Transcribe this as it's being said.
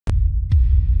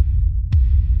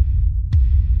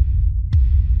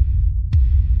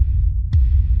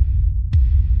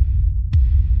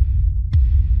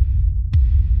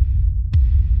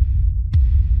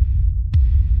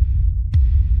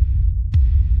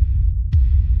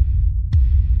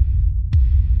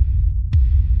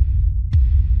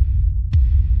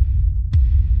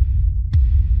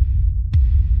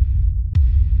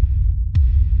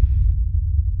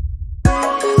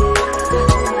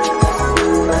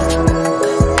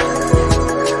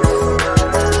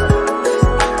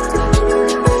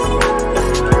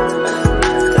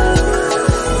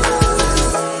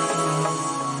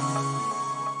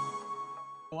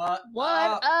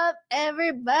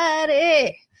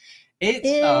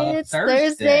It's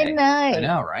Thursday night. I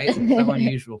know, right? It's so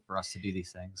unusual for us to do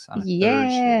these things on a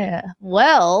Thursday.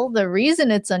 Well, the reason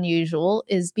it's unusual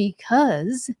is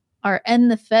because our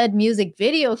End the Fed music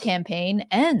video campaign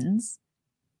ends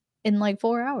in like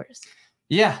 4 hours.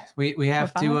 Yeah, we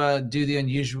have to do the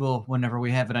unusual whenever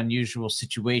we have an unusual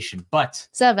situation. But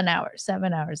 7 hours.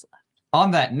 7 hours left. On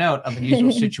that note of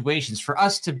unusual situations, for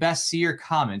us to best see your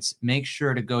comments, make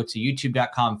sure to go to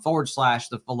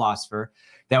youtube.com/thephilosopher.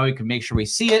 That way we can make sure we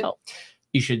see it.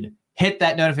 You should hit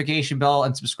that notification bell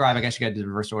and subscribe. I guess you got to do the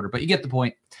reverse order, but you get the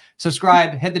point.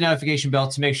 Subscribe, hit the notification bell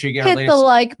to make sure you get our latest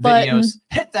like videos. Button.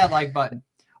 Hit that like button.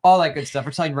 All that good stuff.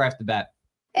 We're telling you right off the bat.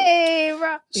 Hey,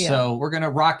 So we're going to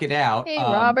rock it out. Hey,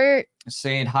 Robert.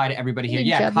 Saying hi to everybody here.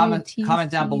 Yeah,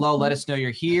 comment down below. Let us know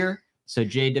you're here. So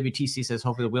JWTC says,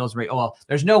 hopefully the wheel's rigged. Oh, well,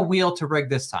 there's no wheel to rig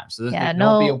this time. So there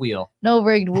won't be a wheel. No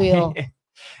rigged wheel.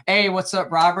 Hey, what's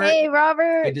up, Robert? Hey,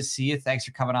 Robert. Good to see you. Thanks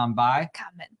for coming on by.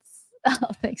 Comments. Oh,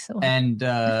 thanks so much. And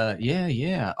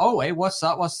yeah. Oh, hey, what's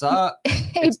up? What's up?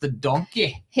 It's the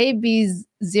donkey. Hey,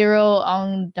 B0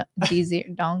 on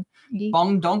B0 donkey.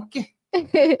 Bong donkey.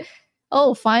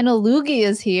 Oh, Final Loogie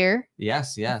is here.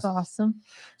 Yes. That's awesome.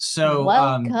 So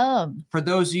welcome. For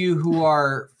those of you who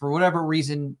are, for whatever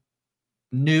reason,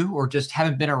 new or just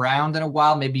haven't been around in a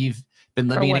while, maybe you've been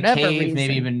living in a cave,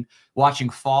 maybe you've been watching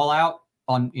Fallout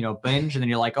on binge, and then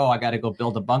you're like, oh, I got to go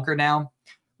build a bunker now.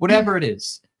 Whatever it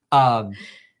is,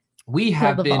 we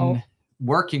have been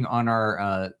working on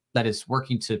our that is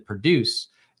working to produce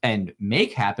and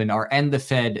make happen our End the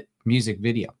Fed music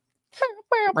video.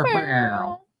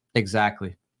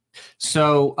 Exactly.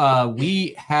 So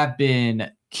we have been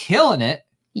killing it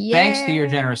thanks to your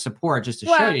generous support. Just to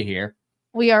show you here,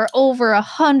 we are over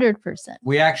 100%.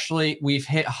 We've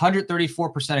hit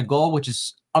 134% of goal, which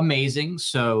is amazing.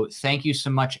 So thank you so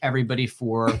much, everybody,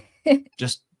 for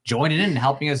just joining in and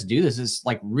helping us do this. It's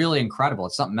like really incredible.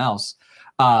 It's something else.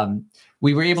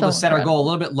 We were able to set our goal a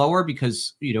little bit lower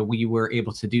because, we were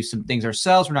able to do some things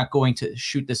ourselves. We're not going to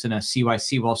shoot this in a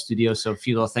CYC wall studio. So a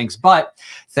few little things, but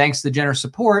thanks to the generous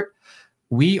support,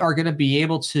 we are going to be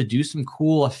able to do some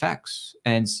cool effects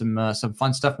and some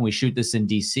fun stuff when we shoot this in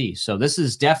DC. So this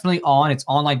is definitely on. It's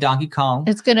on like Donkey Kong.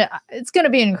 It's gonna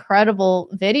be an incredible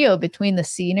video between the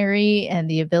scenery and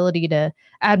the ability to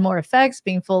add more effects,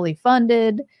 being fully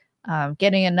funded,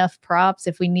 getting enough props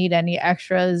if we need any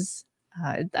extras.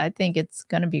 I think it's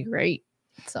gonna be great.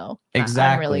 So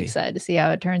I'm really excited to see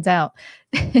how it turns out.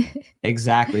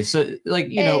 Exactly. So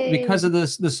because of the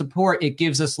support, it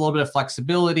gives us a little bit of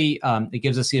flexibility. It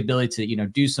gives us the ability to,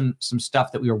 do some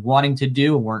stuff that we were wanting to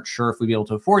do and weren't sure if we'd be able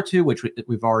to afford to, which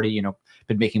we've already,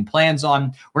 been making plans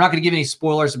on. We're not going to give any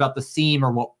spoilers about the theme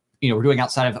or what, we're doing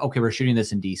outside of, okay, we're shooting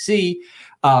this in DC.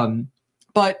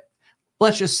 But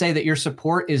let's just say that your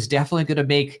support is definitely going to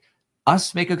make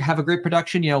us have a great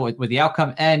production, with the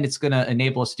outcome, and it's going to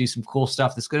enable us to do some cool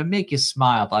stuff that's going to make you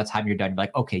smile by the time you're done. You're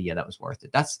like, okay, yeah, that was worth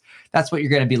it. That's what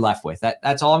you're going to be left with.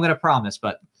 That's all I'm going to promise,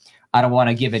 but I don't want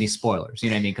to give any spoilers.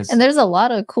 You know what I mean? And there's a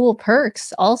lot of cool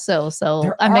perks also.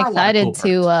 So I'm excited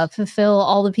to fulfill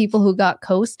all the people who got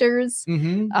coasters.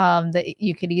 That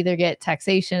you could either get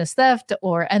Taxation is Theft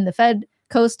or End the Fed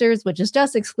coasters, which is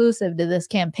just exclusive to this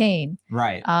campaign.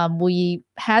 Right. We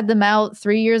had them out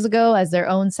 3 years ago as their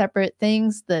own separate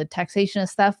things, the Taxation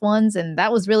is Theft ones, and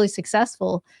that was really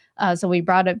successful. So we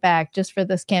brought it back just for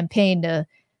this campaign to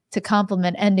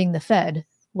complement ending the Fed,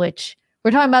 which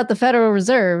we're talking about the Federal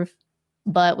Reserve,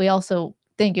 but we also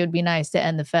think it would be nice to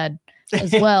end the Fed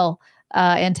as well.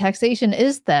 And Taxation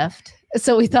is Theft.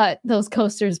 So we thought those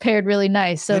coasters paired really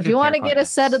nice. So if you want to get a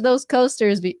set of those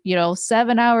coasters,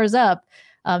 7 hours up,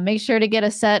 make sure to get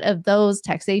a set of those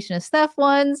Taxation is Theft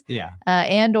ones. Yeah.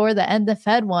 And or the End the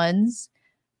Fed ones.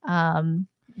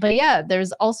 But yeah,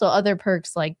 there's also other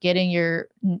perks like getting your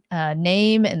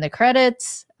name in the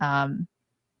credits. I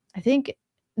think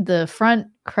the front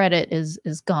credit is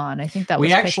gone. I think that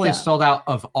we actually sold out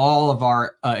of all of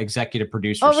our executive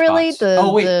producer spots. Oh, really?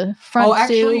 The front Oh,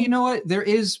 actually, two? you know what? There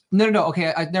is no.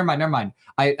 Okay, never mind.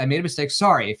 I made a mistake.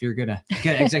 Sorry. If you're gonna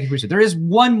get an executive producer, there is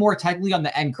one more technically on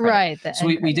the end credit. Right. So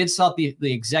we did sell the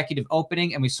executive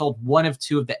opening, and we sold one of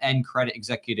two of the end credit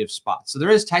executive spots. So there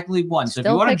is technically one. So if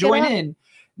you want to join in,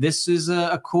 this is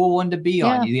a cool one to be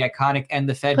on. The iconic End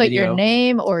the Fed video. Put your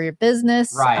name or your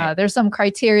business. Right. There's some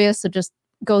criteria, so just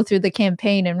go through the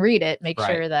campaign and read it. Make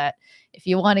sure that if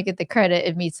you want to get the credit,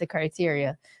 it meets the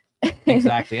criteria.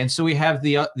 Exactly. And so we have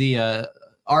the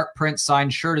art print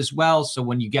signed shirt as well. So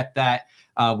when you get that,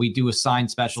 we do a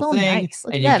signed special thing. Nice.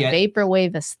 Look at that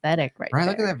vaporwave aesthetic right there.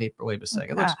 Look at that vaporwave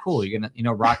aesthetic. It looks cool. You're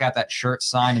gonna rock out that shirt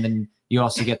sign, and then You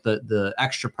also get the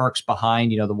extra perks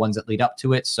behind, the ones that lead up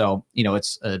to it. So,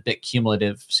 it's a bit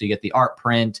cumulative. So you get the art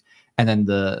print and then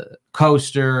the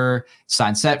coaster,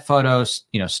 signed set photos,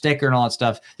 sticker and all that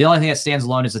stuff. The only thing that stands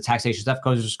alone is the taxation stuff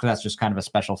coasters, because that's just kind of a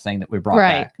special thing that we brought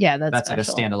back. Yeah, that's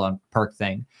special. like a standalone perk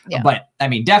thing. Yeah. But I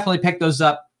mean, definitely pick those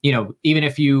up. Even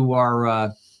if you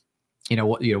are,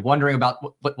 wondering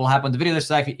about what will happen with the video this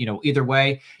life, either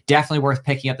way, definitely worth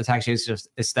picking up the taxation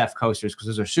stuff coasters, because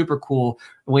those are super cool.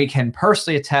 We can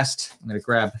personally attest. I'm going to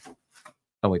grab.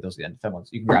 Oh wait, those are the end of Fed ones.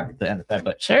 You can grab the end of Fed,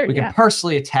 but sure, we can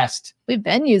personally attest. We've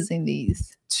been using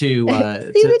these to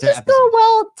they just go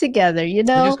well together, They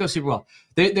just go super well.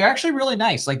 They're actually really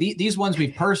nice. Like these ones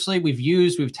we've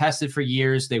used, we've tested for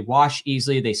years. They wash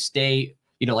easily. They stay,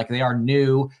 like they are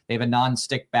new. They have a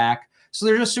non-stick back. So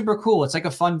they're just super cool. It's like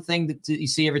a fun thing that you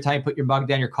see every time you put your mug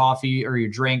down, your coffee or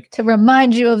your drink. To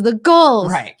remind you of the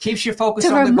goals. Right. Keeps you focused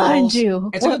on the goals. To remind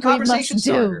you it's a good conversation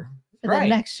starter. For the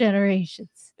next generations.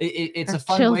 It's a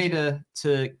fun way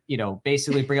to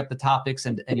basically bring up the topics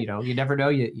and you never know,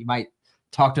 you might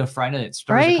talk to a friend and it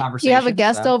stirs a conversation. You have a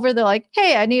guest over, they're like,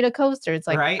 hey, I need a coaster. It's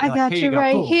like, I got you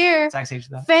right here,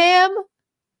 fam.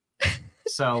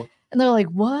 So and they're like,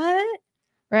 what?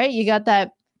 Right? You got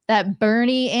that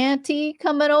Bernie auntie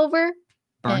coming over.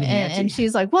 And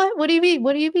she's like, what do you mean?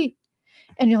 What do you mean?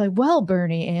 And you're like, well,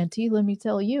 Bernie auntie, let me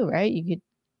tell you, right?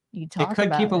 You talk. It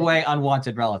could keep away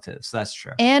unwanted relatives. That's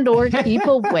true. And or keep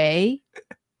away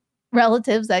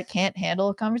relatives that can't handle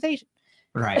a conversation.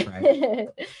 Right.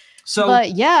 So,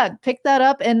 but yeah, pick that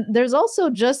up. And there's also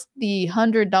just the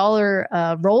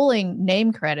 $100 rolling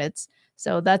name credits.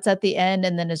 So that's at the end,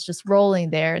 and then it's just rolling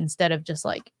there instead of just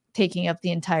like taking up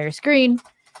the entire screen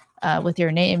with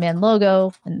your name and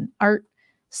logo and art.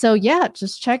 So yeah,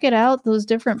 just check it out. Those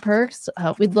different perks.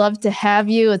 We'd love to have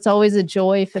you. It's always a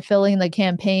joy fulfilling the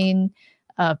campaign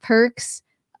perks.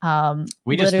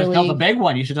 We just fulfilled the big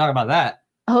one. You should talk about that.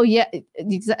 Oh yeah,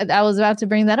 I was about to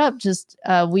bring that up. Just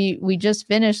we just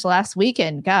finished last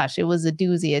weekend. Gosh, it was a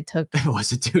doozy. It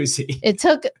was a doozy. It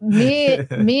took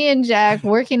me and Jack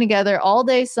working together all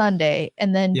day Sunday,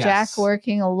 and then Jack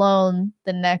working alone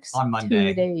the next on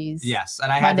Monday. 2 days. Yes,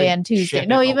 and I had Monday and Tuesday.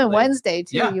 No, even Wednesday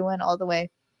too. Yeah. You went all the way,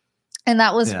 and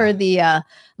that was for the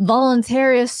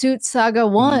Voluntarius Suit Saga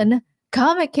 1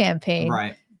 comic campaign.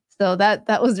 Right. So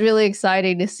that was really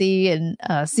exciting to see, and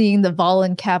seeing the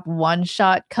Volun Cap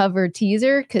one-shot cover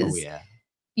teaser, because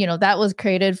that was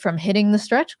created from hitting the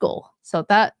stretch goal. So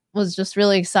that was just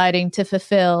really exciting to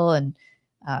fulfill and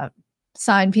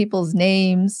sign people's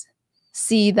names,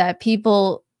 see that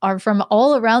people are from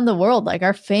all around the world. Like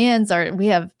our fans we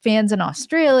have fans in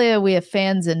Australia, we have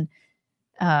fans in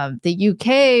the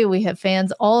UK, we have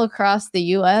fans all across the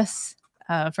US,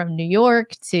 from New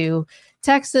York to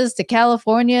Texas to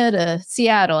California to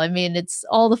Seattle. I mean, it's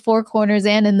all the four corners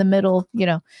and in the middle,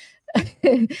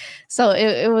 So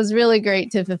it was really great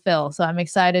to fulfill. So I'm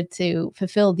excited to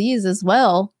fulfill these as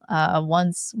well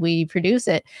once we produce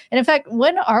it. And in fact,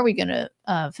 when are we going to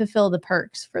fulfill the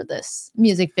perks for this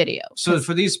music video? So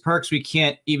for these perks, we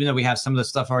can't, even though we have some of the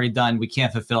stuff already done, we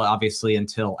can't fulfill it obviously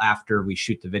until after we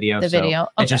shoot the video. It's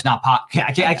just not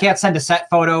I can't send a set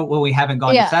photo when we haven't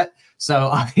gone to set. So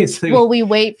obviously, will we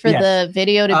wait for the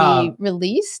video to be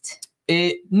released?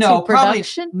 No, probably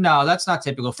no. That's not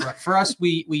typical for us.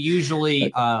 We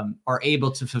usually are able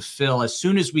to fulfill as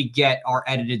soon as we get our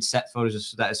edited set photos.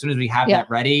 So that as soon as we have that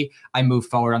ready, I move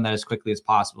forward on that as quickly as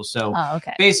possible. So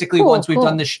basically, once we've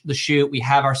done the shoot, we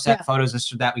have our set photos.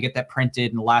 This or that, we get that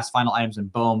printed and the last final items,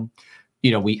 and boom.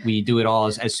 We do it all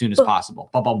as soon as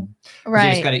possible. Boom, boom. Right.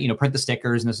 You just got to, print the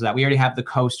stickers and this or that. We already have the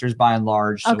coasters by and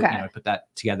large. So, put that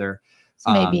together.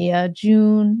 So maybe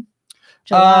June,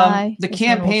 July. The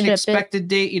campaign expected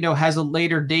date, has a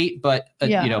later date, but,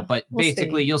 but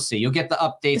basically you'll see. You'll get the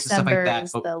updates and stuff like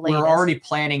that. But we're already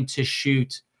planning to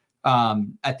shoot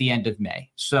at the end of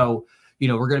May. So,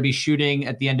 we're going to be shooting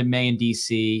at the end of May in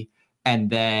DC.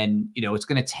 And then, it's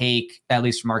going to take, at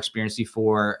least from our experience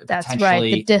before, that's right,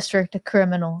 the District of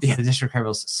Criminals. Yeah, the District of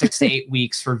Criminals, 6 to 8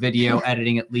 weeks for video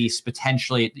editing, at least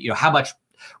potentially, how much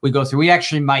we go through. We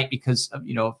actually might, because of,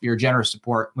 if you're generous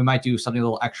support, we might do something a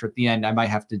little extra at the end. I might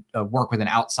have to work with an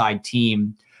outside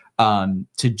team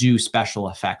to do special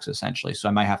effects, essentially. So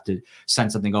I might have to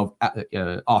send something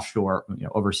offshore,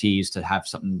 overseas, to have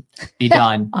something be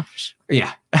done.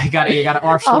 Yeah, you got to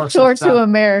offshore to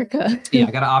America. Yeah,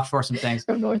 I got to offshore some things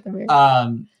from North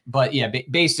America. But yeah,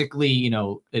 basically,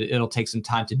 it'll take some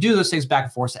time to do those things back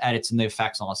and forth, edits and the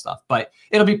effects and all that stuff. But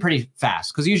it'll be pretty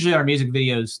fast, because usually our music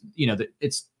videos,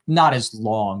 it's not as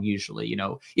long usually.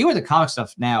 Even with the comic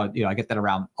stuff now, I get that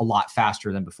around a lot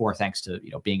faster than before, thanks to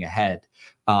being ahead.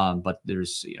 But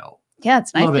there's Yeah,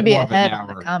 it's nice to be ahead on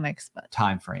the comics, but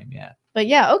time frame, yeah. But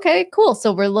yeah, okay, cool.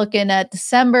 So we're looking at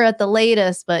December at the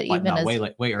latest, but even as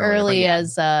way early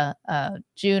as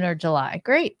June or July.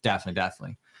 Great.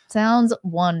 Definitely. Sounds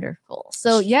wonderful.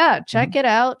 So yeah, check it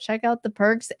out. Check out the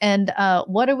perks. And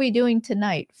what are we doing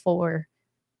tonight for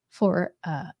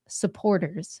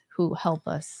supporters who help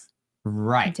us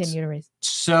continue to raise?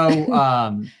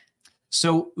 So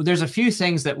so there's a few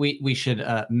things that we should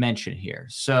mention here.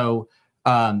 So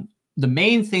the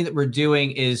main thing that we're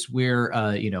doing is we're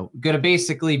going to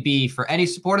basically be, for any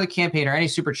support of the campaign or any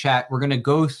super chat, we're going to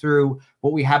go through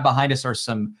what we have behind us are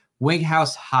some Wing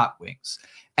House hot wings.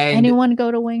 And anyone go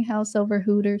to Wing House over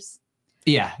Hooters?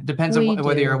 Yeah, depends on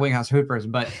whether you're a Wing House or Hoot person,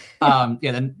 but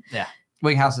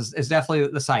Wing House is definitely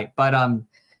the site. But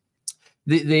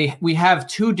we have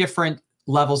two different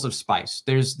levels of spice.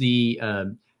 There's the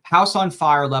House on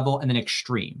Fire level and then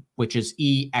Extreme, which is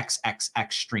EXX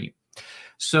Extreme.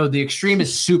 So the Extreme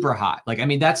is super hot. Like, I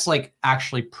mean, that's like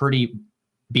actually pretty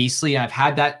beastly. I've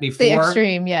had that before. The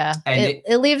Extreme, yeah. And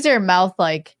it leaves your mouth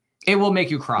like... It will make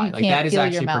you cry. Like, that is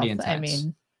actually pretty intense. I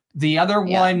mean... The other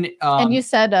one... and you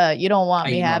said you don't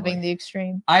want me having the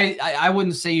Extreme. I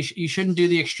wouldn't say you shouldn't do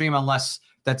the Extreme unless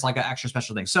that's like an extra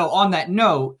special thing. So on that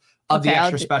note of the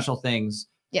extra special things...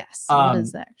 Yes. What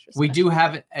is that extra special? We do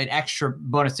have an extra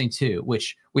bonus thing too,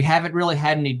 which we haven't really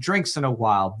had any drinks in a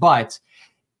while, but...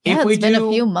 It's been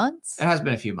a few months. It has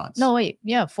been a few months. No, wait.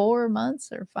 Yeah, 4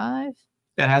 months or 5.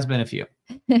 It has been a few.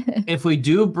 If we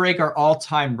do break our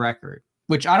all-time record,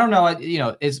 which I don't know,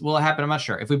 will it happen? I'm not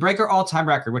sure. If we break our all-time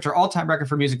record, which our all-time record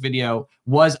for music video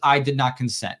was I Did Not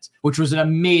Consent, which was an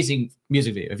amazing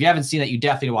music video. If you haven't seen that, you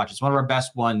definitely need to watch it. It's one of our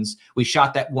best ones. We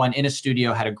shot that one in a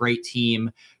studio, had a great team.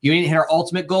 You didn't hit our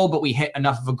ultimate goal, but we hit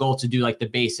enough of a goal to do like the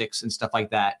basics and stuff like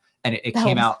that. And it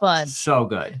came out fun. So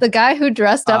good. The guy who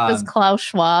dressed up as Klaus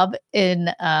Schwab in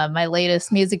my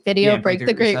latest music video, Break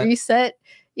the Great Reset.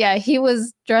 Yeah, he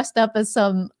was dressed up as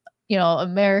some,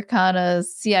 Americana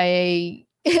CIA,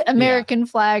 American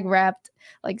flag wrapped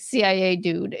like CIA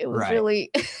dude. It was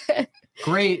really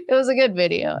great. It was a good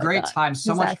video. Great time.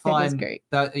 So much fun. Great.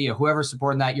 Whoever's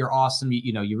supporting that, you're awesome.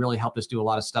 You really helped us do a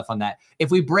lot of stuff on that. If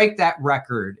we break that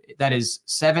record, that is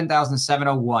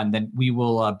 7,701, then we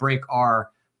will break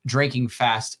our drinking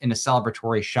fast in a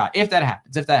celebratory shot. If that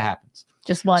happens.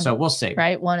 Just one. So we'll see.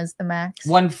 Right? One is the max.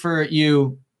 One for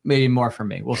you, maybe more for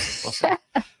me. We'll see.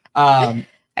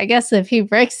 I guess if he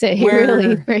breaks it, he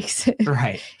really breaks it.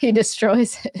 Right. He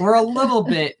destroys it. We're a little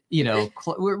bit,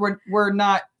 we're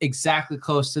not exactly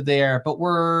close to there, but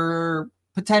we're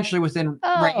potentially within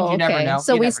range. You never know.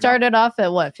 So we started off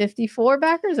at what, 54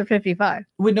 backers or 55?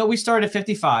 We started at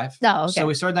 55. No, okay. So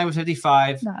we started with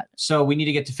 55. So we need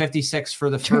to get to 56 for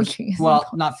the first. Well,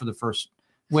 not for the first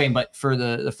wing, but for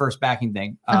the first backing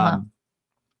thing.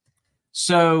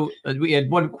 So we had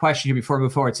one question here before we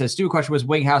move forward. It says, stupid question, was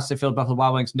Wing House to fill Buffalo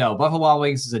Wild Wings? No, Buffalo Wild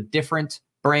Wings is a different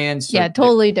brand. So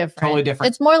totally different. Totally different.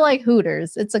 It's more like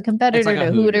Hooters. It's a competitor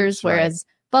to Hooters, whereas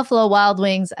Buffalo Wild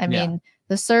Wings, I mean,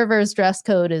 the server's dress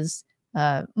code is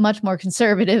much more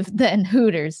conservative than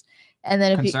Hooters. And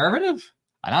then conservative?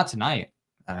 Not tonight.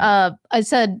 I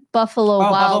said Buffalo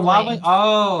Wild Wings.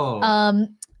 Oh.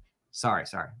 Sorry.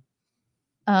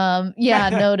 Yeah,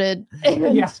 noted.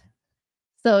 Yeah.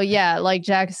 So yeah, like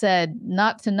Jack said,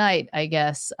 not tonight, I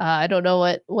guess. I don't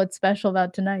know what's special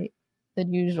about tonight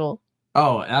than usual.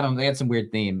 Oh, they had some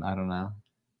weird theme. I don't know.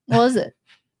 What was it?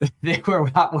 They were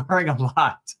not wearing a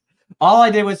lot. All I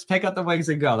did was pick up the wings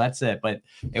and go. That's it. But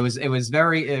it was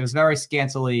very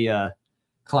scantily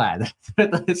clad.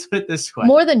 Let's put it this way.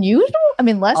 More than usual? I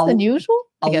mean, less than usual?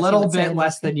 A little bit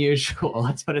less than usual.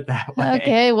 Let's put it that way.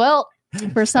 Okay, well,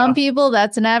 for some people,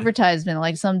 that's an advertisement.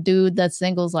 Like some dude that's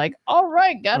single's like, all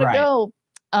right, gotta go.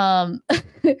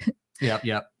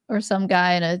 Yep. Or some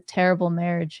guy in a terrible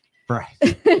marriage. Right.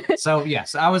 So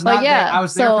yes, I was not there. I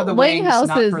was there for the Wing wings, House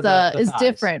not is for the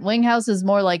different. Wing House is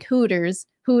more like Hooters.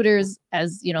 Hooters,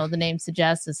 as the name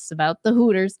suggests, is about the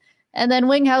Hooters. And then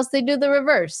Wing House, they do the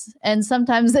reverse. And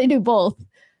sometimes they do both.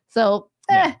 So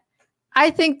I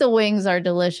think the wings are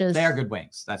delicious. They are good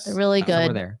wings. They're really good.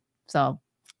 Over there. So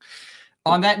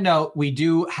on that note, we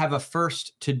do have a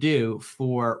first to do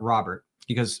for Robert,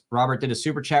 because Robert did a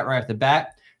super chat right off the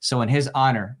bat. So in his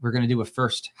honor, we're going to do a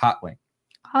first hot wing.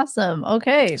 Awesome.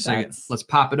 Okay. So let's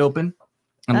pop it open.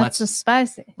 And that's just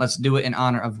spicy. Let's do it in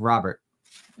honor of Robert.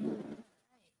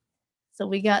 So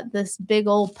we got this big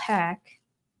old pack.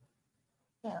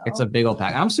 It's a big old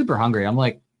pack. I'm super hungry. I'm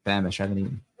like famished. I haven't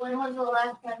eaten. When was the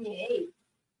last time you ate?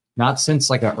 Not since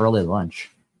like an early lunch.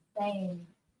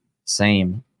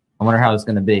 Same. I wonder how it's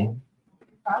going to be.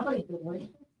 Probably delicious.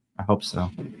 I hope so.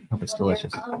 I hope it's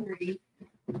delicious. Hungry.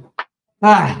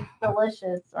 Ah.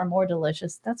 Delicious or more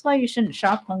delicious. That's why you shouldn't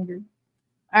shop hungry.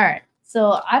 All right.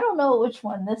 So I don't know which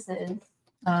one this is.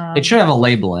 It should have a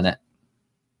label in it.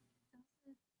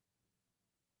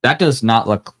 That does not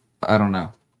look. I don't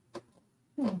know.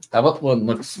 That one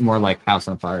looks more like House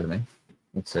on Fire to me.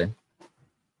 Let's see.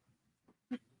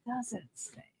 It doesn't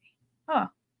say. Huh.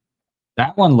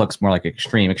 That one looks more like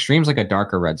Extreme. Extreme's like a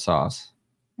darker red sauce.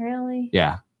 Really?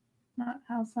 Yeah. Not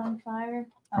House on Fire?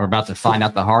 Oh. We're about to find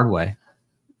out the hard way.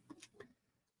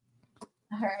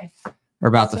 All right. We're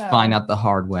about to find out the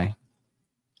hard way.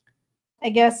 I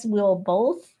guess we'll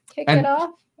both kick it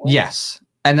off? Yes.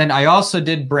 And then I also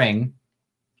did bring...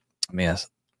 Let me ask.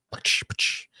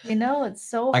 You know, it's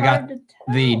so hard to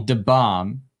tell. The Da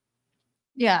Bomb.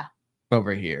 Yeah.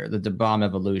 Over here. The Da Bomb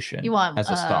Evolution. You want as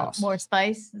a sauce. More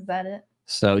spice? Is that it?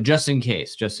 So just in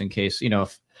case, you know,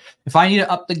 if I need to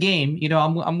up the game, you know,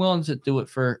 I'm willing to do it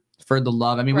for the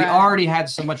love. I mean, we already had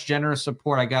so much generous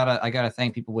support. I gotta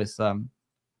thank people with a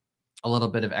little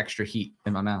bit of extra heat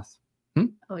in my mouth.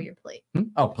 Oh, your plate.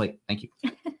 Oh, plate. Thank you.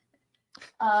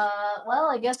 Well,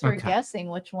 I guess we're guessing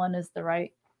which one is the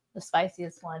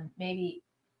spiciest one. Maybe.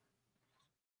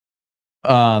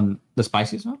 The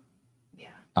spiciest one? Yeah.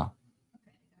 Oh.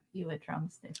 Okay. You a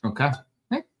drumstick. Okay.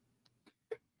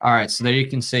 All right. So there you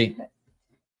can see.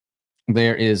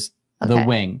 There is the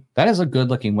wing. That is a good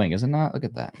looking wing, is it not? Look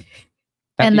at that.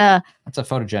 That's a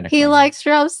photogenic. He likes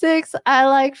drumsticks. I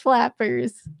like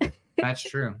flappers. That's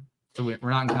true. So we're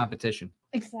not in competition.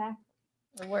 Exactly.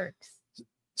 It works.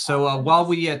 So while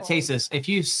we taste this, if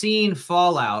you've seen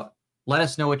Fallout, let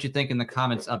us know what you think in the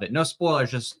comments of it. No spoilers.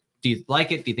 Just do you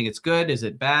like it? Do you think it's good? Is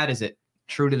it bad? Is it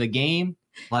true to the game?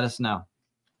 Let us know.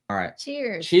 All right.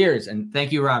 Cheers. Cheers. And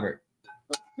thank you, Robert.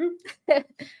 All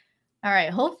right.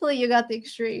 Hopefully you got the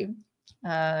Extreme.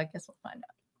 I guess we'll find out.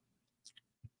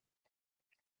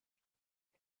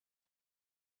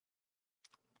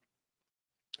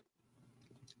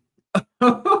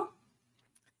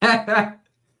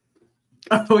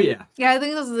 Oh, yeah. Yeah, I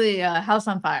think this is the House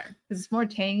on Fire. It's more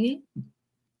tangy.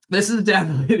 This is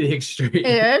definitely the Extreme.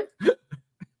 It is?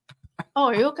 Oh,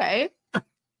 are you okay?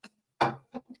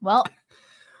 Well.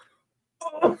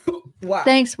 Oh, wow.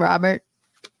 Thanks, Robert.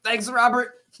 Thanks,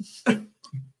 Robert.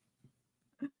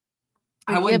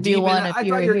 I would give you one if I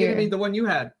you thought were you were here. giving me the one you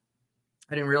had.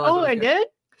 I didn't realize. Oh, I did?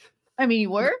 I mean,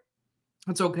 you were?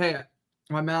 It's okay.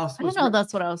 My mouth. I didn't know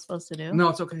that's what I was supposed to do. No,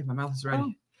 it's okay. My mouth is ready.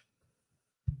 Oh.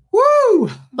 Woo!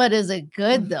 But is it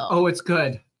good though? Oh, it's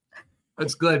good.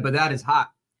 It's good, but that is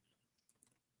hot.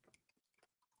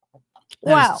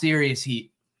 That is serious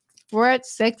heat. We're at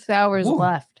 6 hours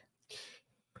left.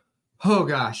 Oh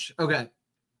gosh. Okay.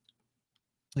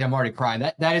 Yeah, I'm already crying.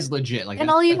 That is legit. Like, and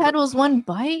all you had was one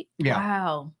bite? Yeah.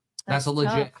 Wow. That's a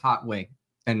legit hot wing.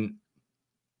 And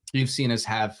you've seen us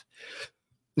have,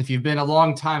 if you've been a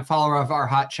long time follower of our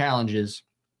hot challenges,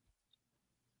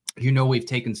 you know we've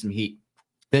taken some heat.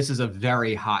 This is a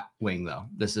very hot wing, though.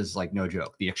 This is like no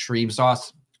joke. The Extreme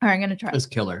sauce. All right, I'm gonna try. Is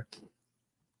killer.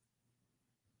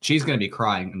 She's gonna be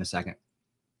crying in a second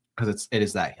because it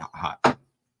is that hot.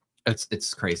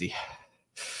 It's crazy.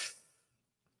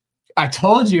 I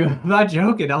told you, I'm not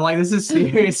joking. I'm like, this is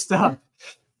serious stuff.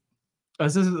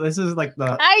 This is like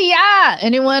the. Aya!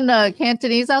 Anyone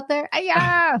Cantonese out there?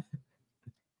 Aya!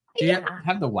 Do you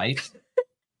have the wipes?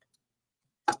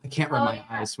 I can't rub my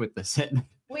eyes with this in.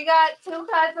 We got 2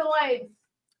 kinds of wipes.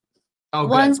 Oh,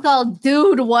 one's called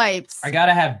dude wipes. I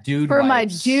gotta have dude for wipes my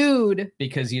dude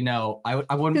because you know I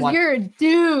wouldn't want you're a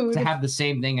dude to have the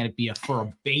same thing and it be for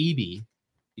a baby.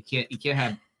 You can't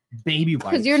have baby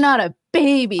wipes because you're not a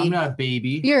baby. I'm not a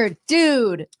baby. You're a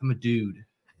dude. I'm a dude.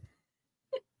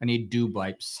 I need dude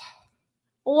wipes.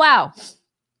 Wow.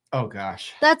 Oh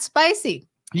gosh. That's spicy.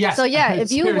 Yes. So yeah,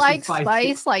 if you like spicy.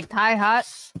 spice like Thai hot,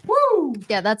 woo!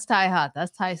 Yeah, that's Thai hot.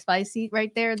 That's Thai spicy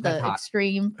right there. The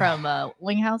Extreme from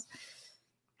Wing House.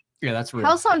 Yeah, that's real.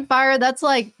 House on Fire. That's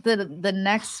like the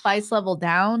next spice level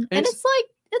down, and it's good.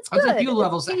 It's a few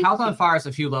levels. House on Fire is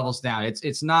a few levels down.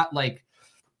 It's not like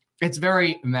it's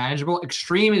very manageable.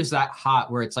 Extreme is that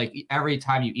hot where it's like every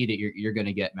time you eat it, you're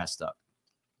gonna get messed up.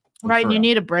 Right, and you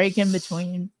need a break in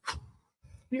between.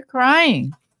 You're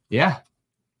crying. Yeah.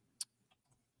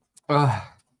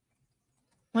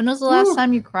 When was the last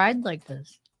time you cried like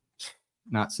this?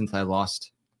 Not since I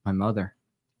lost my mother.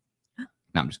 No,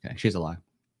 I'm just kidding. She's alive.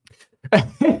 How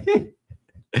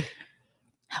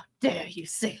dare you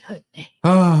say her name?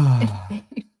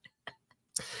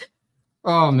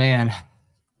 Oh man.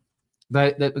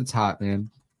 That's hot, man.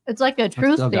 It's like a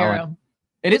truth serum.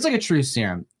 It is like a truth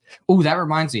serum. Oh, that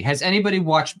reminds me. Has anybody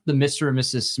watched the Mr. and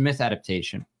Mrs. Smith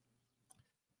adaptation?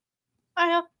 I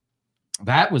know.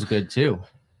 That was good too.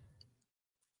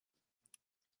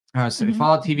 So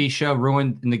Fallout TV show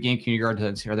ruined in the game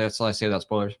community. That's all I say without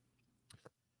spoilers.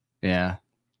 Yeah.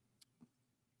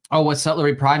 Oh, what's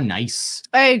Cutlery Prime? Nice.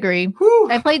 I agree. Whew.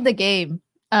 I played the game.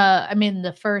 I mean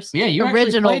the first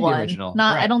original one. The original.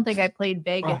 Not right. I don't think I played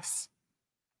Vegas.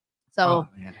 So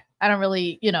I don't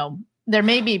really, there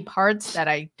may be parts that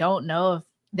I don't know if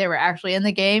they were actually in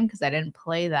the game because I didn't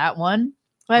play that one.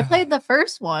 But I played the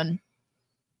first one.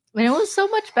 And it was so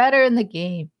much better in the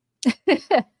game.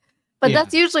 But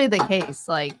that's usually the case.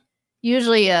 Like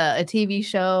usually a TV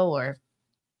show or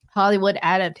Hollywood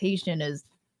adaptation is,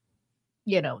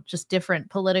 just different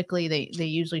politically. They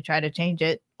usually try to change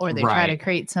it, or they try to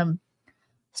create some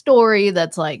story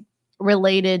that's like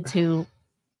related to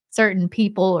certain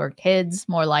people or kids,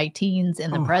 more like teens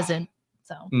in the present.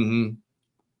 So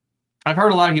I've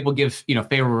heard a lot of people give,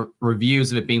 favorite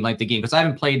reviews of it being like the game, because I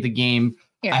haven't played the game.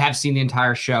 I have seen the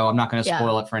entire show. I'm not going to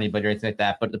spoil it for anybody or anything like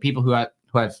that. But the people who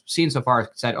I've seen so far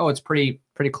said, oh, it's pretty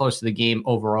close to the game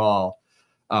overall.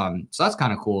 So that's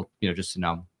kind of cool, just to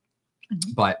know.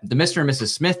 But the Mr. and Mrs.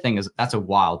 Smith thing that's a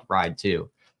wild ride too.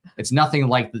 It's nothing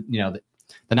like the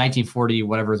 1940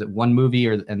 whatever is it one movie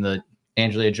and the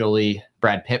Angelina Jolie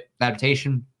Brad Pitt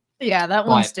adaptation. Yeah, that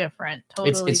one's different.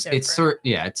 Totally different.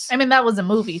 It's. I mean, that was a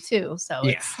movie too, so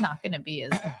it's not going to be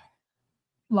as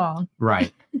long.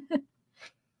 Right.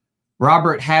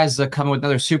 Robert has come with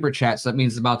another super chat, so that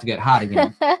means it's about to get hot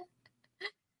again.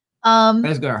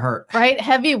 That's gonna hurt. Right?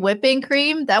 Heavy whipping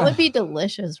cream. That would be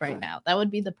delicious right now. That would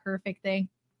be the perfect thing.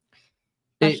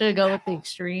 I should go with the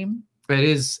extreme. It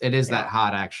is that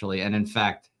hot actually, and in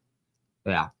fact,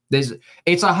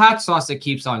 it's a hot sauce that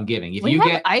keeps on giving. If you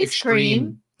get ice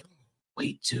cream,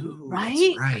 wait too.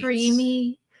 Right?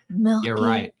 Creamy, milky. You're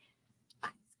right.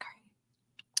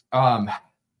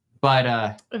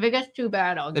 But if it gets too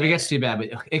bad,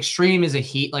 but extreme is a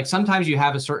heat. Like sometimes you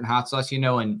have a certain hot sauce,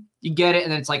 and you get it,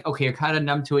 and then it's like, okay, you're kind of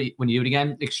numb to it when you do it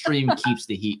again. Extreme keeps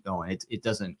the heat going. It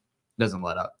doesn't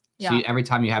let up. Yeah. So every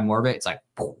time you have more of it, it's like,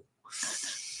 poof.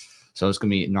 So it's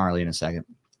gonna be gnarly in a second.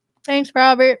 Thanks,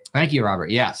 Robert. Thank you, Robert.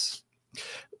 Yes,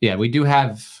 yeah, we do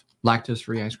have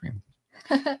lactose-free ice cream,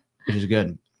 which is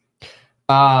good.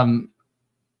 Oh,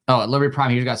 Liberty Prime,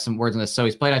 he's got some words on this. So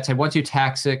he's played, I'd say 1-2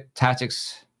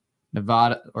 Tactics,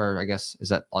 Nevada, or I guess, is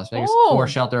that Las Vegas? 4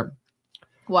 Shelter.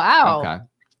 Wow. Okay.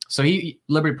 So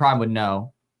Liberty Prime would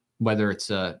know whether it's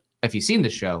if you've seen the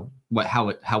show,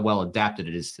 how well adapted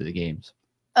it is to the games.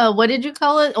 What did you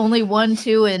call it? Only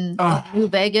 1-2 in New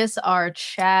Vegas are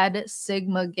Chad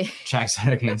Sigma games. Chad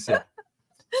Sigma games.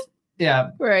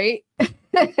 Yeah. Right.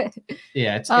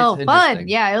 Yeah. It's fun.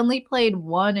 Yeah, I only played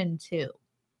 1 and 2.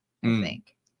 I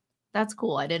think. That's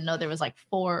cool. I didn't know there was like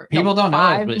 4. People don't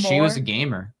know it, but she was a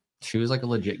gamer. She was like a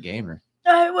legit gamer.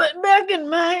 I went back in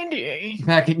my day.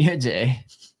 Back in your day.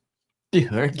 You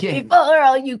were a kid. Before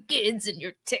all you kids and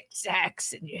your Tic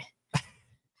Tacs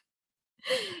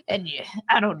and your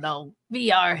I don't know,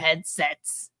 VR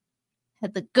headsets.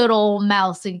 Had the good old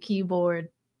mouse and keyboard.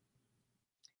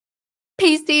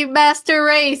 PC Master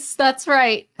Race. That's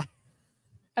right.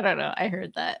 I don't know. I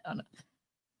heard that on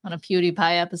a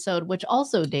PewDiePie episode, which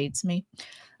also dates me.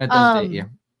 That does date you.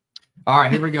 All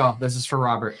right, here we go. This is for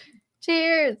Robert.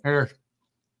 Cheers. Here.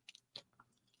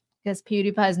 Guess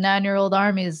PewDiePie's 9-year-old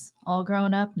army is all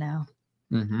grown up now.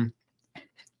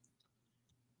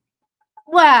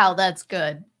 Wow, that's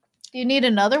good. Do you need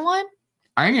another one?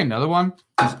 I need another one.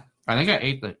 I think I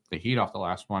ate the heat off the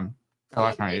last one. The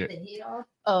last time I ate it. Heat off?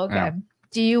 Oh, okay. Yeah.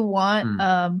 Do you want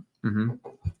a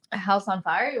house on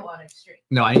fire? Or you want extreme?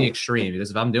 No, I need extreme because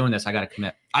if I'm doing this, I got to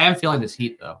commit. I am feeling this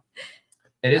heat though.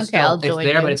 It is still, it's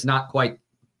there, but it's not quite.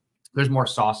 There's more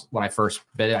sauce. When I first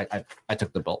bit it, I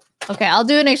took the bolt. Okay, I'll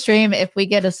do an extreme if we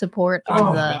get a support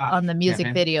on the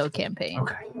music video campaign.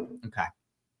 Okay.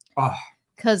 Oh.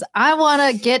 Because I want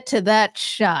to get to that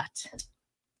shot.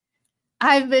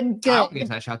 I've been good. I'll get to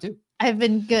that shot too. I've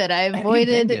been good. I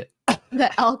avoided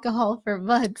the alcohol for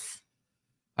months.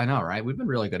 I know, right? We've been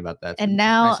really good about that. And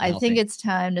now I think it's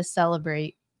time to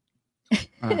celebrate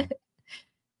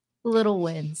little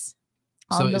wins.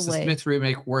 So is the Smith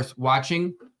remake worth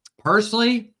watching?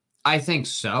 Personally, I think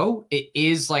so. It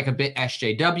is like a bit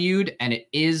SJW'd, and it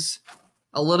is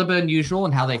a little bit unusual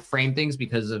in how they frame things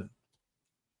because of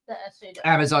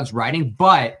Amazon's writing,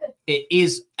 but it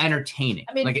is entertaining.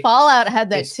 I mean, Fallout had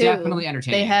that too. Definitely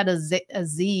entertaining. They had a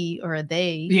Z or a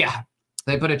they. Yeah,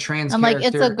 they put a trans. I'm like,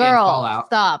 it's a girl. Fallout,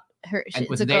 stop.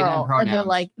 It's a girl, and they're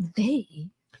like they.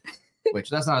 Which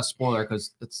that's not a spoiler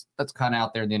because that's kind of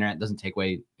out there in the internet. It doesn't take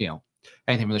away,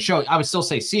 anything from the show. I would still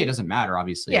say see. It doesn't matter,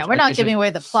 obviously. Yeah, we're not giving away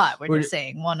the plot. We're just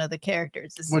saying one of the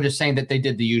characters. We're just saying that they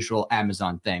did the usual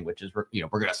Amazon thing, which is, you know,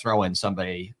 we're going to throw in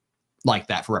somebody like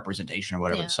that for representation or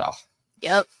whatever. So.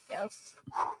 Yep.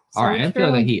 All right, I'm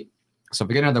feeling the heat. So if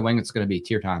we get another wing, it's going to be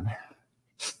tier time.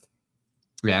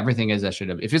 Yeah, everything is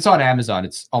SJW. If it's on Amazon,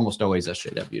 it's almost always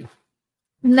SJW.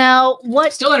 Now,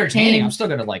 what? Still entertaining. I'm still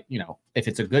going to, like, you know, if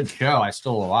it's a good show, I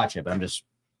still will watch it, but I'm just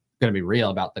going to be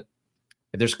real about if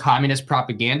there's communist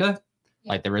propaganda,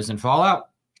 like there is in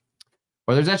Fallout,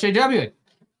 or there's SJW,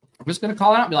 I'm just going to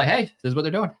call it out and be like, hey, this is what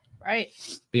they're doing. Right.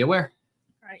 Be aware.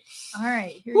 Right. All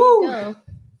right, here you go.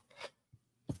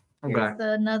 Okay. Here's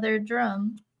another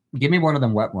drum. Give me one of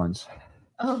them wet ones.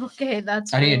 Oh, okay.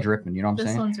 I need a dripping. You know what I'm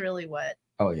saying? This one's really wet.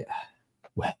 Oh, yeah.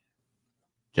 Wet.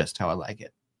 Just how I like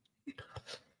it.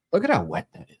 Look at how wet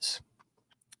that is.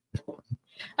 All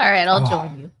right, I'll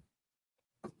join you.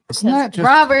 Isn't that just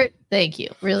Robert, thank you.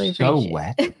 Really appreciate so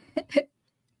wet.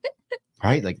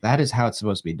 Right? Like, that is how it's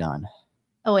supposed to be done.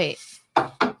 Oh, wait.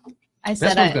 I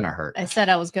said this one's going to hurt. I said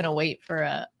I was going to wait for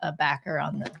a backer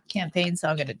on the campaign, so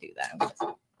I'm going to do that.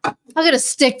 I'm going to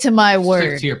stick to my word.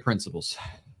 Stick to your principles.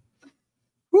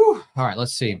 Whew. All right,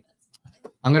 let's see.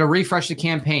 I'm going to refresh the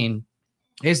campaign.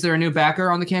 Is there a new backer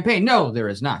on the campaign? No, there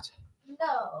is not.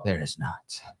 No. There is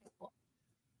not.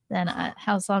 Then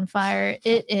House on Fire,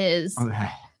 it is. Okay.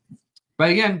 But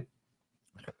again,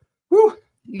 whew,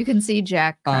 you can see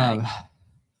Jack crying.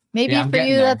 Maybe yeah, for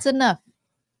you, that's enough.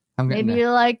 Maybe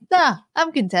you're like, nah,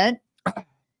 I'm content.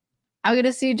 I'm going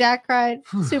to see Jack cry.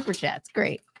 Super chats.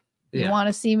 Great. You want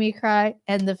to see me cry?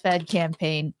 End the Fed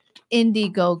campaign.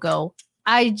 Indiegogo.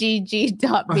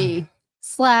 IGG.me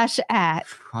 /@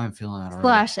 I'm feeling that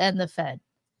already. /end the Fed.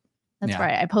 That's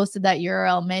right. I posted that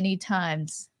URL many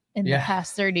times in the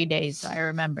past 30 days. I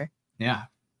remember. Yeah.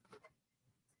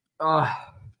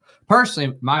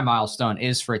 Personally, my milestone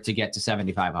is for it to get to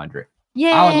 7,500.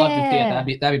 Yeah. I would love to see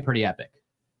it. That'd be pretty epic.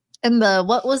 And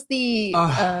what was the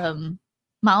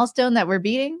milestone that we're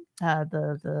beating?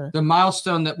 The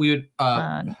milestone that we would.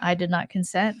 I did not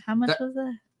consent. How much was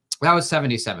that? That was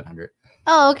 7,700.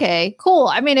 Oh, okay, cool.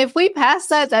 I mean, if we pass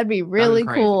that, that'd be really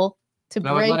cool to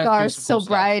break our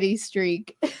sobriety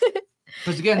streak.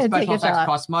 Because again, special effects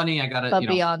cost money. I gotta,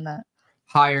 beyond that,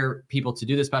 hire people to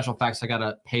do the special effects. I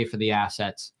gotta pay for the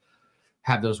assets,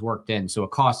 have those worked in. So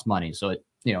it costs money. So it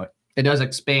does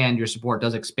expand your support.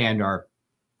 Does expand our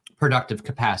productive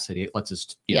capacity. It lets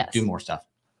us do more stuff.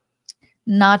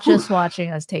 Not just watching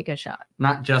us take a shot.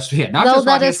 Not just not just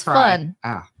that is fun.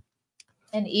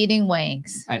 And eating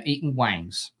wangs.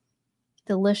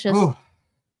 Delicious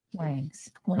wangs.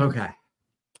 Okay.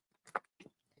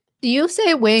 Do you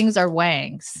say wings or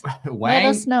wangs? Wang? Let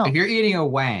us know. If you're eating a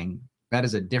wang, that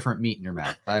is a different meat in your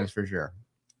mouth. That is for sure.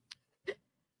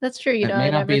 That's true. I may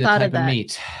not never be the thought type of that.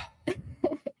 meat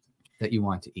that you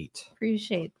want to eat.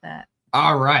 Appreciate that.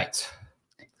 All right.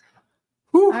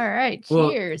 Whew. All right.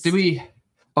 Cheers.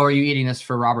 Well, are you eating this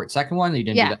for Robert's second one? You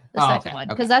didn't do that? The second one.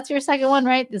 Because that's your second one,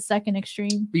 right? The second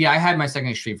extreme. Yeah, I had my second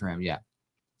extreme for him. Yeah.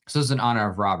 So this is in honor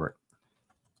of Robert.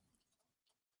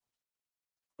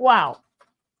 Wow.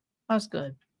 That's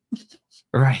good.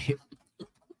 Right.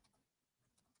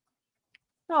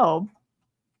 Oh.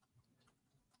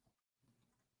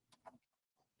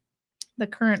 The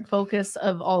current focus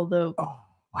of all the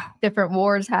different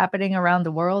wars happening around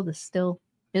the world is still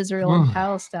Israel and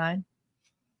Palestine.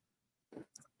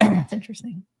 It's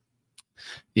interesting.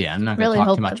 Yeah, I'm not going to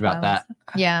talk too much about that.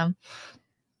 Yeah.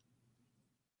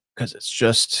 Because it's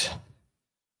just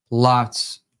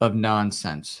lots of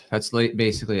nonsense. That's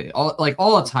basically all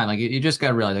the time. Like you just got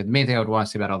to realize, the main thing I would want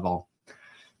to say about it all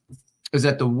is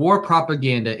that the war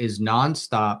propaganda is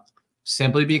nonstop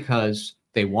simply because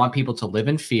they want people to live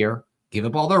in fear, give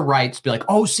up all their rights, be like,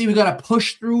 oh, see, we got to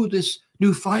push through this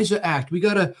new FISA Act. We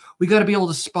gotta be able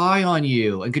to spy on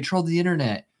you and control the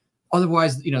internet.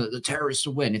 Otherwise, the terrorists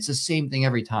will win. It's the same thing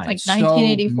every time. Like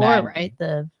 1984, right?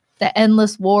 The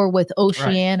endless war with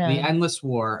Oceania. Right. The endless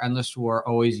war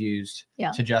always used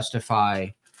to justify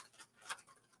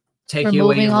taking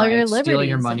away your rights, stealing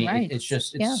your money. It's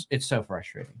just it's so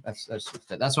frustrating.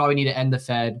 That's why we need to end the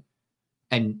Fed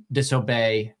and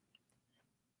disobey.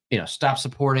 Stop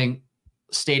supporting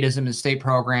statism and state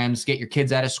programs. Get your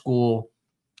kids out of school.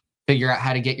 Figure out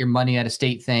how to get your money out of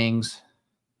state things.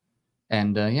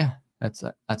 And that's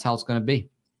how it's going to be.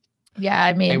 Yeah,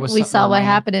 I mean, we saw what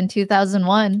happened in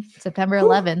 2001, September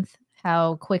 11th.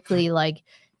 How quickly,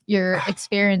 your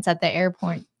experience at the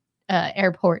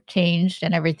airport changed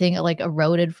and everything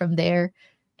eroded from there,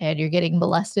 and you're getting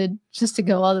molested just to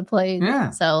go on the plane. Yeah.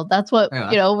 So that's what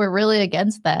we're really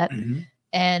against that. Mm-hmm.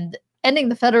 And ending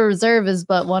the Federal Reserve is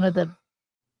but one of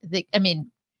I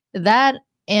mean, that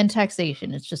and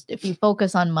taxation. It's just, if you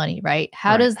focus on money, right?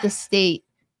 How does the state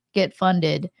get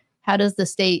funded? How does the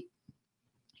state,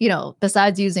 you know,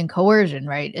 besides using coercion,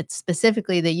 right? It's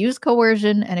specifically, they use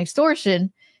coercion and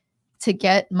extortion to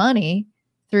get money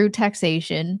through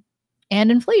taxation and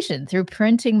inflation, through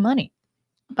printing money,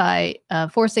 by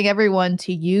forcing everyone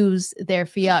to use their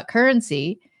fiat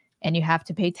currency, and you have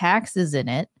to pay taxes in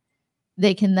it.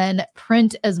 They can then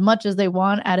print as much as they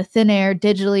want out of thin air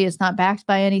digitally. It's not backed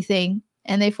by anything,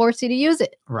 and they force you to use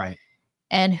it. Right.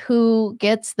 And who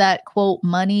gets that, quote,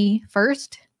 money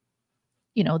first?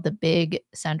 You know, the big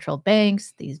central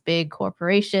banks, these big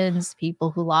corporations,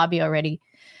 people who lobby already.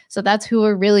 So that's who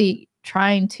are really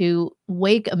trying to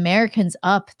wake Americans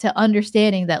up to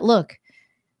understanding that, look,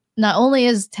 not only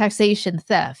is taxation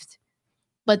theft,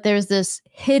 but there's this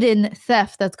hidden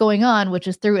theft that's going on, which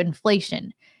is through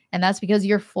inflation. And that's because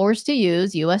you're forced to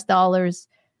use US dollars,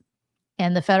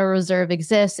 and the Federal Reserve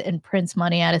exists and prints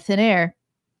money out of thin air.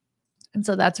 And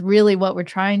so that's really what we're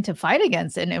trying to fight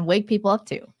against and wake people up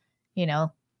to. You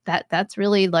know, that's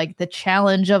really like the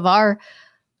challenge of our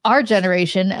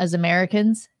generation as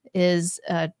Americans is,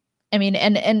 I mean,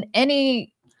 and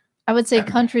any, I would say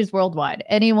countries worldwide,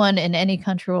 anyone in any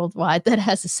country worldwide that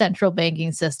has a central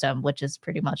banking system, which is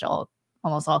pretty much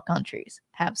almost all countries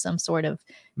have some sort of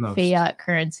fiat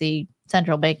currency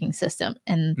central banking system.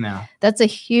 And that's a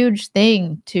huge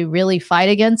thing to really fight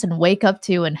against and wake up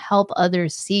to and help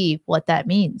others see what that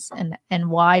means and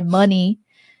why money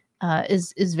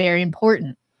is very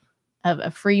important. A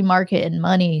free market and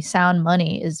money, sound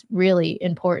money, is really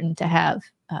important to have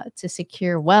to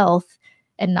secure wealth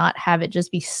and not have it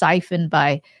just be siphoned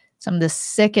by some of the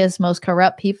sickest, most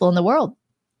corrupt people in the world.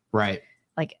 Right.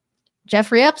 Like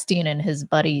Jeffrey Epstein and his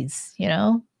buddies, you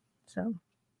know? So.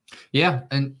 Yeah.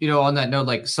 And, you know, on that note,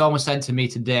 like someone said to me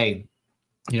today,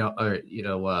 you know,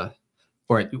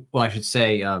 I should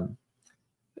say,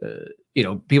 you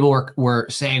know, people were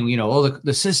saying, you know, oh,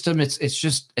 the system, it's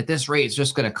just at this rate, it's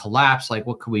just going to collapse. Like,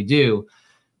 what can we do?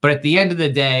 But at the end of the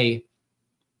day,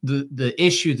 the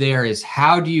issue there is,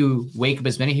 how do you wake up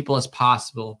as many people as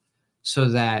possible so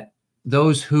that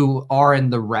those who are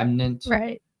in the remnant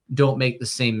don't make the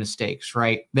same mistakes,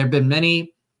 right? There have been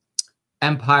many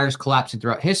empires collapsing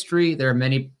throughout history. There are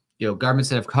many, you know, governments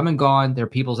that have come and gone. There are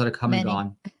peoples that have come and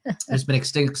gone. There's been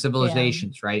extinct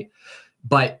civilizations, right?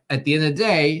 But at the end of the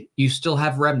day, you still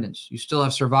have remnants. You still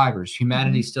have survivors.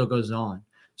 Humanity still goes on.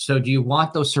 So do you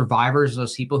want those survivors,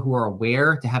 those people who are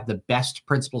aware, to have the best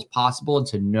principles possible and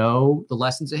to know the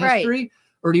lessons of history?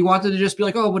 Or do you want them to just be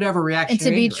like, oh, whatever, reaction? And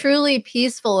to be truly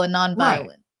peaceful and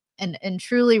nonviolent and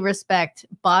truly respect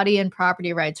body and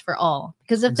property rights for all.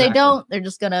 Because if they don't, they're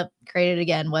just going to create it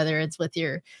again, whether it's with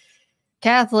your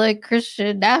Catholic,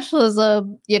 Christian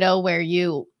nationalism, you know, where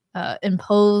you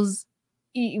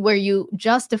where you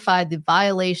justify the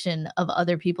violation of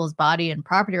other people's body and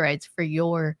property rights for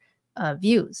your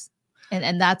views.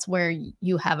 And that's where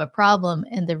you have a problem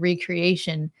in the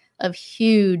recreation of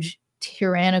huge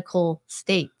tyrannical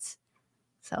states.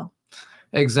 So.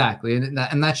 Exactly.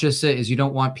 And that's just it, is you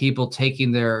don't want people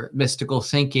taking their mystical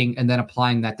thinking and then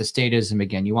applying that to statism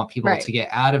again. You want people to get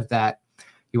out of that.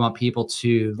 You want people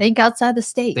to think outside the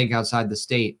state. Think outside the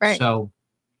state. Right. So,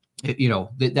 you know,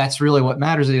 that's really what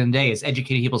matters at the end of the day, is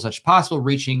educating people as much as possible,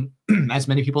 reaching as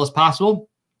many people as possible.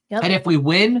 Yep. And if we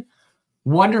win,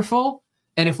 wonderful.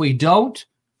 And if we don't,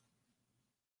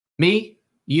 me,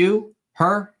 you,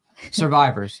 her,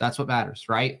 survivors. That's what matters,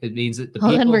 right? It means that the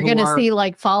people then we're going to see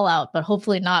like Fallout, but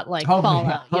hopefully not like Fallout.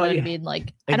 You know what I mean?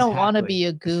 Like, I don't want to be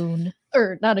a goon,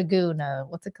 or not a goon.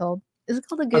 What's it called? Is it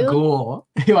called a goon? A ghoul.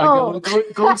 You want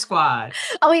goon squad.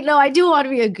 Oh wait, no, I do want to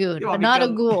be a goon, but not a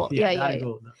ghoul. Yeah.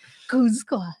 Goon, no. Goon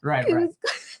squad. Right.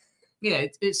 Yeah.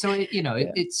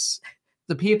 It's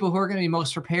the people who are going to be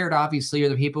most prepared, obviously, are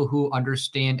the people who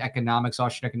understand economics,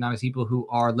 Austrian economics, people who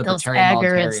are libertarian,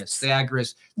 voluntarists, the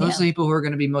agorists. Those are the people who are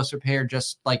going to be most prepared,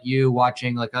 just like you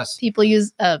watching, like us. People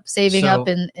use saving up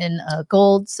in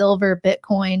gold, silver,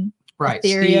 Bitcoin,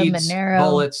 Ethereum, seeds, Monero,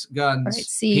 bullets, guns,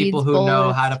 seeds, people who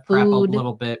know how to prep up a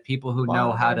little bit, people who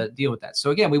know how to deal with that.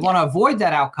 So again, we want to avoid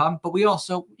that outcome, but we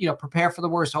also, you know, prepare for the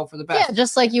worst, hope for the best. Yeah,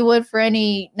 just like you would for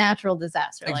any natural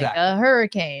disaster, like a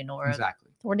hurricane or a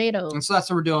tornado. And so that's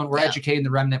what we're doing. We're educating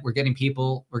the remnant. We're getting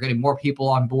more people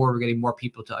on board. We're getting more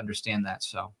people to understand that.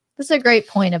 So that's a great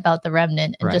point about the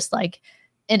remnant, and just like,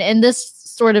 and this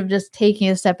sort of just taking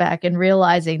a step back and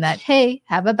realizing that, hey,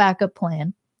 have a backup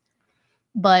plan.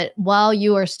 But while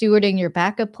you are stewarding your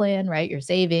backup plan, right, your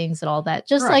savings and all that,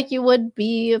 just like you would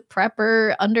be a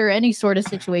prepper under any sort of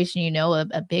situation, you know,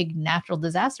 a big natural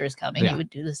disaster is coming, you would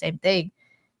do the same thing.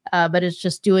 But it's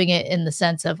just doing it in the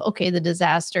sense of, okay, the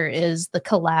disaster is the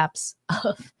collapse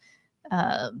of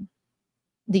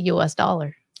the US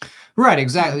dollar. Right,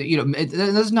 exactly. You know,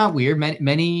 that's not weird.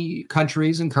 Many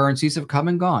countries and currencies have come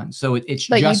and gone. So it's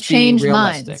but just you change being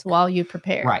realistic. Minds while you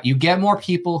prepare. Right. You get more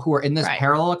people who are in this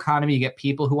parallel economy. You get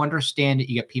people who understand it.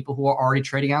 You get people who are already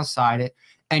trading outside it.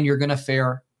 And you're going to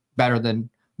fare better than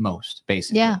most,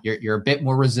 basically. Yeah. You're a bit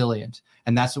more resilient.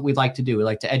 And that's what we'd like to do. We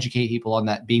like to educate people on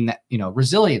that, being that, you know,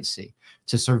 resiliency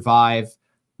to survive,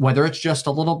 whether it's just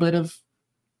a little bit of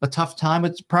a tough time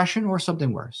with depression or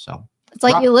something worse. So it's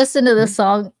like you listen to this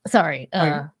song. Sorry.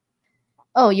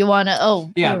 You want to?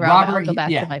 Yeah, Robert. I'll go back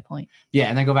to my point. Yeah,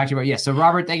 and then go back to yeah. So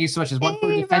Robert, thank you so much. There's one for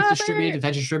defense distributed.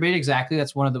 Defense distributed. Exactly.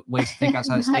 That's one of the ways to think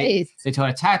outside the state.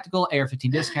 Daytona Tactical,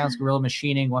 AR-15 discounts, Guerrilla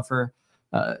Machining, one for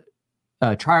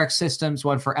Triarch Systems,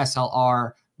 one for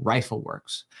SLR, Rifle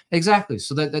Works. Exactly.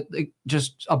 So that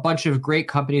just a bunch of great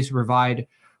companies who provide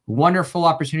wonderful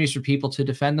opportunities for people to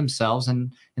defend themselves,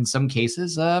 and in some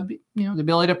cases, you know, the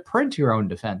ability to print your own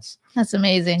defense. That's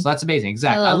amazing. So that's amazing.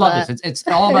 Exactly. I love this. It's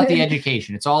all about the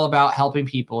education. It's all about helping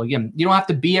people. Again, you don't have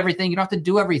to be everything. You don't have to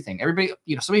do everything. Everybody,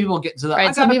 you know, some people get to the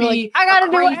I gotta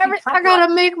do everything. I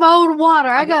gotta make my own water.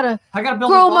 I gotta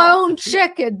grow my own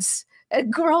chickens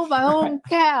and grow my own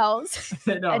cows.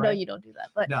 I know you don't do that,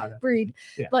 but breed.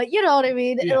 Yeah. But you know what I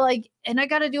mean? Yeah. Like, and I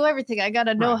gotta do everything. I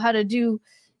gotta know how to do,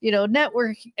 you know,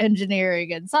 network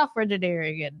engineering and software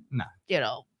engineering and you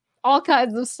know, all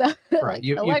kinds of stuff. Right. Like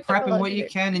you're prepping what you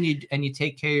can, and you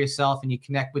take care of yourself, and you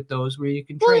connect with those where you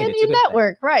can trade. And you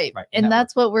network, right? And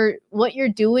that's what you're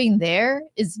doing there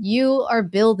is you are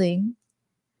building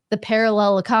the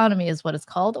parallel economy is what it's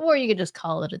called, or you could just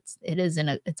call it it is in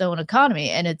its own economy,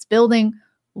 and it's building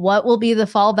what will be the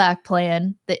fallback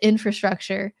plan, the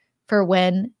infrastructure for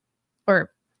when,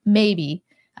 or maybe,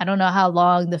 I don't know how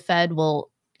long the Fed will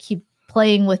keep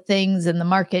playing with things in the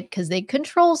market, because they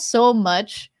control so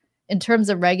much in terms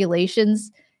of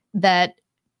regulations that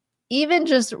even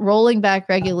just rolling back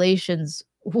regulations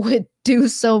would do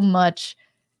so much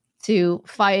to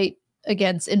fight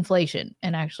against inflation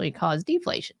and actually cause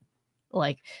deflation.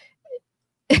 Like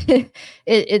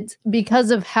it's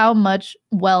because of how much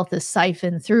wealth is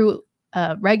siphoned through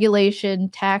regulation,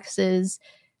 taxes,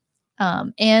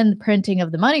 and printing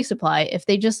of the money supply. If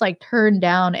they just like turn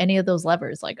down any of those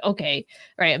levers, like, okay,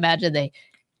 right, imagine they,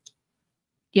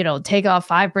 you know, take off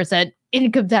 5%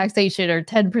 income taxation or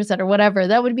 10% or whatever,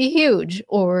 that would be huge.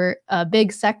 Or a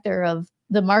big sector of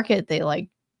the market, they like,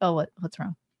 oh, what's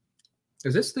wrong?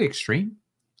 Is this the extreme?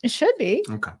 It should be.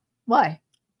 Okay. Why?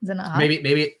 Is it not hot?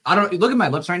 Maybe I don't look at my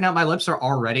lips right now. My lips are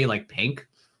already like pink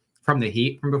from the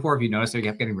heat from before. If you notice, they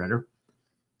kept getting redder.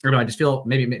 Or no, I just feel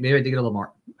maybe I did get a little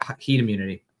more heat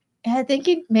immunity. Yeah, I think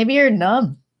maybe you're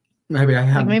numb. Maybe I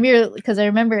am. Like maybe you're, because I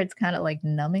remember it's kind of like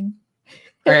numbing.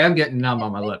 I am getting numb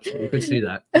on my lips. You could see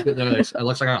that. It looks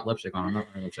like I got lipstick on. I'm not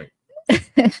wearing lipstick.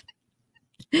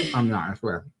 I'm not, I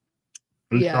swear.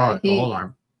 Yeah, hold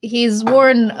on. He's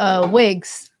worn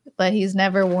wigs, but he's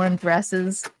never worn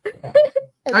dresses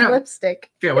and lipstick.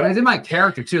 Yeah, when I did my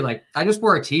character too, like I just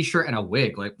wore a t-shirt and a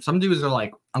wig. Like some dudes are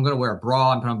like, I'm gonna wear a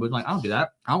bra and put on boots. Like I don't do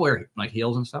that. I don't wear like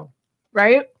heels and stuff.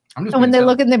 Right? And when they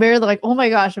look in the mirror, they're like, oh my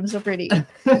gosh, I'm so pretty.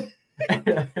 Now,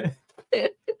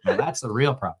 that's the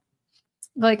real problem.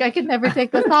 Like I could never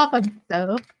take this off. I'm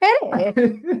so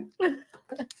pretty. It's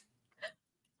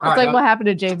like what happened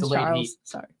to James Charles. Heat.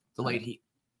 Sorry. Delayed heat.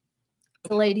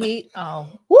 Delayed heat. Oh.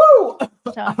 Woo!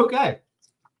 Okay.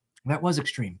 That was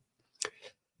extreme.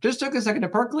 Just took a second to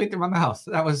percolate through my mouth.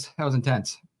 That was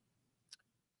intense.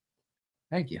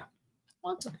 Thank you.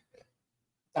 Welcome.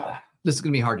 This is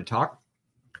gonna be hard to talk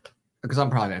because I'm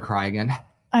probably gonna cry again.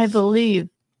 I believe.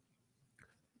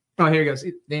 Oh, here he goes.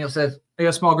 Daniel says, "We got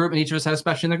a small group, and each of us has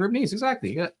special in the group needs."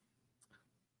 Exactly.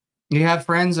 You have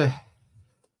friends.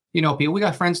 You know, people. We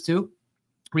got friends too.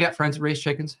 We got friends that raise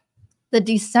chickens. The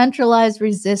decentralized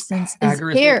resistance is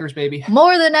here, makers, baby.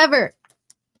 More than ever.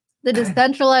 The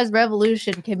decentralized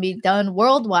revolution can be done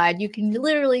worldwide. You can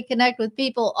literally connect with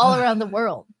people all around the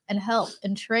world and help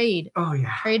and trade. Oh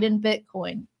yeah. Trade in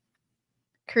Bitcoin.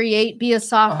 Be a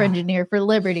software engineer for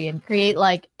liberty and create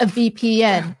like a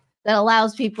VPN that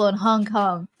allows people in Hong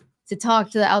Kong to talk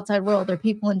to the outside world, or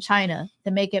people in China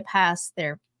to make it past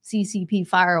their CCP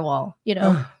firewall. You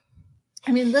know,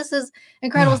 I mean, this is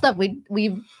incredible stuff.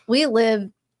 We live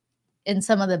in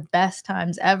some of the best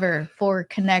times ever for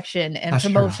connection and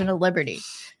promotion of liberty.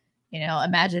 You know,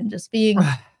 imagine just being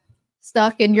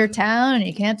stuck in your town and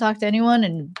you can't talk to anyone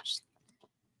and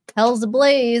hell's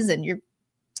ablaze and you're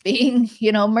being,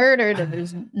 murdered and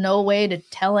there's no way to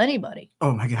tell anybody.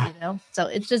 Oh my God. So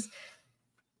it's just,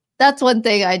 that's one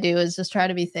thing I do is just try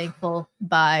to be thankful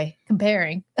by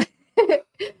comparing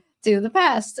to the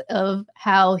past of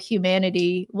how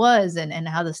humanity was and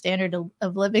how the standard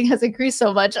of living has increased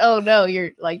so much. Oh no,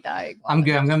 you're like dying. I'm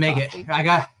good. I'm going to make it.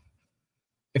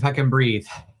 If I can breathe.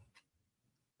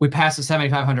 We passed the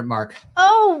 7,500 mark.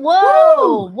 Oh,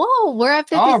 whoa. Woo! Whoa. We're at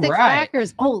 56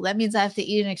 backers. Oh, that means I have to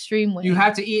eat an extreme wing. You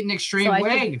have to eat an extreme wing.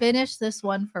 I can finish this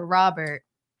one for Robert.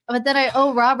 But then I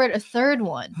owe Robert a third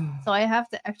one. So I have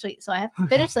to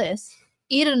finish this,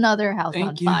 eat another house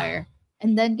on fire,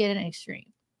 and then get an extreme.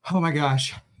 Oh my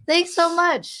gosh. Thanks so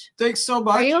much. Thanks so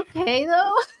much. Are you okay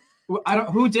though?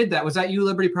 Who did that? Was that you,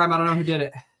 Liberty Prime? I don't know who did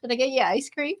it. Did I get you ice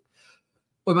cream?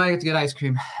 We might have to get ice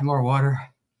cream and more water.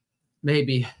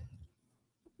 Maybe.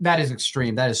 That is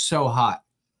extreme. That is so hot.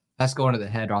 That's going to the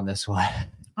head on this one.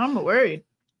 I'm worried.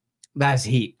 That's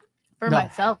heat. For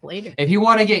myself later. If you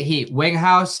want to get heat, Wing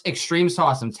House Extreme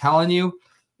Sauce. I'm telling you,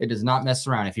 it does not mess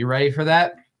around. If you're ready for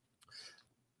that,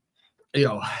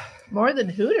 more than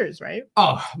Hooters, right?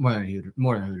 Oh, more than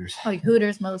Hooters. Like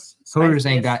Hooters most. Hooters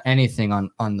ain't got anything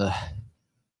on the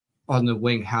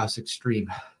Wing House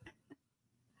Extreme.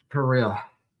 For real.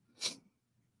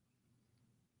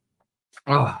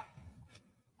 Oh.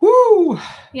 Woo!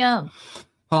 Yeah.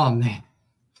 Oh man.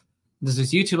 Does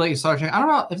this YouTube let you slaughter? I don't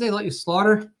know if they let you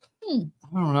slaughter. I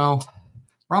don't know.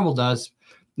 Rumble does.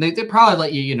 They probably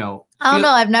let you, I don't know.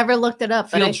 I've never looked it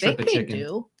up, but I think they chicken.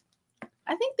 do.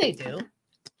 I think they do.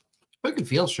 We can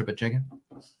field strip a chicken.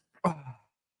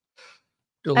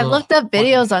 I've looked up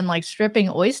videos on like stripping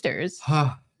oysters.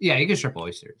 Yeah, you can strip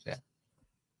oysters.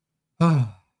 Yeah.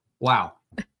 Wow.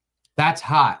 That's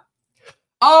hot.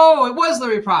 Oh, it was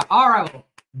Larry Prop. All right.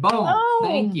 Boom. Oh.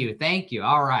 Thank you.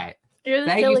 All right.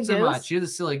 Thank you so much. You're the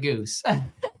silly goose.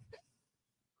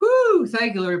 Woo!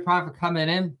 Thank you, Larry Prime, for coming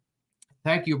in.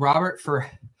 Thank you, Robert, for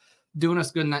doing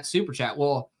us good in that super chat.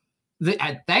 Well,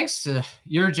 thanks to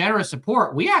your generous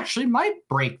support, we actually might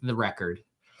break the record.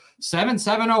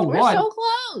 7701. We're so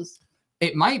close.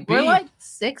 It might be. We're like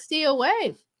 60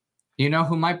 away. You know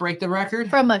who might break the record?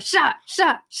 From a shot.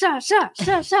 I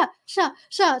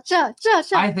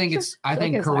think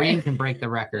Kareem can break the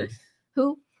record.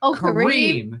 Who? Oh,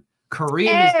 Kareem.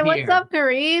 Kareem is here. What's up,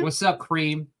 Kareem? What's up,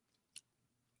 Kareem?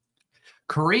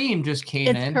 Kareem just came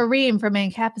in. It's Kareem from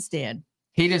Ancapistan.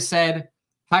 He just said,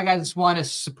 "Hi guys, just wanted to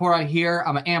support out here.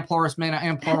 I'm an Amplorus man,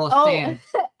 an Amplorus fan.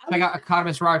 I got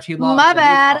economist Robert T. Love. My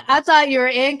bad. I thought you were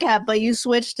ANCAP, but you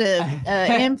switched to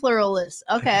Ampluralist.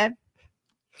 Okay.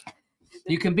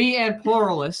 You can be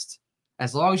Ampluralist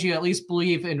as long as you at least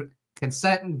believe in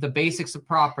consent and the basics of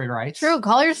property rights. True.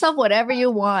 Call yourself whatever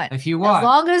you want. If you want. As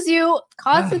long as you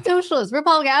constitutionalist,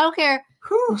 Republican, I don't care.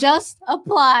 Just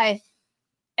apply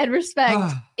and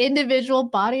respect individual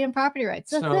body and property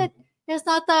rights. That's it. It's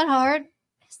not that hard.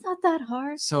 It's not that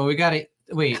hard. So we got to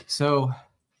wait. So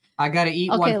I got to eat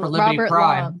one for Liberty Robert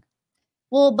Prime. Long.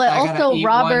 Well, but also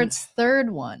Robert's third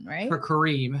one, right? For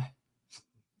Kareem.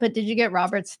 But did you get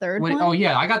Robert's third one? Oh,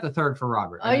 yeah. I got the third for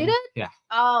Robert. Oh, you did? Yeah.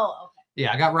 Oh, okay.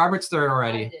 Yeah, I got Robert's third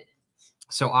already.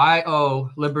 So I owe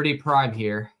Liberty Prime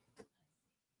here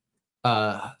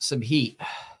some heat.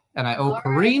 And I owe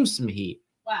Kareem some heat.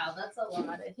 Wow, that's a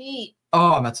lot of heat.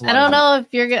 Oh, that's a lot. I don't know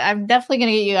if you're gonna. I'm definitely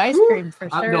gonna get you ice cream for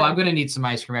sure. No, I'm gonna need some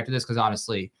ice cream after this because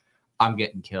honestly, I'm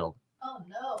getting killed. Oh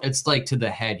no! It's like to the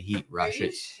head heat rush. Are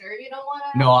you sure you don't want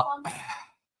to? No,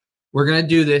 we're gonna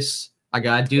do this. I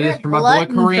gotta do this for my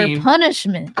boy Kareem. For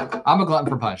punishment. I'm a glutton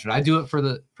for punishment. I do it for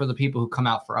the people who come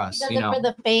out for us. For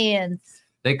the fans.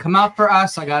 They come out for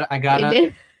us. I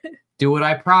gotta do what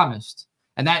I promised,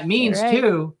 and that means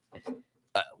too.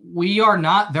 We are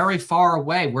not very far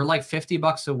away. We're like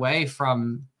 $50 away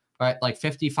from, like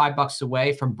 $55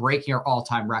 away from breaking our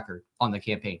all-time record on the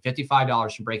campaign.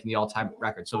 $55 from breaking the all-time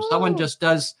record. So if someone just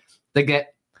does, they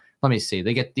get the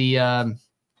they get the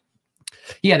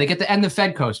End the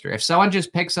Fed coaster. If someone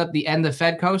just picks up the End the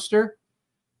Fed coaster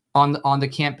on the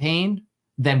campaign,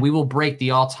 then we will break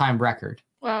the all-time record.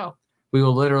 Wow. We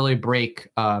will literally break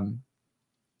the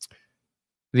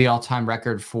all-time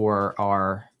record for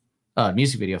our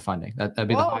music video funding. That'd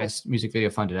be the highest music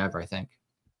video funded ever, I think.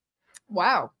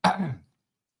 Wow.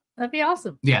 That'd be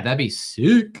awesome. Yeah, that'd be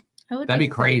sick. That'd be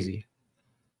crazy.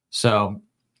 So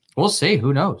we'll see.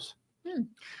 Who knows?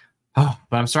 Oh,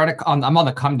 but I'm on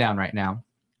the come down right now.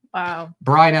 Wow.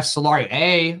 Brian F. Solari.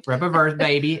 Hey, Reverse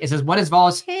baby. It says, what does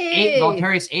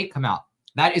Voltarius 8 come out?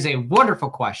 That is a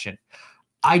wonderful question.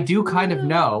 I do kind of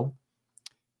know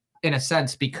in a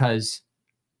sense because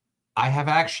I have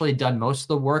actually done most of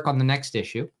the work on the next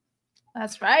issue.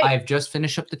 That's right. I've just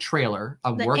finished up the trailer.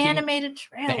 The animated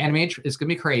trailer. The animated is going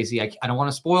to be crazy. I don't want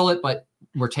to spoil it, but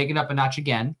we're taking up a notch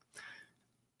again.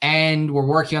 And we're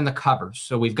working on the covers.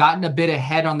 So we've gotten a bit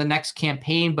ahead on the next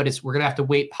campaign, but we're going to have to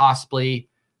wait possibly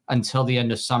until the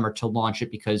end of summer to launch it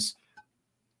because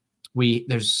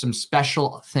there's some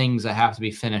special things that have to be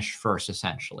finished first,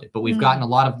 essentially. But we've gotten a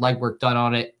lot of legwork done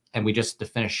on it, and we just have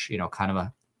to finish, kind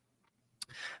of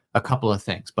a couple of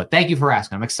things. But thank you for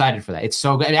asking. I'm excited for that. It's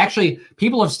so good. And actually,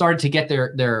 people have started to get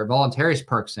their voluntaries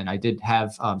perks in. I did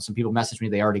have some people message me.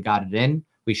 They already got it in.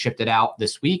 We shipped it out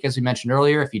this week, as we mentioned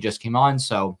earlier, if you just came on.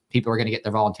 So people are going to get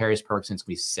their voluntaries perks, and it's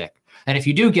going to be sick. And if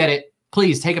you do get it,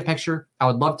 please take a picture. I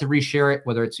would love to reshare it,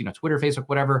 whether it's, Twitter, Facebook,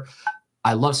 whatever.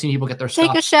 I love seeing people get their stuff.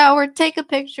 Take a shower. Take a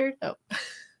picture. Oh.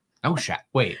 No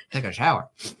wait, take a shower.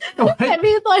 I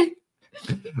mean, like,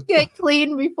 get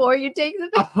clean before you take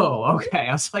the picture. Oh, okay.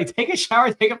 I was like, take a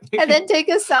shower, take a picture. And then take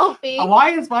a selfie.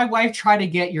 Why is my wife trying to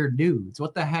get your nudes?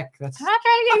 What the heck? I'm not trying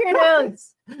to get your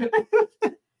nudes.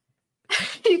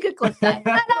 You could clip that.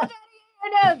 I'm not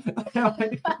trying to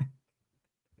get your nudes.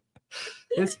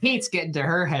 This heat's getting to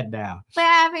her head now.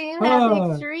 Happy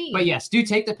extreme. But yes, do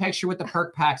take the picture with the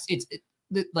perk packs.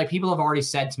 Like people have already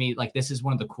said to me, like, this is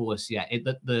one of the coolest yet.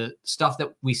 The stuff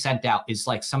that we sent out is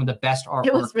like some of the best artwork.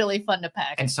 It was really fun to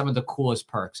pack. And some of the coolest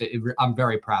perks. I'm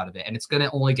very proud of it. And it's going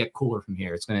to only get cooler from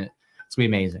here. It's going to be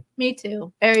amazing. Me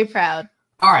too. Very proud.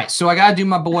 All right. So I got to do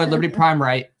my boy Liberty Prime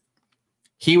right.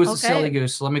 He was a silly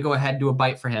goose. So let me go ahead and do a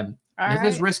bite for him.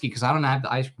 This is risky because I don't have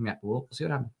the ice cream yet. We'll see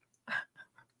what happens.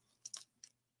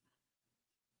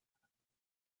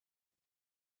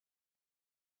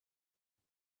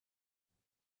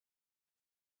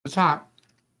 It's hot.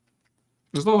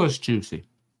 It's a little less juicy.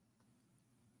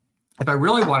 If I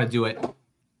really want to do it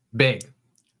big,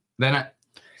 then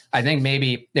I think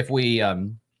maybe if we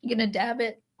you gonna dab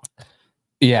it?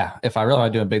 Yeah, if I really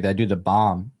want to do it big, I'd do the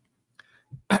bomb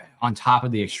on top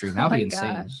of the extreme. That would be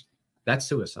insane. Gosh. That's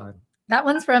suicide. That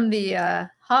one's from the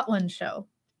Hot Ones show.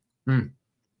 Or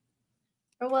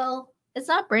well, it's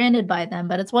not branded by them,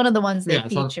 but it's one of the ones they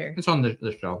feature. It's on the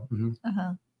show. Mm-hmm.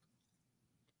 Uh-huh.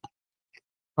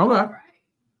 Okay.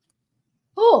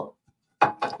 Oh,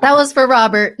 that was for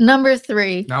Robert. Number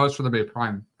 3. That was for the big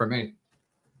prime for me.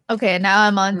 Okay, now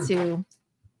I'm on to.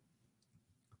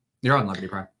 You're on Liberty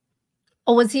Prime.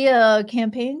 Oh, was he a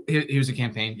campaign? He was a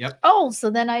campaign. Yep. Oh,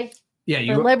 so then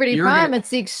for Liberty Prime, it's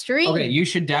the extreme. Okay, you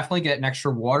should definitely get an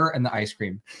extra water and the ice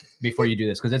cream before you do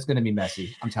this because it's going to be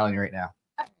messy. I'm telling you right now.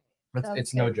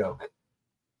 It's no joke.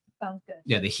 Sounds good.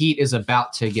 Yeah, the heat is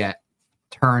about to get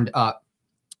turned up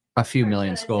a few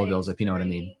million Scovilles, if you know what I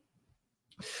mean.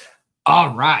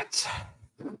 All right.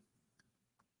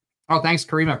 Oh, thanks,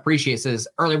 Karima. Appreciate it. Says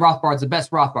early Rothbard's the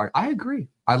best Rothbard. I agree.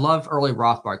 I love early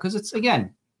Rothbard because it's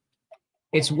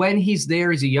when he's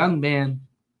there, he's a young man.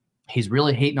 He's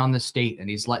really hating on the state and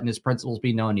he's letting his principles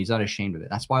be known. He's unashamed of it.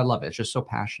 That's why I love it. It's just so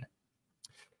passionate.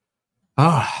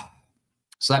 So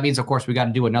that means, of course, we got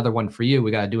to do another one for you.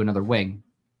 We got to do another wing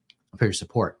for your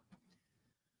support.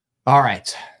 All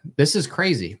right. This is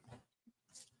crazy.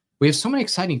 We have so many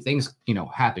exciting things,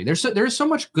 happening. There's so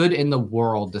much good in the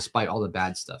world despite all the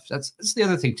bad stuff. That's the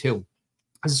other thing too.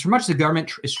 Because so much the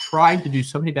government is trying to do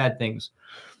so many bad things.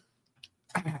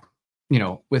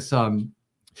 With the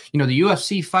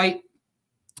UFC fight,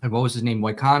 and what was his name,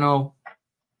 Moicano,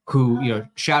 who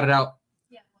shouted out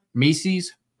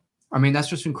Mises. I mean, that's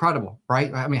just incredible,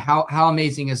 right? I mean, how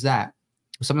amazing is that?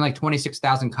 Something like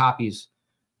 26,000 copies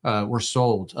were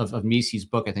sold of Mises'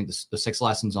 book. I think the 6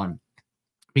 lessons on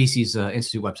Mises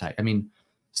Institute website. I mean,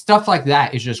 stuff like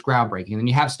that is just groundbreaking. And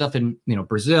you have stuff in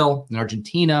Brazil and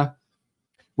Argentina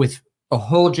with a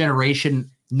whole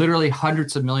generation, literally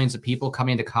hundreds of millions of people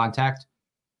coming into contact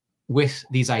with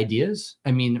these ideas.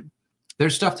 I mean,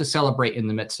 there's stuff to celebrate in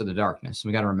the midst of the darkness. And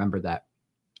we got to remember that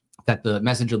the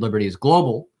message of liberty is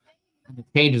global, and the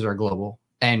changes are global,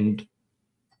 and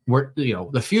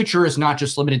the future is not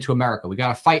just limited to America. We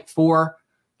got to fight for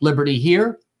liberty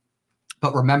here,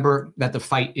 but remember that the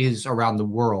fight is around the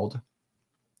world,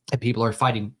 and people are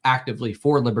fighting actively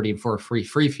for liberty and for a free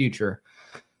future,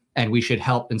 and we should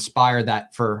help inspire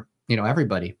that for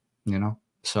everybody.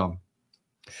 So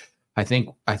I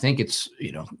think it's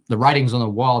the writing's on the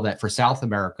wall that for South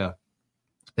America,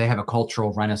 they have a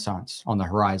cultural renaissance on the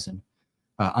horizon,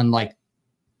 unlike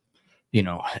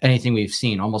anything we've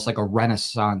seen, almost like a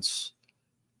renaissance,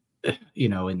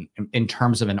 in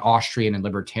terms of an Austrian and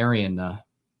libertarian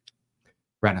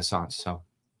renaissance. So,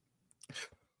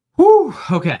 whew,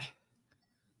 okay.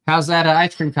 How's that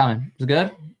ice cream coming? Is it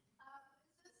good?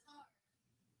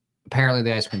 Apparently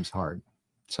the ice cream's hard.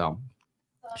 So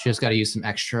she just got to use some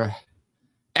extra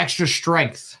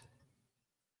strength.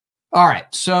 All right.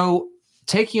 So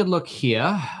taking a look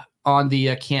here on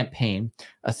the campaign,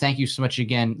 thank you so much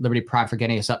again, Liberty Prime, for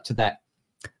getting us up to that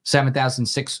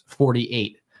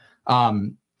 7,648.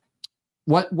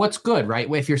 What's good, right?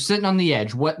 If you're sitting on the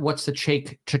edge, what's to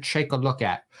take a look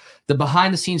at? The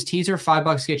behind the scenes teaser,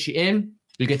 $5 gets you in.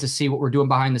 You get to see what we're doing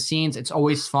behind the scenes. It's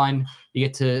always fun. You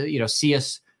get to see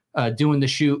us doing the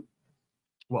shoot.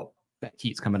 Whoa, that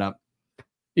heat's coming up.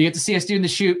 You get to see us doing the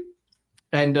shoot,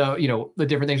 and the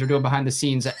different things we're doing behind the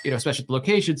scenes. Especially at the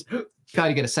locations, kind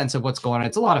of get a sense of what's going on.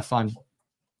 It's a lot of fun.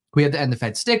 We have the End the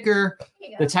Fed sticker,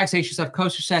 the taxation stuff,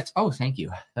 coaster sets. Oh, thank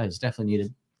you. That is definitely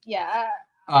needed. Yeah,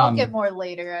 I'll get more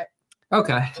later.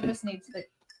 Okay. It just needs to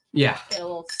get a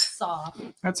little soft.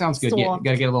 That sounds good. You got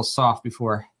to get a little soft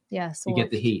before you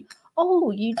get the heat. Oh,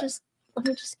 let me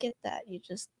just get that. You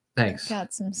just thanks.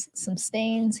 Got some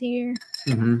stains here.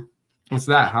 Mm-hmm. It's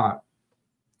that hot.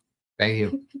 Thank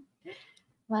you.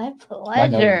 My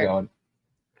pleasure.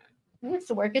 I used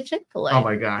to work at Chick-fil-A. Oh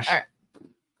my gosh. All right.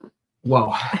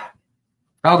 Whoa.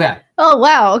 Okay. Oh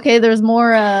wow. Okay, there's more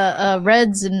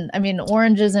reds and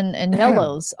oranges and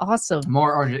yellows. Awesome.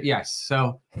 More orange. Yes.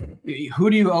 So who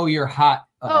do you owe your hot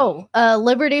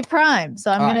Liberty Prime.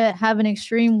 So I'm gonna have an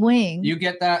extreme wing. You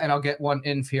get that, and I'll get one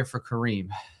in here for Kareem.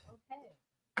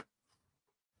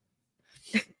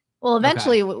 Okay. Well,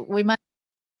 eventually we might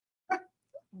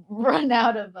run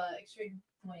out of extreme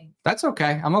wing. That's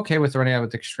okay. I'm okay with running out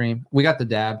with extreme. We got the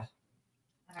dab.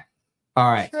 All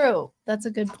right. True. That's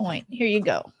a good point. Here you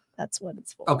go. That's what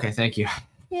it's for. Okay. Thank you.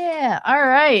 Yeah. All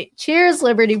right. Cheers,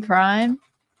 Liberty Prime.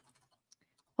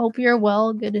 Hope you're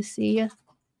well. Good to see you.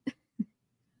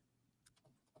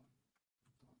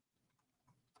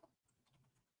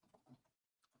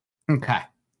 Okay.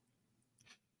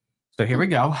 So here we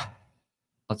go.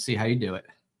 Let's see how you do it.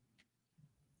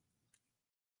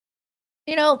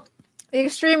 The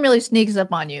extreme really sneaks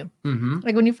up on you. Mm-hmm.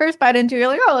 Like when you first bite into it, you're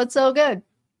like, oh, it's so good.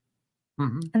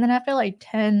 Mm-hmm. And then after like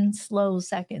 10 slow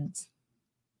seconds,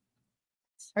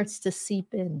 it starts to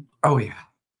seep in. Oh, yeah.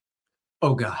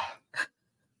 Oh, God.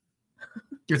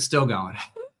 It's still going.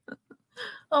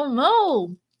 Oh,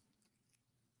 no.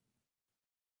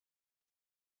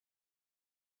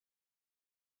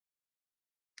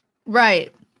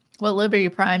 Right. What Liberty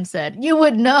Prime said. You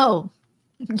would know.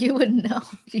 You would know.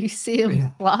 Do you see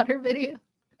a slaughter video?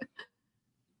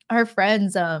 Our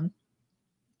friends,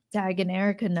 Dag and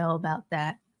Erica know about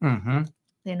that. Mm-hmm.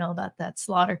 They know about that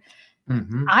slaughter.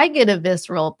 Mm-hmm. I get a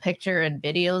visceral picture and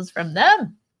videos from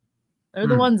them. They're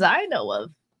the ones I know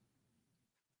of.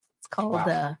 It's called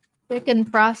chicken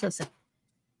processing.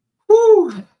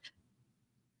 Woo!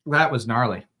 That was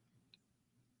gnarly.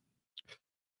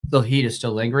 The heat is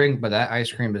still lingering, but that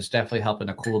ice cream is definitely helping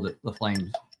to cool the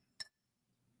flames.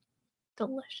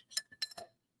 Delicious.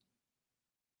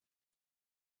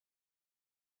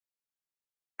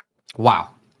 Wow.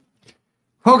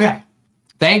 Okay.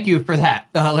 Thank you for that,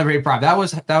 Liberty Prime. That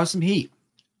was some heat.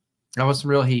 That was some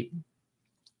real heat.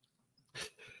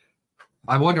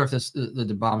 I wonder if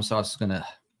the bomb sauce is gonna,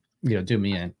 do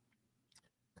me in,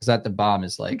 because the bomb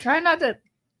is like. I'm trying not to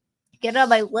get it on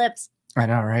my lips. I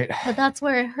know, right? But that's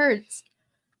where it hurts.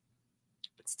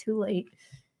 It's too late.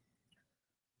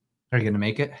 Are you gonna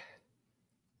make it?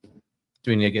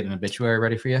 Do we need to get an obituary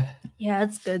ready for you? Yeah,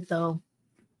 it's good though.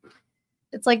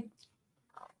 It's like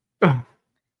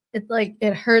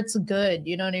it hurts good.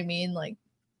 You know what I mean? Like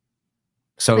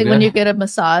good? When you get a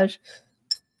massage,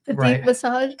 a right. deep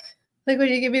massage. Like when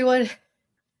you give me one,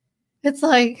 it's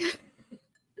like it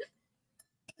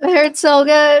hurts so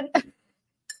good.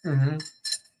 Mm-hmm.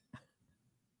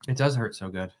 It does hurt so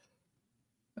good.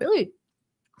 Really?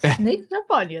 Sneaks up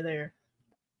on you there.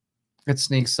 It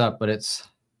sneaks up, but it's.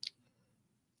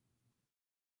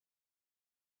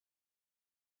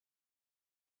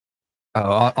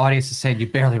 Oh, audience is saying you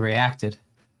barely reacted.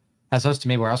 That's close to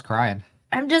me where I was crying.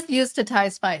 I'm just used to Thai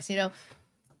spice,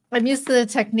 I'm used to the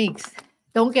techniques.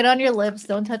 Don't get on your lips.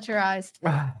 Don't touch your eyes.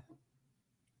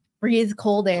 Breathe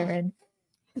cold air in.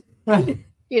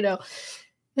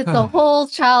 It's a whole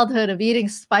childhood of eating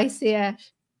spicy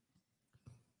ash.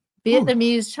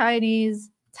 Vietnamese, Chinese,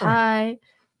 Thai,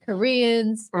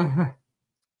 Koreans,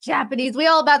 Japanese. We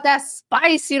all about that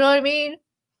spice, you know what I mean?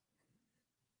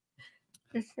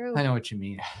 For sure. I know what you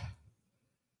mean.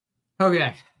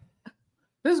 Okay.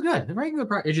 This is good. The regular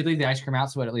price. Did you leave the ice cream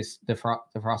out so it at least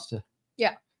defrosted?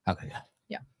 Yeah. Okay, good.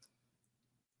 Yeah.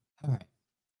 All right.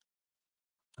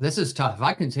 This is tough. If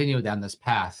I continue down this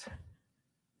path,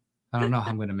 I don't know how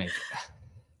I'm going to make it.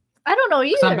 I don't know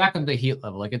either. I'm back on the heat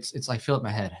level. Like it's I feel it in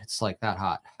my head. It's like that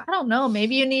hot. I don't know.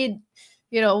 Maybe you need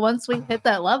once we hit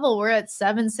that level, we're at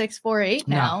 7,648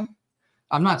 now. No,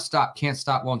 I'm not stopped. Can't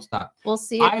stop. Won't stop. We'll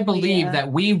see. I believe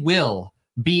that we will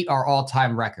beat our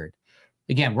all-time record.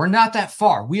 Again, we're not that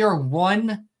far. We are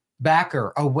one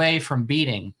backer away from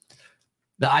beating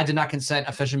the I Did Not Consent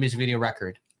official music video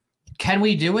record. Can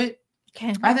we do it?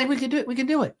 I think we can do it. We can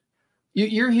do it.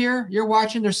 You're here. You're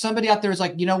watching. There's somebody out there who's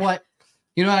like, you know what?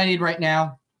 You know what I need right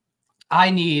now? I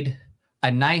need a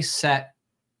nice set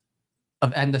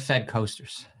of End the Fed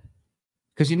coasters.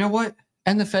 Because you know what?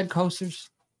 End the Fed coasters,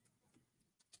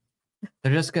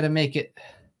 they're just going to make it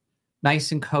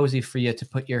nice and cozy for you to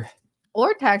put your...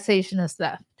 Or taxation is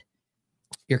theft.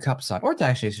 Your cups on. Or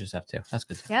taxation is theft too. That's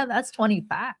good. Yeah, that's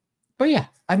 25. But yeah,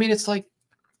 I mean, it's like,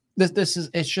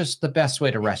 it's just the best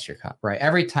way to rest your cup, right?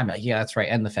 Every time, like, yeah, that's right.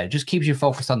 End the Fed. It just keeps you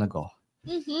focused on the goal.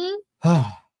 Mm-hmm.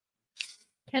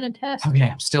 Can attest.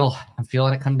 Okay, I'm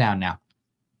feeling it come down now.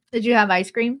 Did you have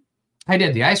ice cream? I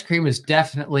did. The ice cream is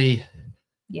definitely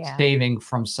Yeah. saving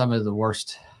from some of the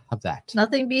worst of that.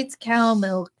 Nothing beats cow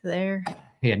milk there.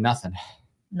 Yeah, nothing.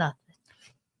 Nothing.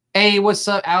 Hey, what's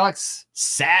up, Alex?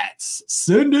 Sats.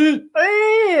 Send it.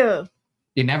 Ew.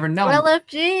 You never know.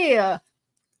 LFG.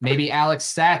 Maybe Alex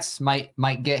Sats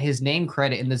might get his name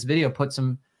credit in this video. Put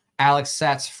some Alex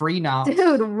Sats free now.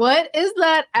 Dude, what is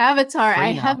that avatar? Free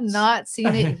I have knots. not seen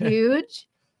it huge.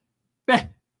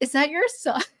 Is that your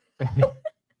son?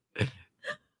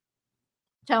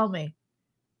 Tell me.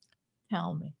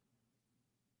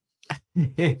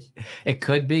 It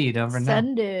could be. You never know.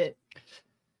 Send it.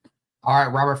 All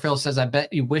right. Robert Phil says, I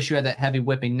bet you wish you had that heavy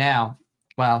whipping now.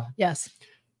 Well, Yes.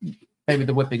 maybe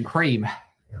the whipping cream.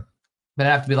 But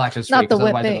it'd have to be lactose free. Not the 'cause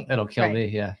otherwise whipping. It'll kill Right. me.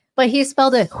 Yeah. But he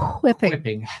spelled it whipping.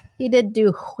 Whipping. He did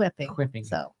do whipping. Whipping.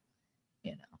 So,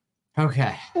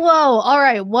 Okay. whoa. All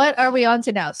right. What are we on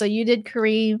to now? So you did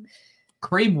Kareem.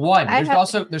 Kareem 1. I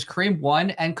There's Kareem 1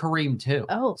 and Kareem 2.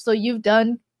 Oh, so you've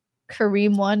done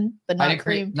Kareem 1, but not I did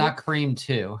Kareem 2. not Kareem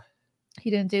 2. He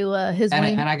didn't do his And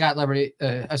wing. I got Liberty.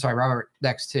 Robert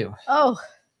next too. Oh,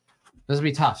 This will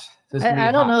be tough.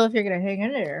 I don't know if you're gonna hang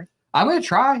in there. I'm gonna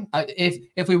try.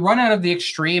 If we run out of the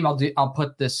extreme, I'll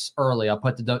put this early. I'll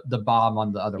put the bomb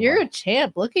on the other You're one. a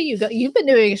champ. Look at you go. You've been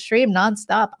doing extreme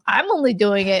nonstop. I'm only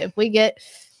doing it if we get.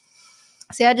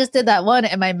 See, I just did that one,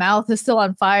 and my mouth is still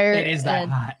on fire. It is that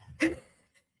and hot.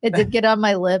 It did get on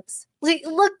my lips.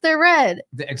 Look, they're red.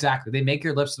 Exactly. They make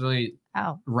your lips really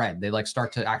Ow. red. They like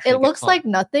start to actually. It get looks full. like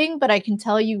nothing, but I can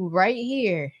tell you right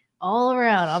here, all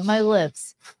around on my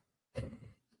lips.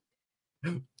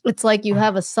 It's like you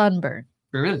have a sunburn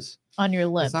There is. on your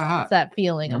lips. It's not hot. It's that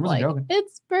feeling I of wasn't like, joking.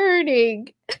 it's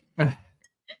burning.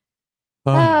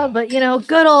 Oh, But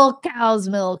good old cow's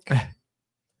milk.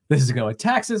 this is going.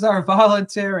 Taxes are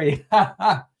voluntary.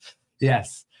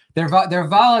 Yes, they're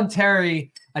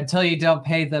voluntary until you don't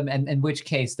pay them, and in which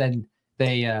case then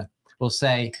they will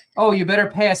say, "Oh, you better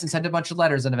pay us," and send a bunch of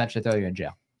letters, and eventually throw you in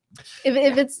jail. If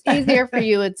it's easier for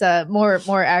you, it's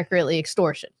more accurately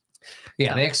extortion. Yeah,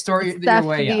 So, they extort It's your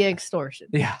way definitely out. extortion.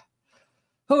 Yeah.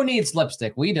 Who needs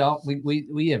lipstick? We don't.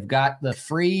 We have got the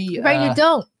free. Right, you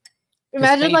don't.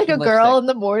 Imagine like a Castration girl lipstick. in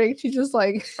the morning. She just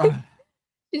like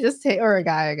she just take or a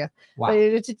guy, I guess. Wow.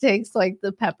 But she takes like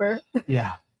the pepper.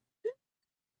 Yeah.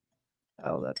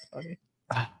 Oh, that's funny.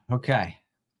 Okay.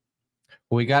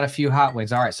 Well, we got a few hot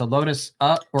wings. All right. So load us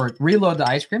up or reload the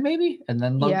ice cream maybe, and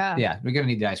then load. Yeah. Yeah. We're gonna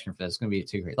need the ice cream for this. It's gonna be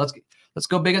too great. Let's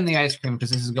go big on the ice cream because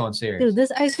this is going serious. Dude,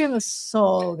 this ice cream is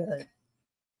so good.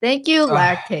 Thank you,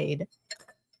 Lactaid.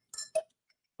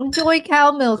 Enjoy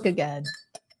cow milk again.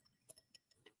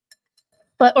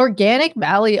 But Organic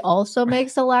Valley also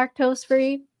makes a lactose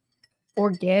free.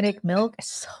 Organic milk is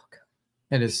so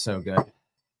good. It is so good.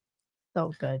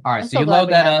 So good. All right. I'm So you glad load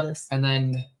we that have up, this. and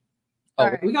then All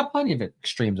right. we got plenty of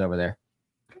extremes over there.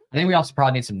 I think we also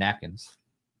probably need some napkins.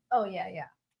 Oh yeah.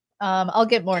 I'll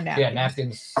get more now. Yeah,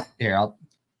 napkins. Here, I'll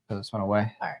put this one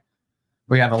away. All right.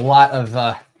 We have a lot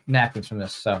of napkins from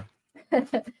this. So,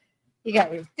 You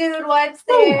got your dude wipes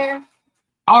there.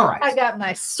 all right. I got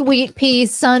my sweet pea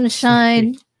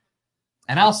sunshine.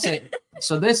 And I'll say,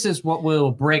 so this is what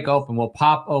we'll break open. We'll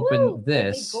pop open Woo,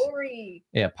 this. Nigori.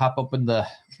 Yeah, pop open the.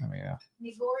 There we go.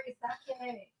 Nigori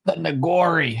sake. The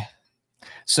Nagori.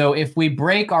 So if we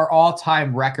break our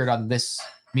all-time record on this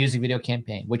music video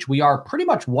campaign, which we are pretty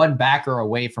much one backer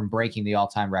away from breaking the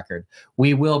all-time record,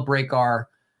 we will break our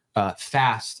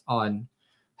fast on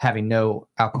having no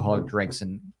alcoholic drinks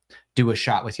and do a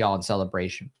shot with y'all in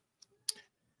celebration.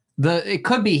 It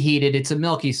could be heated. It's a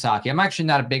milky sake. I'm actually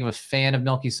not a big of a fan of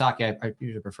milky sake. I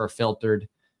usually prefer filtered,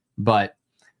 but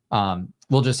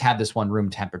we'll just have this one room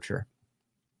temperature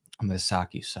on the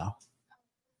sake. So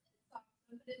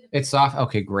it's soft.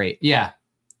 Okay, great. Yeah,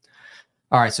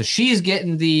 All right, so she's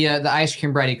getting the ice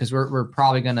cream ready because we're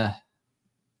probably gonna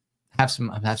have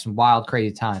some wild,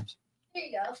 crazy times. Here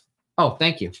you go. Oh,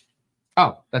 thank you.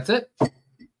 Oh, that's it?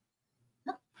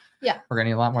 Yeah. We're gonna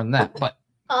need a lot more than that, but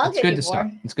I'll it's good to start.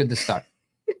 It's good to start.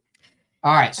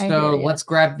 All right, so let's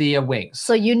grab the wings.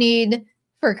 So you need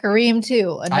for Kareem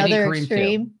too another Kareem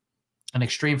extreme. Too. An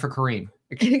extreme for Kareem.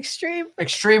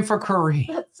 Extreme for Kareem.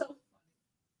 That's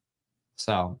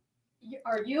so.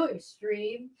 Are you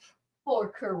extreme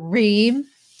for Kareem?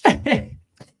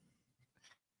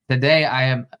 Today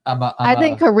I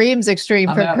think Kareem's extreme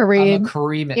for Kareem. I'm a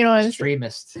Kareem you know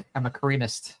extremist. I'm a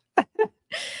Kareemist.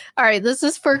 All right, this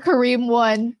is for Kareem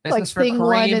 1. This is for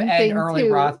Kareem and early 2.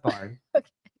 Rothbard.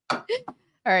 All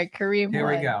right, Kareem Here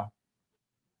 1. we go.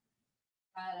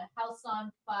 Got a house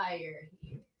on fire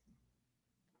here.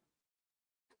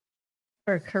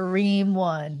 For Kareem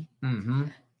 1. Mm-hmm.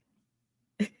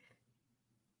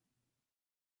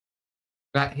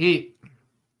 That heat.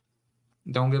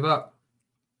 Don't give up.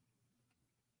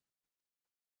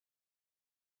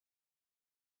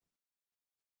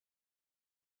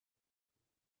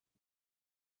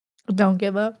 Don't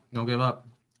give up. Don't give up.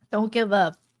 Don't give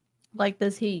up. Like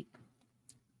this heat.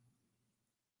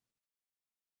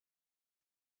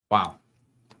 Wow.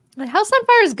 The house on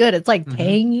fire is good. It's like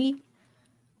tangy.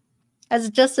 Has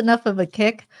just enough of a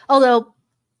kick. Although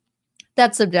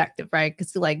that's subjective, right?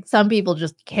 Because like some people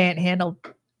just can't handle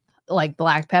like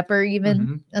black pepper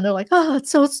even. And they're like, oh,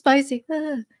 it's so spicy.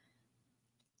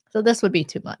 So this would be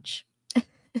too much.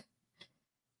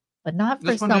 But not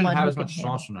for someone didn't have who as can much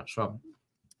handle. sauce in it, so.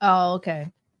 Oh, okay.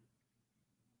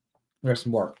 There's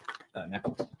some more.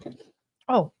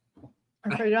 Oh,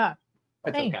 I forgot.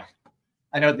 That's okay.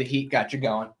 I know the heat got you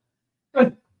going.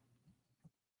 It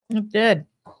did.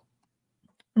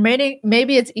 Maybe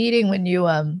it's eating when you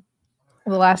the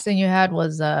last thing you had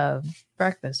was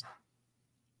breakfast.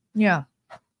 Yeah.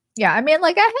 Yeah, I mean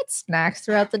like I had snacks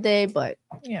throughout the day, but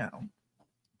you know,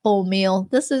 full meal.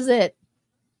 This is it.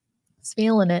 It's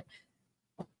feeling it.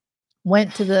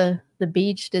 Went to the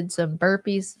beach, did some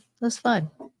burpees. It was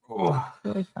fun. Oh.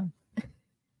 Really fun.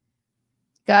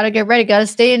 Gotta get ready, gotta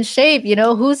stay in shape. You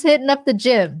know, who's hitting up the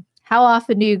gym? How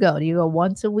often do you go? Do you go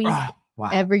once a week? Wow.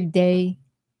 Every day?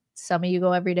 Some of you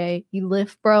go every day. You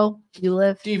lift, bro? You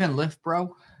lift? Do you even lift,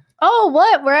 bro? Oh,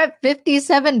 what? We're at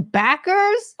 57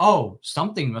 backers? Oh,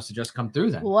 something must have just come through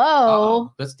then. Whoa.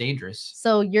 Uh-oh. That's dangerous.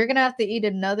 So you're gonna have to eat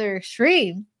another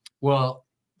extreme. Well,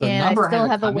 the and number I still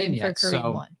have a come win in for yet, Kareem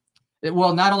so 1.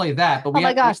 Well, not only that, but oh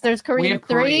my gosh, there's Kareem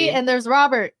 3 and there's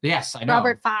Robert. Yes, I know.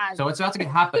 Robert 5. So it's about to get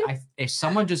hot, but if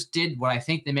someone just did what I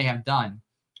think they may have done,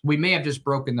 we may have just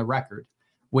broken the record,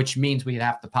 which means we'd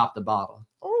have to pop the bottle.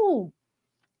 Oh.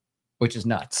 Which is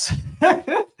nuts.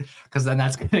 Because then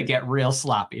that's going to get real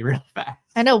sloppy real fast.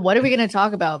 I know. What are we going to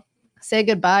talk about? Say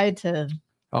goodbye to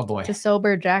to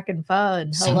sober Jack and Pho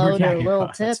and hello to Little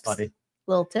Tips.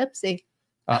 Little Tipsy.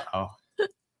 Uh-oh.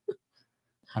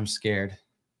 I'm scared.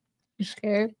 You're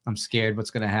scared? I'm scared what's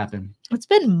going to happen. It's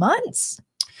been months.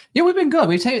 Yeah, we've been good.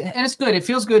 And it's good. It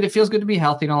feels good. It feels good to be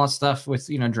healthy and all that stuff with,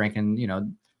 drinking,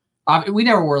 we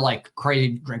never were like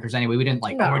crazy drinkers anyway. We didn't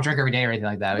we drink every day or anything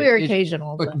like that. We were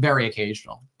occasional. Very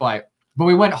occasional. But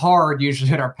we went hard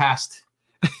usually in our past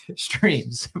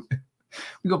streams.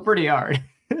 We go pretty hard.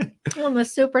 Well, the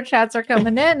super chats are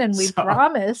coming in and we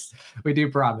promise. We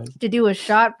do promise. To do a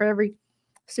shot for every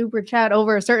super chat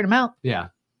over a certain amount. Yeah.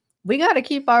 We got to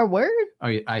keep our word.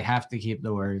 Oh, I have to keep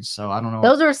the words. So I don't know.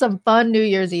 Those were some fun New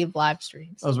Year's Eve live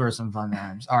streams. Those were some fun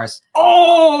times. All right.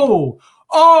 Oh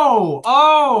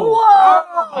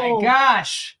my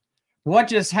gosh. What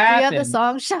just happened? You have the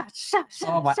song shot.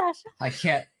 I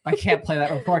can't play that,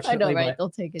 unfortunately. I know, right?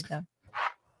 They'll take it down.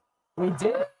 We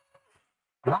did?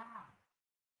 Wow.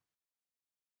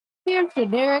 Here's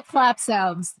generic clap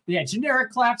sounds. Yeah,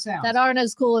 generic clap sounds. That aren't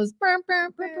as cool as burr,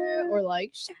 burr, burr, or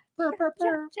like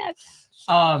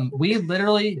we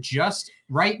literally just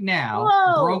right now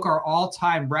broke our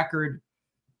all-time record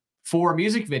for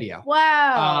music video.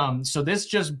 Wow. So this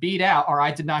just beat out our I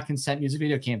Did Not Consent music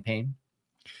video campaign.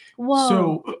 Whoa.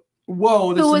 So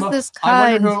who was this kind?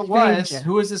 I wonder who it was. Stranger?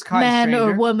 Who is this kind man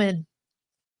stranger? or woman?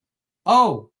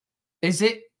 Oh, is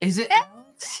it?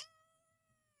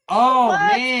 Oh,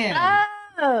 What's man.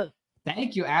 up?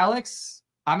 Thank you, Alex.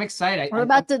 I'm excited. We're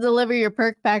about to deliver your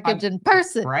perk package in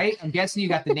person. Right? I'm guessing you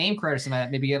got the name credit or something like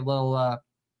that. Maybe get a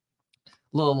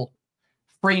little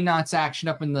free nuts action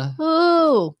up in the...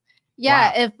 Ooh.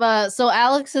 Yeah, wow. So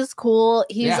Alex is cool.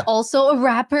 He's also a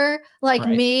rapper like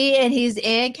me, and he's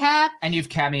ANCAP. And you've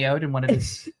cameoed in one of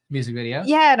his music videos.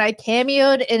 Yeah, and I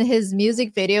cameoed in his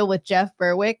music video with Jeff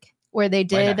Berwick, where they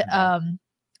did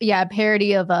a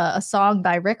parody of a song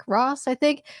by Rick Ross, I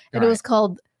think, and Right. it was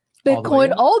called All the Way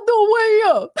Bitcoin Up? All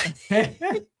the Way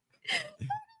Up.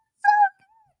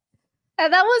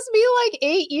 And that was me like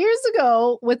 8 years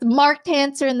ago with Mark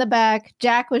Tanzer in the back.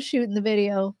 Jack was shooting the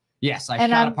video Yes, I And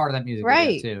shot a I'm- part of that music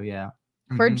right. video too. Yeah.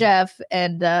 for Mhm. Jeff,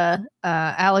 and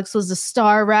Alex was the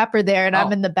star rapper there, and I'm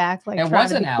Oh, in the back like It trying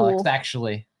wasn't to be Alex, cool.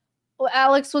 actually. Well,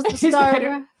 Alex was the He star. said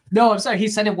it- No, I'm sorry. He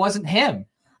said it wasn't him,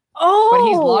 Oh, but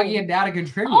he's logging in now to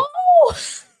contribute Oh,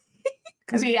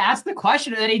 because he asked the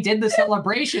question and then he did the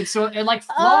celebration. So it like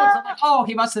flowed. I'm like, oh,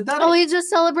 he must have done oh, it. he's just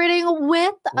celebrating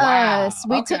with Wow, us.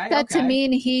 We took okay, that to okay.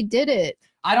 mean he did it.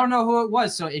 I don't know who it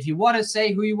was. So if you want to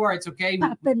say who you are, it's okay,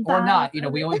 Poppin' or not. by.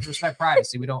 We always respect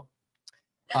privacy. We don't.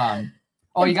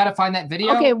 Oh, you got to find that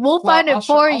video. Okay, we'll find it I'll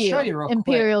for I'll you. show you real quick.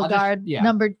 Imperial I'll just- Guard yeah.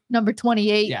 number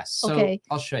 28. Yes. So Okay.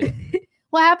 I'll show you.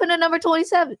 What happened to number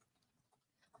 27?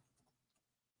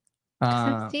 Uh,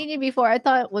 I've seen you before. I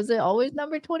thought, was it always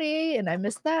number 28 and I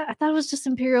missed that? I thought it was just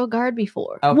Imperial Guard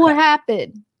before. Okay. What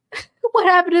happened? What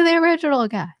happened to the original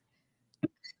guy?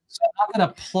 so I'm not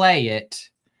gonna play it.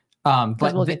 Because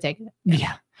But we'll get taken.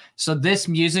 yeah. So this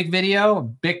music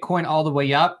video, Bitcoin all the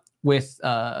way up with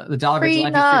the dollar Free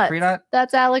vigilante nuts. free nut.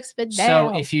 That's Alex So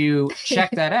Fidel. if you check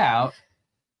that out,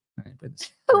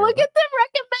 Look at them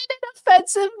recommended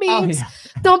offensive Oh, memes. yeah.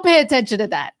 Don't pay attention to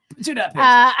that. Do not pay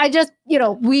I just,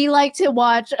 we like to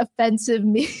watch offensive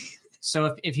memes.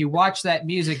 So if you watch that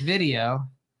music video,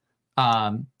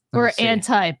 let me Or see.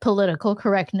 anti-political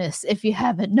correctness, if you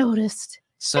haven't noticed.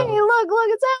 So Hey, look,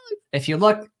 it's Alex. if you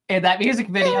look in that music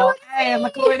video, look at hey,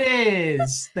 look who it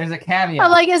is. There's a cameo.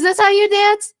 I'm like, is this how you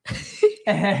dance?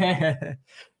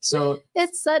 So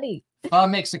It's Sunny.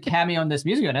 makes a cameo in this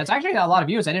music video. And it's actually got a lot of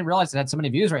views. I didn't realize it had so many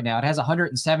views right now. It has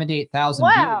 178,000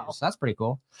 Wow. views. That's pretty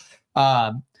cool.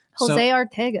 So Jose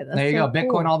Ortega. That's there you so go. Bitcoin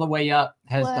cool. all the way up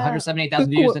has Wow. 178,000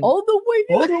 views. Bitcoin And all the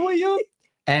way all up. the way up.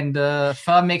 And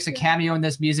Pha makes a cameo in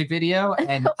this music video,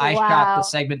 and I shot Wow. the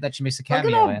segment that she makes a Look at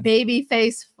cameo that in. baby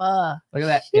face pho. Look at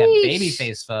that, yeah, Sheesh. baby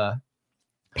face Pha.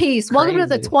 Peace. Welcome to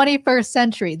the Crazy. 21st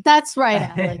century. That's right,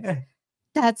 Alex.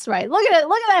 That's right. Look at it.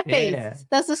 Look at that face. Yeah.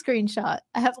 That's a screenshot.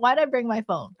 Why'd I bring my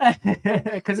phone?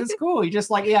 Because it's cool. You just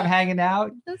like, yeah, I'm hanging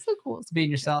out, That's so cool. being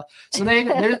yourself. So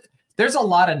there's a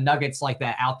lot of nuggets like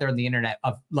that out there on the internet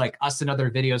of like us and other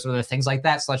videos or other things like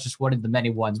that. So that's just one of the many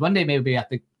ones. One day maybe we have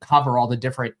to cover all the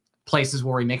different places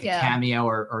where we make Yeah. a cameo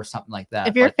or something like that.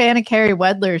 If you're a But fan of Carrie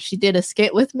Wedler, she did a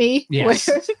skit with me. Yes.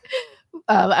 Where,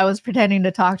 I was pretending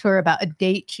to talk to her about a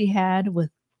date she had with,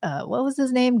 what was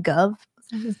his name? Gov? Was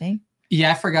that his name?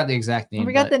 yeah, I forgot the exact name. I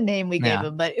forgot but the name we yeah. gave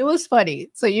him, but it was funny.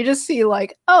 So you just see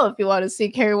like, oh, if you want to see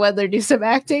Carrie Wedler do some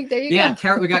acting, there you yeah,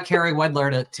 go. we got Carrie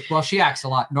Wedler to well, she acts a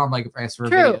lot normally for her True.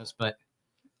 videos, but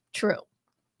True.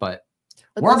 But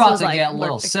this we're about was, to like, get a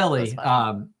little perfect. It silly. was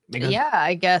funny. Because Yeah,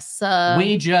 I guess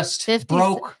we just 50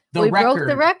 broke the we record. broke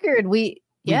the record. We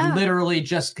Yeah. literally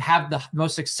just have the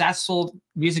most successful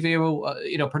music video,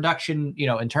 production,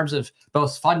 in terms of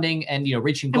both funding and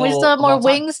reaching And goal. we still have of more all time.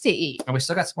 wings to eat. And we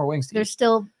still got some more wings to There's eat.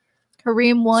 still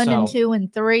Kareem 1 and So- 2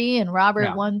 and 3 and Robert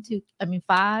Yeah. 1, 2,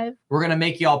 5. We're gonna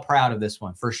make you all proud of this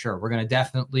one for sure. We're gonna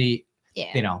definitely,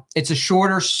 Yeah. it's a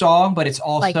shorter song, but it's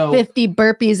Like also 50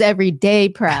 burpees every day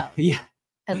proud. yeah.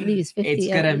 At least 50. It's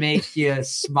gonna every- make you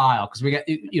smile because we got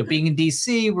being in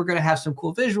DC, we're gonna have some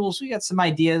cool visuals. We got some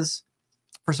ideas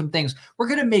for some things. We're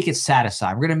gonna make it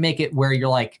satisfying. We're gonna make it where you're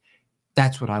like,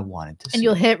 that's what I wanted to see. And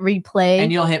you'll hit replay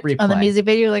and you'll hit replay on the music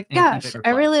video. You're like, And keep gosh, it I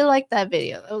replay. really like that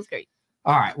video. That was great.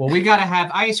 All right. Well, we gotta have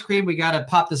ice cream. We gotta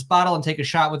pop this bottle and take a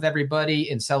shot with everybody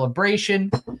in celebration.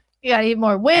 You gotta eat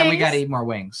more wings. And we gotta eat more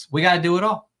wings. We gotta do it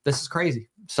all. This is crazy.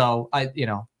 So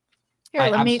Here,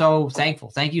 let I'm me- so thankful.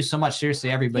 Thank you so much, seriously,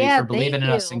 everybody, Yeah, for believing in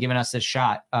thank us you. and giving us this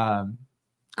shot.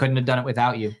 Couldn't have done it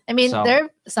without you. I mean, So-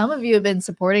 some of you have been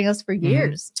supporting us for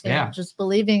years. and Yeah. just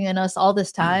believing in us all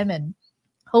this time, and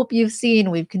hope you've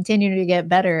seen we've continued to get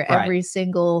better Right. every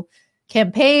single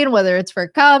campaign, whether it's for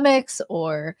comics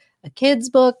or a kid's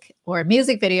book or a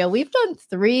music video. We've done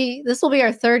 3. This will be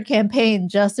our 3rd campaign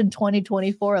just in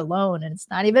 2024 alone, and it's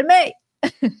not even May.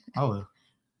 Oh,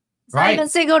 It's not Right. even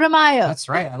Cinco de Mayo. that's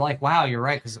right. I'm like, wow, you're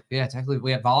right. Because technically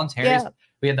we have volunteers. Yeah.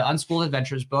 We had the Unspooled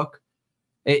Adventures book.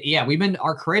 We've been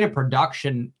our creative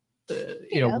production,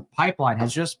 pipeline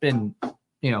has just been,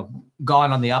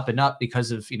 gone on the up and up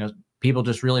because of people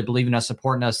just really believing us,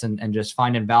 supporting us, and just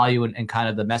finding value and kind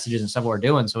of the messages and stuff we're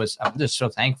doing. So I'm just so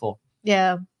thankful.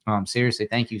 Yeah. Seriously,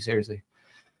 thank you. Seriously.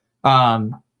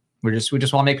 We just want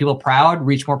to make people proud,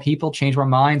 reach more people, change more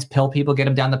minds, pill people, get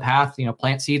them down the path,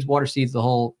 plant seeds, water seeds, the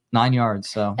whole 9 yards.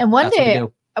 So And one that's what we day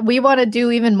do. we want to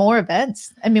do even more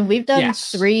events. I mean, we've done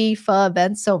 3 pho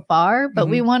events so far, but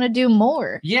we want to do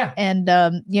more. Yeah. And,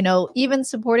 you know, even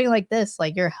supporting like this,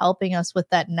 like you're helping us with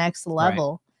that next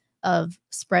level of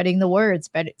spreading the word,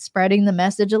 spreading the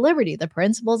message of liberty, the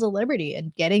principles of liberty,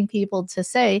 and getting people to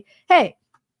say, hey,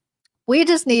 we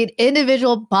just need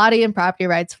individual body and property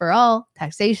rights for all,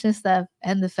 taxation stuff,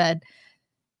 and the Fed,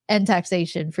 and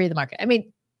taxation, free the market. I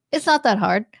mean, it's not that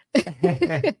hard.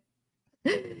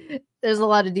 There's a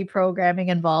lot of deprogramming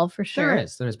involved for sure.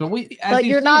 There is. But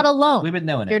you're not alone. We've been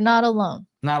knowing it. You're not alone.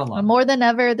 Not alone. And more than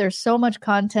ever, there's so much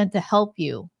content to help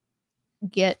you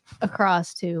get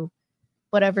across to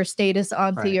whatever status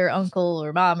auntie or uncle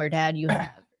or mom or dad you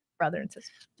have, brother and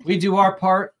sister. We do our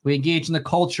part. We engage in the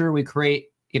culture. We create,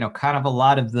 you know, kind of a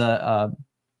lot of the,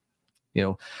 you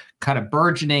know, kind of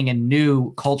burgeoning and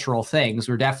new cultural things.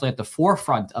 We're definitely at the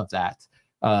forefront of that.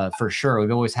 For sure.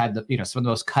 We've always had the, you know, some of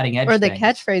those cutting edge the things.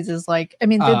 Catchphrases, like, I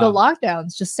mean, the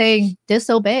lockdowns, just saying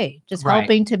disobey, just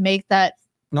helping to make that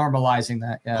normalizing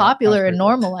that popular and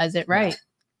normalize it. Right.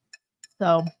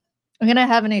 So I'm going to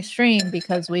have an extreme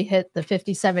because we hit the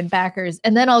 57 backers,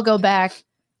 and then I'll go back.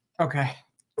 Okay.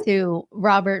 To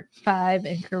Robert 5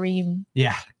 and Kareem.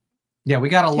 Yeah. Yeah. We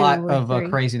got a lot of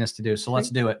craziness to do. So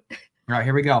let's do it. All right,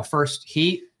 here we go. First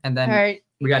heat, and then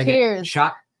we got to get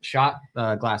shot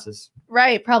glasses.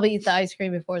 Right. Probably eat the ice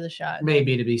cream before the shot.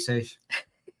 Maybe, to be safe.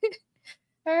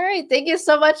 All right. Thank you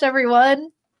so much,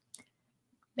 everyone.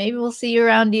 Maybe we'll see you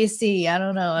around DC. I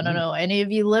don't know. I don't know. Any of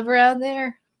you live around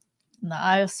there? In the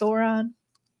Eye of Sauron?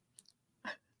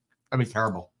 That'd be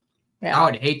terrible. Yeah. I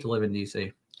would hate to live in DC.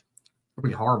 It'd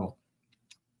be horrible.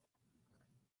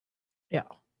 Yeah.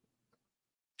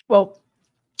 Well,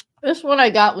 this one I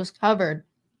got was covered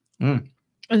in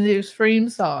the extreme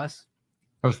sauce.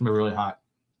 That's gonna be really hot.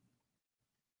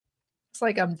 It's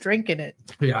like I'm drinking it.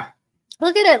 Yeah.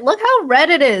 Look at it. Look how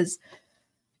red it is.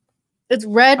 It's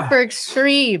red for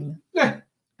extreme.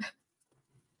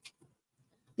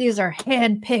 These are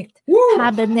hand-picked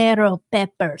habanero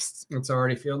peppers. It's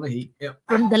already feeling the heat. Yep.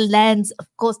 From the lands of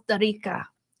Costa Rica.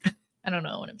 I don't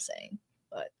know what I'm saying,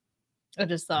 but I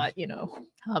just thought, you know,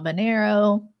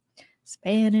 habanero,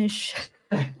 Spanish.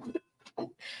 I'm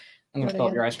going to fill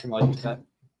up your ice cream while you do that.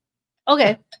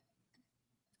 Okay.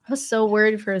 I was so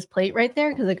worried for his plate right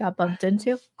there because it got bumped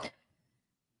into.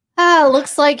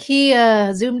 Looks like he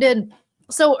zoomed in.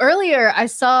 So earlier I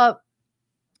saw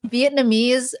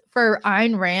Vietnamese for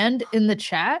Ayn Rand in the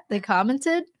chat. They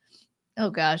commented. Oh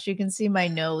gosh, you can see my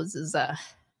nose is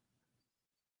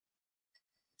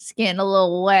getting a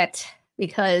little wet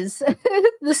because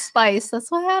the spice.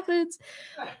 That's what happens.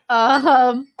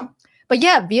 But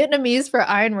yeah, Vietnamese for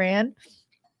Ayn Rand.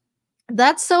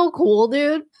 That's so cool,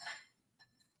 dude.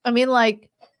 I mean, like,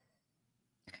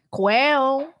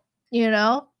 quail, you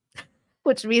know,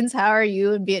 which means how are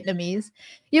you in Vietnamese?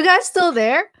 You guys still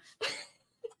there?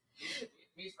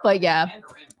 But yeah.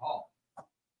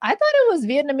 I thought it was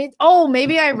Vietnamese. Oh,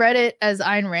 maybe I read it as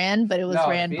Ayn Rand, but it was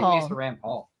Rand Paul. Rand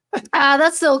Paul.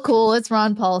 That's still cool. It's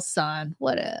Ron Paul's son.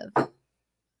 Whatever. All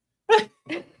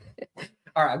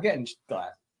right, I'm getting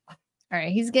glasses. All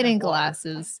right, he's getting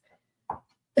glasses.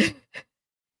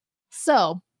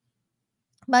 So,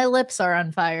 my lips are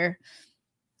on fire.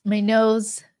 My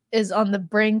nose is on the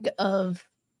brink of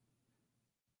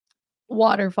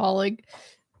water falling.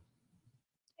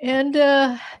 And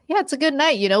yeah, it's a good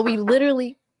night. You know, we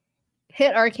literally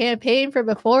hit our campaign for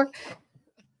before.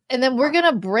 And then we're going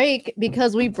to break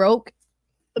because we broke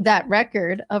that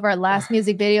record of our last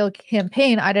music video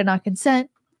campaign, I Did Not Consent.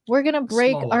 We're going to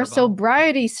break our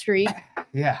sobriety streak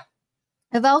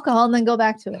of alcohol and then go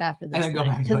back to it after this.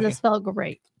 Because this felt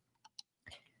great.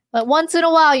 But once in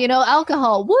a while, you know,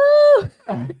 alcohol, woo!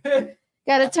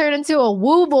 Got to turn into a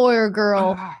woo boy or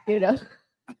girl, you know.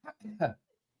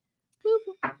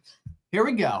 Here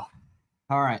we go.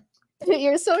 All right.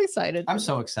 You're so excited. I'm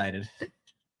so excited.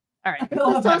 All right.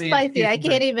 It's so spicy. I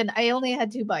can't even. I only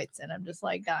had 2 bites and I'm just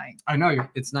like dying. I know.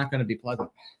 It's not going to be pleasant.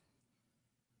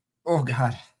 Oh,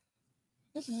 God.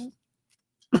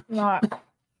 Not.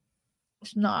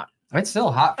 It's not. It's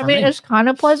still hot for me. It's kind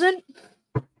of pleasant.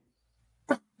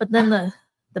 But then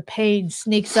the pain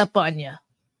sneaks up on you.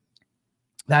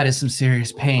 That is some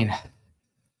serious pain.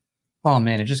 Oh,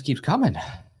 man. It just keeps coming.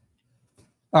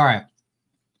 All right.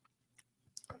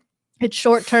 It's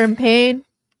short-term pain.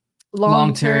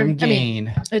 Long-term gain.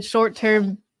 I mean, it's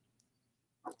short-term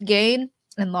gain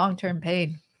and long-term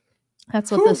pain.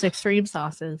 That's what this extreme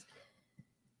sauce is.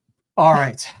 All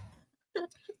right.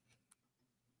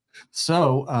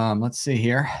 So let's see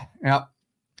here. Yep.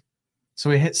 So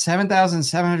we hit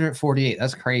 7,748.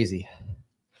 That's crazy.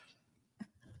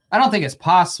 I don't think it's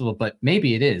possible, but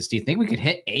maybe it is. Do you think we could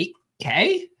hit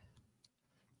 8K?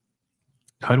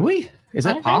 Could we? Is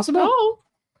that possible? So.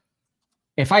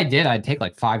 If I did, I'd take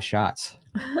like 5 shots.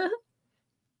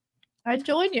 I'd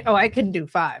join you. Oh, I couldn't do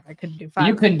 5. I couldn't do 5.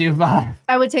 You couldn't do 5.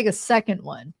 I would take a second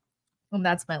one, and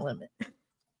that's my limit.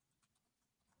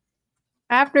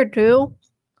 After 2,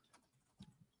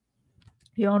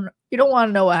 you don't want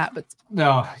to know what happens.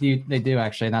 No, they do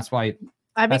actually, and that's why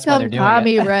I that's why become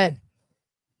commie red.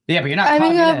 Yeah, but you're not. I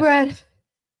become red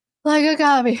like a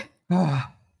commie.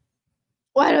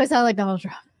 Why do I sound like Donald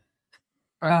Trump?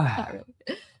 Not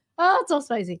really. Oh, it's so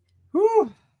spicy.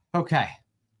 Whew. Okay.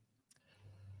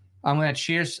 I'm gonna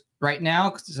cheers right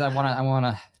now because I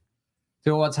wanna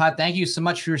do what's hot. Thank you so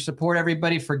much for your support,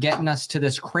 everybody, for getting us to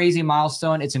this crazy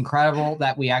milestone. It's incredible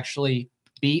that we actually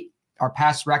beat our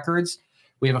past records.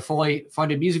 We have a fully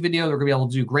funded music video. We're gonna be able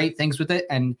to do great things with it,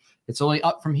 and it's only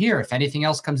up from here. If anything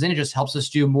else comes in, it just helps us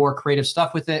do more creative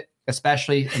stuff with it,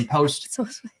 especially in post. So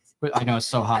spicy. I know it's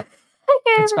so hot.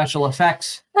 And special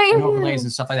effects and overlays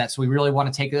and stuff like that. So we really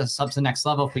want to take this up to the next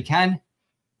level if we can,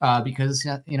 because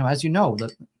as you know,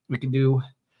 we can do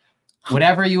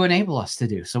whatever you enable us to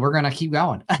do. So we're gonna keep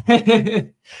going.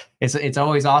 It's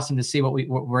always awesome to see what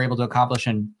we're able to accomplish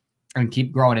and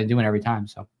keep growing and doing every time.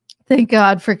 So thank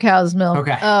God for cow's milk.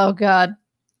 Okay. Oh God.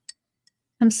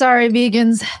 I'm sorry,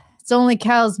 vegans. It's only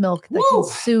cow's milk that can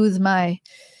soothe my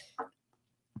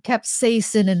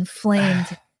capsaicin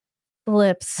inflamed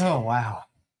lips. Oh wow.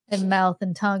 And mouth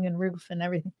and tongue and roof and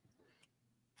everything.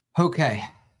 Okay.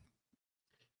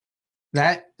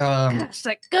 That Gosh,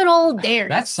 that good old dairy.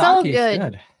 That so sake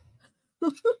good.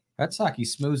 That sake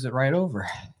smooths it right over.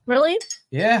 Really?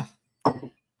 Yeah. Oh,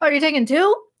 you're taking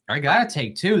 2? I gotta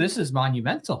take 2. This is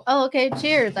monumental. Oh, okay.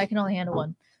 Cheers. I can only handle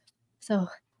 1. So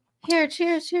here,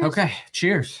 cheers. Okay.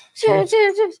 Cheers. Cheers.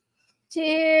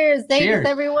 Cheers. Thanks,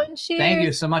 everyone. Cheers. Thank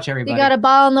you so much, everybody. You got a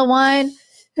bottle of wine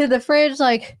in the fridge,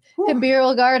 like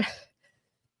Imperial Guard.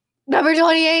 Number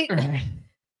 28.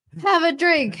 Have a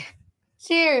drink.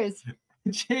 Cheers.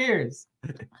 Cheers.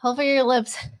 Hopefully your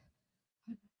lips.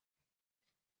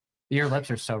 Your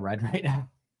lips are so red right now.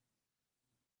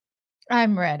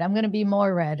 I'm red. I'm going to be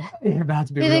more red. You're about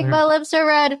to be You think my lips are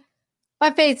red? My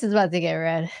face is about to get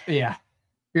red. Yeah.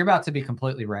 You're about to be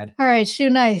completely red. All right. Shoe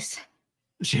nice.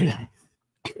 Shoe nice.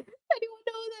 Anyone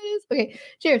know what that is? Okay.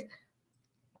 Cheers.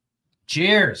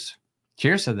 Cheers.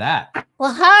 Cheers to that.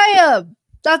 L'chaim.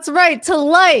 That's right. To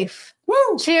life.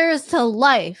 Woo. Cheers to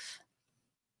life.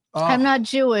 Oh. I'm not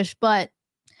Jewish, but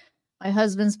my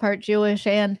husband's part Jewish,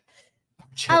 and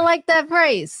I like that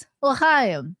phrase.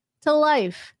 L'chaim. To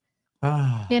life.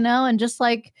 And just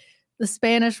like the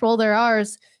Spanish roll their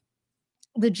R's,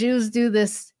 the Jews do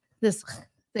this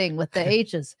thing with the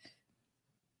H's.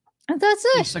 And that's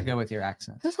it. You're so good with your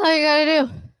accent. That's all you gotta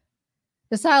do.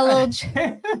 Just a little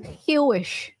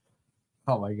Jewish.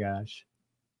 Oh my gosh.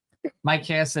 Mike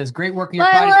Cass says, great work in your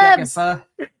podcast.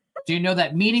 Do you know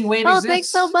that meaning wave exists? Thanks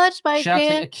so much, Mike. Shout out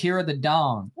to Akira the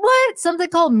Dong. What? Something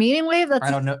called meaning wave?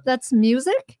 I don't know. That's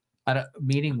music?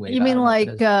 Meaning wave. You mean like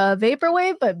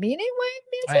vaporwave, but meaning wave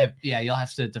music? You'll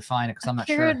have to define it because I'm not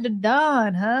Akira sure. the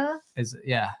Don, huh? I It's,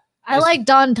 like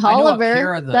Don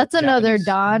Tolliver. That's another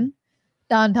Japanese.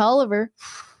 Don Tolliver.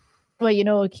 Well, you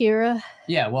know Akira?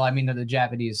 Yeah, well, I mean the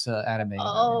Japanese anime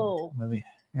movie.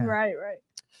 Yeah. Right.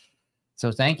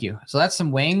 So thank you. So that's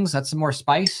some wings. That's some more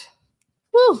spice.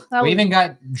 Woo, we even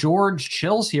got George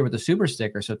Chills here with the super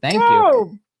sticker. So thank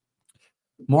you.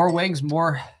 More wings,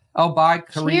 more. Oh, bye,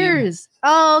 Kareem. Cheers.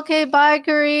 Oh, okay. Bye,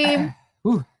 Kareem.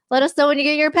 Let us know when you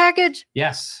get your package.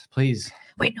 Yes, please.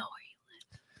 We know where you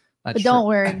live. But don't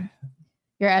worry.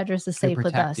 Your address is safe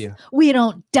with us. You. We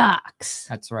don't dox.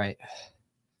 That's right.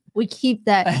 We keep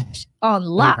that on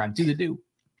lock. Do the do.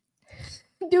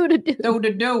 Do the do. Do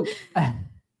the do.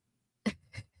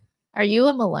 Are you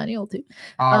a millennial too?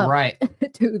 All right.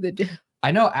 Do the do.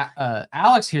 I know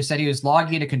Alex here said he was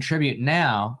logging to contribute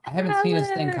now. I haven't seen his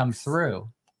thing come through.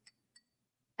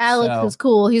 Alex is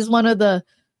cool. He's one of the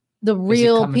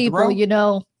real people, through?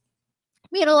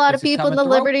 Meet a lot of people in the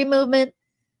Liberty movement.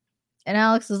 And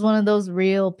Alex is one of those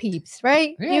real peeps,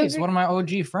 right? Yeah, he's one of my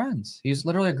OG friends. He's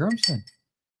literally a groomsman.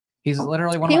 He's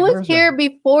literally one of my groomsmen. He was here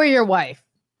before your wife.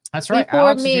 That's right.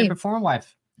 Alex was here before my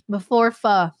wife. Before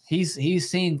Pho. He's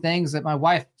seen things that my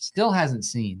wife still hasn't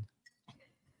seen.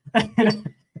 You're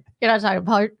not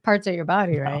talking parts of your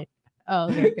body, right? Oh,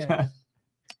 okay, good.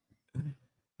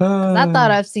 I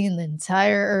thought I've seen the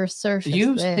entire Earth's surface.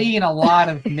 You've seen a lot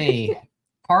of me.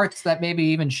 Parts that maybe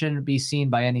even shouldn't be seen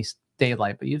by any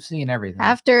daylight, but you've seen everything.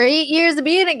 After 8 years of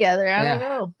being together, I don't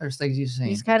know. There's things you've seen.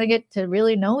 You just kind of get to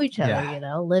really know each other,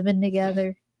 living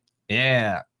together.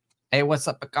 Yeah. Hey, what's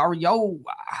up, Picario?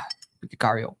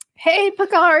 Picario. Hey,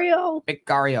 Picario.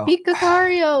 Picario.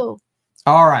 Picario.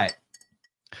 All right.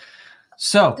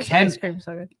 So, This Ken, ice cream's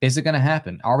so good. is it going to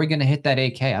happen? Are we going to hit that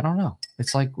 8K? I don't know.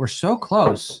 It's like we're so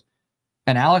close.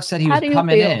 And Alex said he How was do you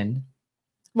coming feel? in.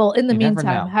 Well, in the You never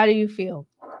meantime, know. how do you feel?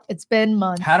 It's been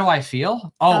months. How do I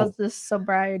feel? How's Oh, this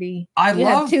sobriety? I You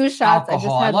love had 2 shots.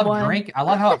 alcohol. I I just had love 1. drink. I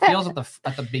love how it feels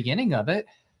at the beginning of it.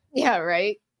 Yeah,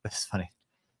 right. That's funny.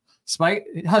 Spike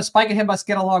and him must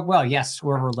get along well. Yes,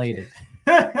 we're related.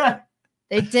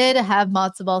 They did have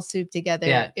matzo ball soup together.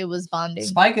 Yeah. It was bonding.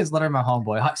 Spike is literally my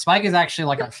homeboy. Spike is actually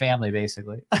like our family,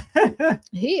 basically.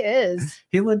 He is.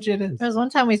 He legit is. There was one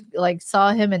time we like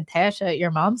saw him and Tasha at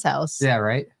your mom's house. Yeah,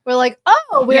 right. We're like,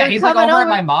 oh, we're he's like over at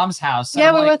my mom's house. Yeah,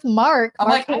 I'm we're like, with Mark. I'm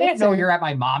Mark like, I didn't know Hitzer. you're at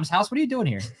my mom's house. What are you doing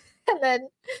here?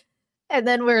 And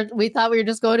then we thought we were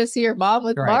just going to see your mom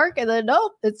with Right. Mark, and then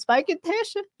nope, it's Spike and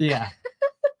Tasha. Yeah.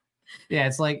 Yeah,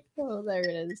 it's like, Oh, there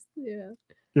it is. Yeah.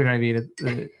 you know what I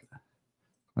mean?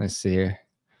 Let's see here.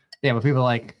 Yeah, but people are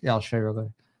like, yeah, I'll show you real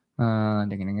quick. Ding,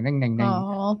 ding, ding, ding, ding.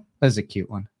 Oh, That's a cute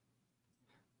one.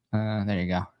 There you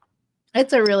go.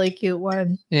 it's a really cute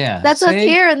one. Yeah. That's us see?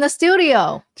 here in the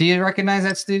studio. Do you recognize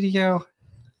that studio?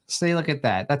 See, look at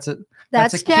that. That's a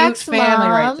cute Jack's family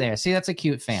right mom. there. See, that's a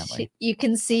cute family. You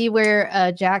can see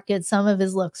where Jack gets some of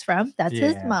his looks from. That's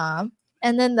his Yeah. mom.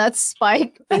 And then that's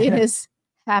Spike being his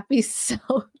happy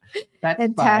self. That's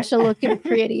And fine. Tasha looking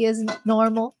pretty as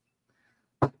normal.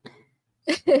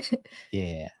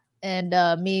 Yeah.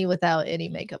 And me without any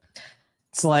makeup.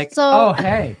 It's So- oh,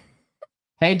 hey.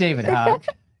 Hey, David Hogg.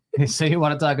 So you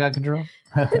want to talk gun control?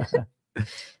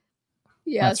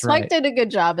 Yeah, That's Spike right. did a good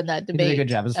job in that You debate. did a good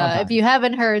job. It was a fun If time. you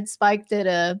haven't heard, Spike did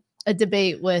a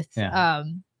debate with Yeah.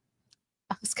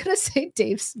 I was gonna say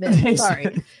Dave Smith. Dave Sorry.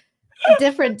 Smith.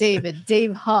 Different David.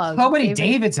 Dave Hogg. How many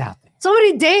David- Davids out So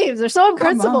many Daves. They're so Come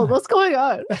unprincipled. on. What's going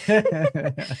on?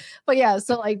 there? But yeah,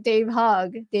 so like David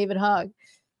Hogg,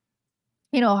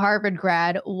 Harvard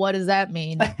grad. What does that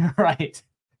mean? Right.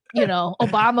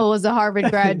 Obama was a Harvard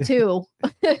grad too.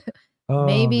 Oh,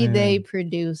 Maybe they man.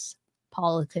 produce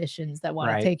politicians that want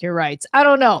Right. to take your rights. I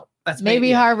don't know. That's Maybe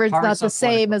yeah, Harvard's not Harvard's the so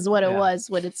same political. as what it Yeah. was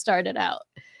when it started out,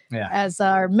 Yeah. as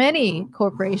are many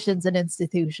corporations and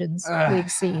institutions Ugh.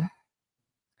 we've seen.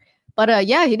 But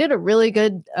yeah, he did a really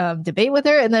good debate with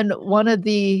her. And then one of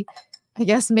the, I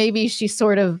guess maybe she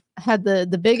sort of had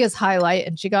the biggest highlight,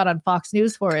 and she got on Fox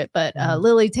News for it. But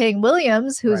Lily Tang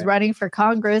Williams, who's Right. running for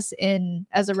Congress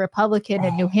as a Republican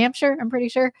in New Hampshire, I'm pretty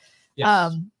sure.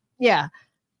 Yes.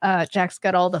 Jack's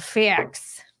got all the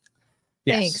facts.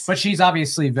 Yes. thanks. But she's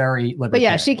obviously very libertarian. But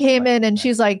yeah, she came in and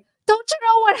she's like, "Don't you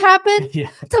know what happened Yeah.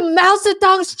 to Mao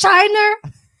Zedong's China?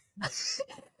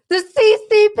 The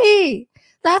CCP.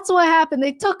 That's what happened.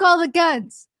 They took all the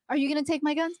guns. Are you gonna take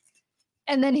my guns?"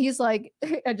 And then he's like,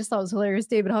 I just thought it was hilarious.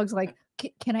 David Hogg's like,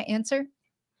 "Can I answer?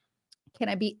 Can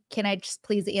I just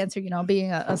please answer?"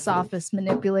 Being a sophist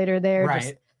manipulator there, just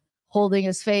Right. holding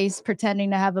his face,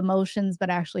 pretending to have emotions, but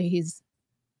actually he's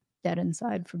dead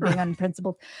inside from being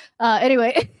unprincipled.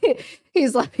 Anyway,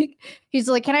 he's like,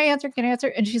 "Can I answer? Can I answer?"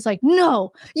 And she's like,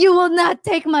 "No, you will not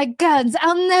take my guns.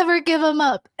 I'll never give them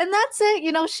up." And that's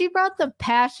it. She brought the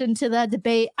passion to that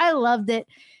debate. I loved it.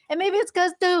 And maybe it's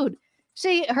because, dude,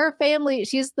 her family,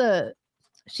 she's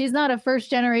not a first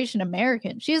generation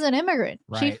American. She's an immigrant.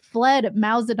 She Right. fled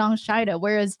Mao Zedong's China.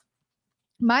 Whereas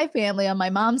my family on my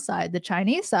mom's side, the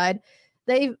Chinese side,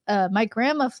 my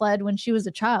grandma fled when she was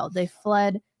a child. They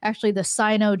fled actually the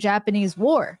Sino-Japanese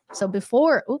War. So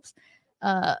before, oh,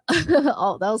 that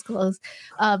was close.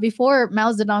 Before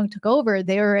Mao Zedong took over,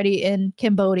 they were already in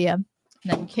Cambodia. And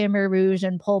then Khmer Rouge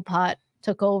and Pol Pot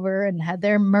took over and had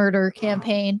their murder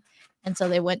campaign. And so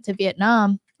they went to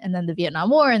Vietnam, and then the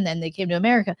Vietnam War, and then they came to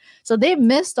America. So they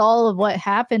missed all of what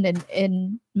happened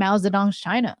in Mao Zedong's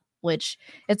China, which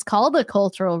it's called a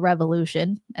cultural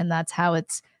revolution. And that's how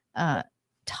it's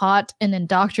taught and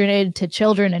indoctrinated to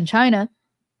children in China.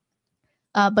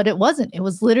 But it wasn't. It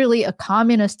was literally a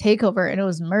communist takeover, and it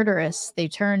was murderous. They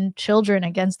turned children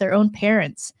against their own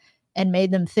parents and made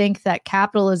them think that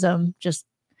capitalism, just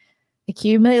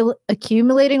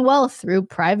accumulating wealth through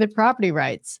private property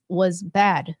rights, was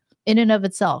bad in and of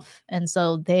itself. And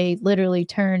so they literally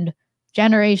turned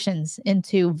generations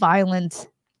into violent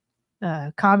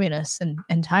communists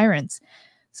and tyrants.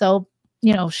 So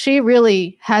she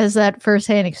really has that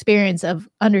firsthand experience of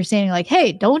understanding, like,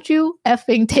 hey, don't you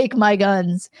effing take my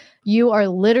guns. You are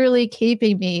literally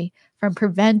keeping me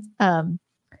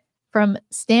from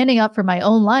standing up for my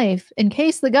own life in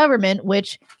case the government,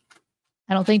 which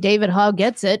I don't think David Hogg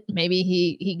gets it. Maybe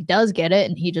he does get it,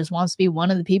 and he just wants to be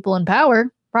one of the people in power.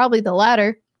 Probably the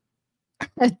latter.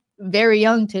 very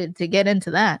young to get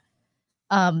into that.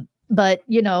 But,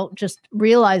 you know, just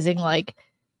realizing like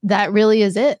that really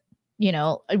is it. You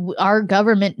know, our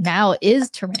government now is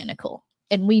tyrannical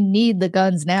and we need the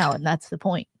guns now. And that's the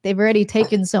point. They've already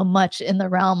taken so much in the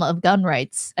realm of gun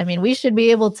rights. I mean, we should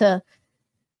be able to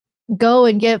go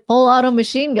and get full auto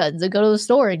machine guns and go to the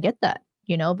store and get that,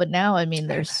 you know, but now, I mean,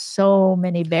 there's so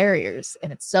many barriers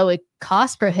and it's so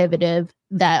cost prohibitive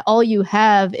that all you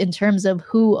have in terms of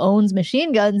who owns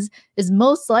machine guns is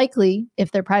most likely,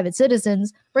 if they're private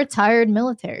citizens, retired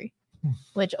military,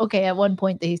 which, okay, at one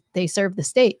point they served the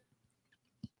state.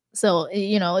 So,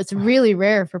 you know, it's really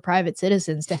rare for private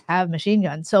citizens to have machine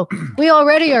guns. So we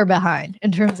already are behind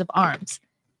in terms of arms.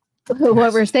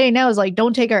 What we're saying now is like,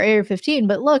 don't take our AR-15,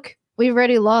 but look, we've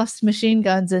already lost machine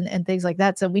guns and things like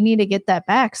that. So we need to get that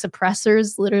back.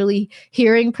 Suppressors, literally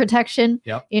hearing protection.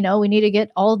 Yep. You know, we need to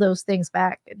get all those things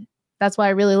back. And that's why I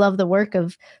really love the work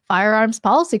of Firearms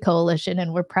Policy Coalition.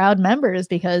 And we're proud members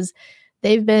because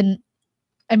they've been,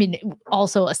 I mean,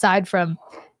 also aside from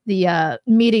the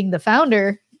meeting the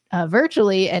founder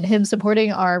virtually and him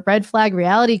supporting our Red Flag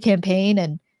Reality campaign.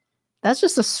 And that's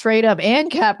just a straight up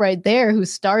ANCAP right there who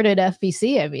started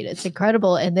FBC. I mean, it's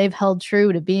incredible. And they've held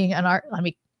true to being I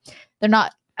mean, they're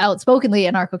not outspokenly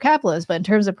anarcho-capitalists, but in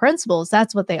terms of principles,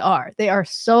 that's what they are. They are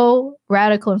so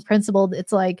radical and principled.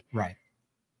 It's like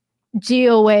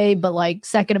GOA, but like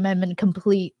Second Amendment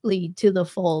completely to the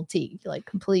full T, like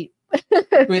complete.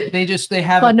 they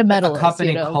have a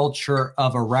company culture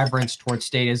of a reverence towards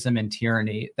statism and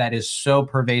tyranny that is so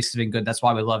pervasive and good. That's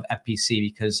why we love FPC,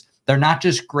 because they're not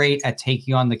just great at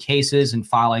taking on the cases and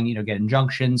filing, you know, get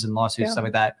injunctions and lawsuits, stuff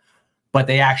like that, but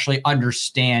they actually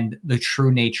understand the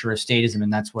true nature of statism,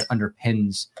 and that's what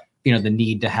underpins, you know, the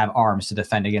need to have arms to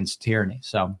defend against tyranny.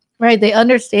 So they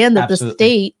understand that the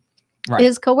state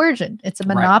is coercion. It's a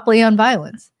monopoly on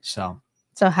violence. So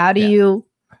how do you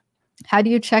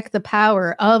check the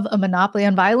power of a monopoly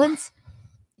on violence?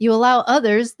 You allow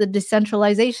others the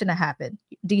decentralization to happen.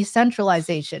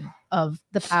 Decentralization of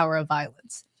the power of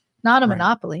violence. Not a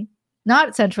monopoly,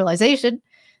 not centralization.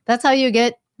 That's how you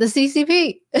get the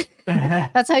CCP.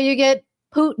 That's how you get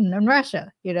Putin and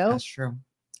Russia, you know? That's true.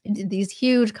 These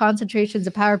huge concentrations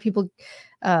of power, people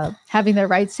having their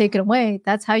rights taken away.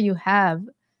 That's how you have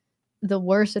the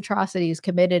worst atrocities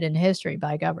committed in history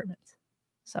by governments.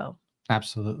 So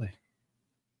absolutely.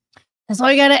 That's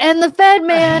why you got to end the Fed,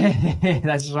 man.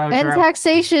 That's right. And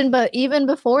taxation, but even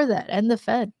before that, end the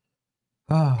Fed.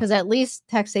 Because at least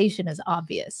taxation is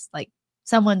obvious. Like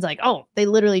someone's like, oh, they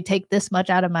literally take this much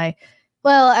out of my.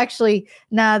 Well, actually,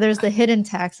 nah, there's the hidden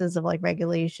taxes of like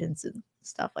regulations and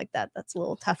stuff like that. That's a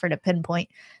little tougher to pinpoint.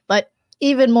 But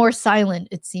even more silent,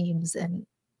 it seems, and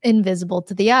invisible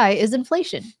to the eye is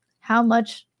inflation. How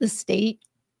much the state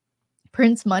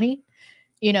prints money,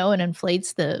 you know, and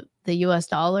inflates the US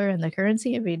dollar and the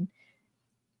currency. I mean,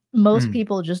 most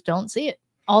people just don't see it.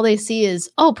 All they see is,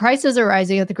 oh, prices are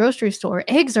rising at the grocery store.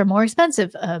 Eggs are more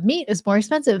expensive. Meat is more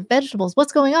expensive. Vegetables.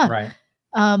 What's going on? Right.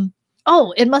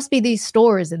 Oh, it must be these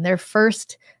stores. And their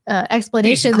first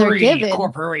explanation they're given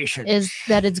is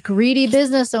that it's greedy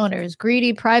business owners,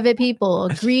 greedy private people,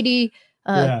 a greedy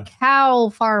cow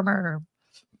farmer,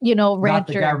 you know, rancher. Not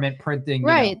the government printing.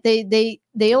 Right. You know,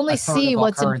 they only see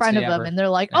what's in front of them, and they're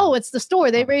like, oh, it's the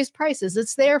store. They raised prices.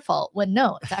 It's their fault. When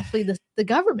no, it's actually the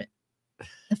government.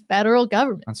 The federal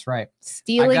government. That's right.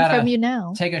 Stealing from you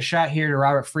now. Take a shot here to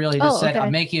Robert Friel. He just said,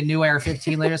 I'm making a new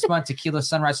AR-15 later this month. Tequila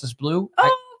Sunrise is blue.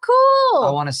 Oh, cool.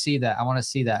 I want to see that. I want to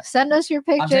see that. Send us your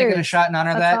pictures. I'm taking a shot in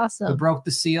honor of that. Awesome. We broke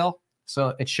the seal.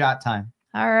 So it's shot time.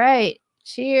 All right.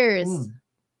 Cheers.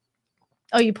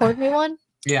 Oh, you poured me one?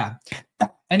 Yeah.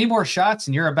 Any more shots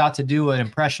and you're about to do an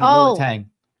impression of Wu Tang.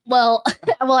 Well,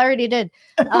 I already did.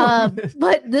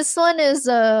 But this one is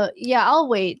I'll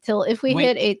wait till if we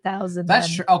hit 8,000.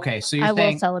 That's true. Okay, so I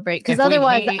will celebrate, because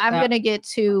otherwise I'm gonna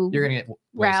get you're gonna get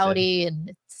rowdy, and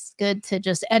it's good to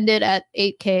just end it at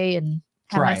 8K and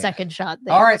have my second shot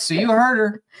there. All right, so you heard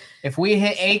her. If we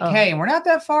hit 8K and we're not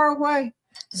that far away,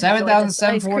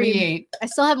 7,748. I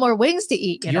still have more wings to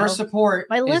eat. Your support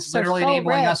is literally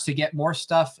enabling us to get more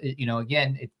stuff. You know,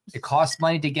 again, it costs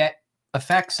money to get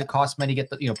effects. It costs money to get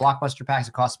the blockbuster packs.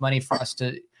 It costs money for us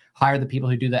to hire the people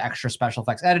who do the extra special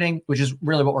effects editing, which is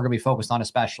really what we're going to be focused on,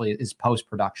 especially is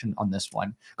post-production on this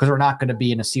one, because we're not going to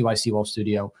be in a CYC Wolf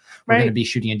studio. We're going to be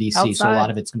shooting in DC, outside. So a lot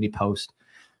of it's going to be post.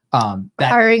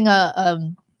 Hiring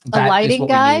a lighting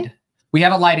guy. We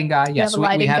have a lighting guy. Yes,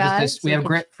 we have this. We have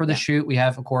Grit for the shoot. We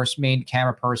have, of course, main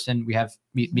camera person. We have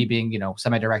me being,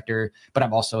 semi-director, but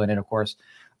I'm also in it, of course,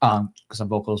 because I'm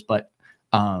vocals. But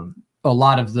a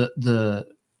lot of the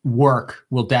work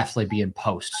will definitely be in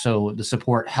post. So the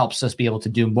support helps us be able to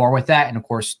do more with that. And of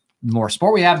course, the more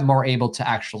support we have, the more able to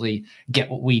actually get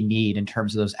what we need in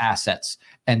terms of those assets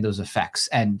and those effects.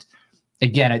 And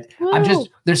again,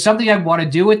 there's something I want to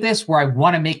do with this where I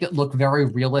want to make it look very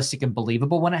realistic and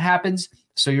believable when it happens.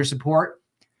 So your support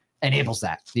enables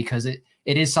that, because it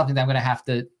is something that I'm going to have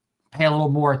to pay a little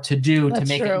more to do to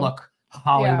make it look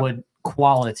Hollywood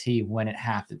quality when it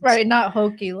happens. Right. Not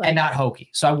hokey. And not hokey.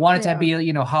 So I want it to be,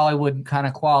 you know, Hollywood kind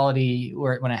of quality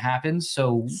when it happens.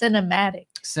 So cinematic.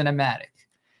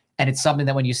 And it's something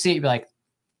that when you see it, you're like,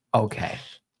 okay,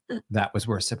 that was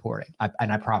worth supporting.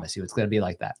 And I promise you, it's going to be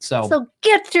like that. So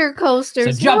get your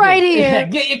coasters right here.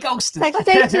 Get your coasters.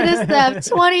 Taxation is theft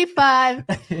 25,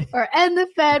 or end the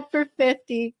Fed for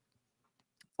 50,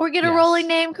 or get a rolling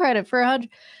name credit for 100.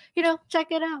 You know,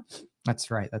 check it out.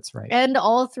 That's right. That's right. And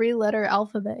all 3-letter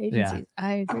alphabet agencies. Yeah.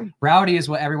 I agree. Rowdy is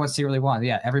what everyone secretly wants.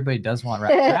 Yeah, everybody does want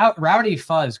Rowdy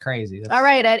Pho is crazy. All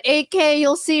right, at 8K,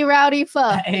 you'll see Rowdy Pho.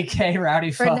 At 8K,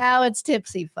 Rowdy Pho. For now, it's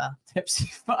Tipsy Pho. Tipsy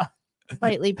Pho.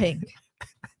 Slightly pink.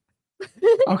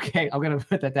 Okay, I'm going to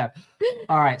put that down.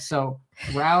 All right, so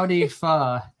Rowdy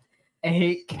Pho,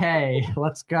 8K.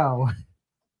 Let's go.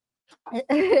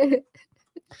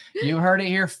 You heard it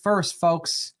here first,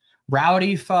 folks.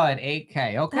 Rowdy Pho at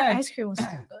 8K. Okay. That ice cream was so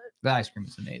good. The ice cream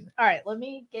is amazing. All right, let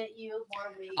me get you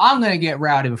more wings. I'm going to get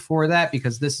Rowdy before that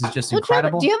because this is just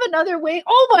incredible. Do you have another wing?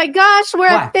 Oh my gosh, we're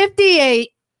at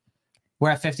 58. We're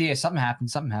at 58. Something happened.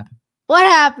 What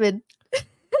happened?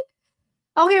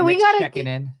 Okay, we got to checking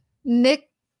in. Nick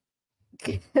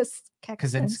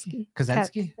Kaczynski.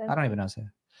 I don't even know.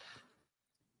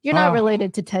 You're not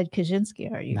related to Ted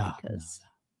Kaczynski, are you? No.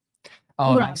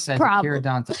 Oh, Mike said Kira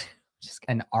Dante.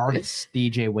 An artist,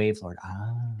 DJ Wavelord.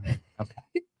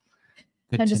 Okay.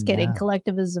 I'm just kidding.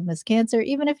 Collectivism is cancer,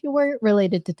 even if you were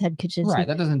related to Ted Kaczynski. Right,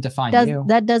 that doesn't define you.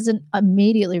 That doesn't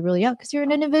immediately rule you out because you're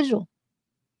an individual.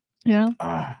 You know?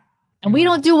 And we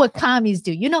don't do what commies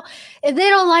do. You know, if they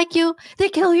don't like you, they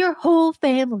kill your whole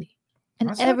family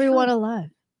and everyone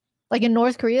alive. Like in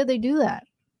North Korea, they do that.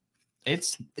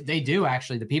 They do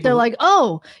actually. The people they're like,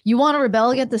 oh, you want to rebel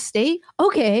against the state?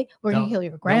 Okay, we're gonna kill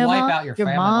your grandma, wipe out your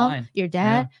mom, line. your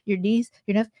dad, your niece,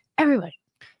 your nephew, everybody.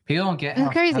 People don't get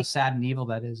how sad and evil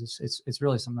that is. It's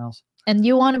really something else. And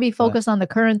you want to be focused on the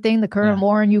current thing, the current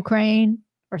war in Ukraine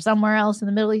or somewhere else in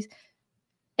the Middle East,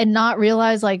 and not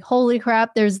realize, like, holy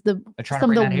crap, there's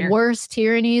some of the worst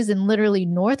tyrannies in literally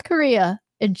North Korea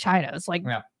and China. It's like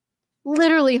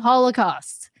literally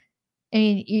Holocaust. I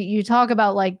mean, you talk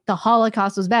about like the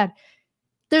Holocaust was bad.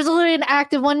 There's literally an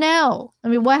active one now. I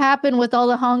mean, what happened with all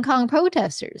the Hong Kong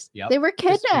protesters? They were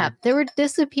kidnapped. They were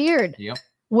disappeared.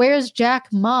 Where's Jack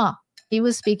Ma? He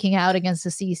was speaking out against the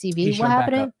CCP. What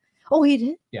happened? Oh, he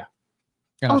did? Yeah.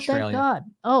 Oh, thank God.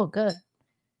 Oh, good.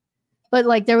 But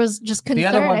like there was just concern. The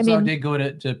other ones did go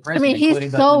to prison. I mean,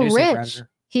 he's so rich.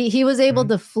 He was able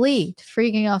to flee to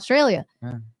freaking Australia.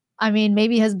 Yeah. I mean,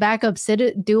 maybe his backup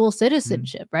dual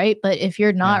citizenship, right? But if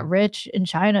you're not rich in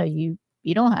China, you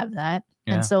don't have that.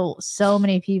 Yeah. And so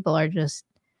many people are just,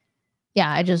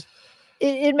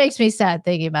 it makes me sad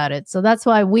thinking about it. So that's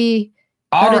why we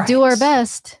got to do our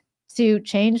best to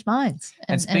change minds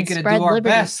and spread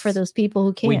liberty for those people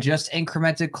who can't. We just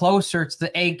incremented closer to the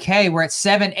 8K. We're at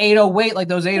 7,808, like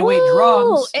those 808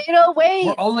 drums. 808.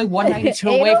 We're only 192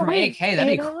 away from 8K.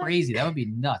 That'd be crazy. That would be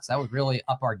nuts. That would really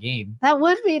up our game. That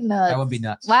would be nuts. That would be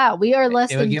nuts. Wow, we are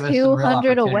less than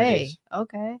 200 away.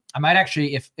 Okay. I might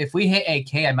actually, if we hit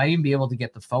 8K, I might even be able to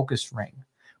get the focus ring,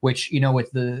 which, you know, with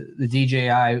the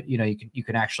DJI, you know, you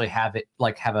can actually have it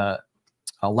like have a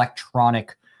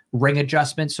electronic ring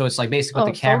adjustment. So it's like basically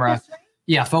with the camera.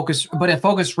 Focus, but a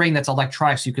focus ring that's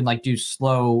electronic, so you can like do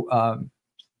slow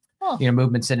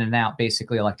movements in and out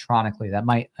basically electronically. That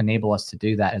might enable us to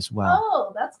do that as well.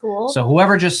 Oh, that's cool. So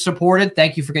whoever just supported,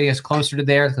 thank you for getting us closer to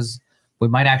there, because we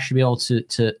might actually be able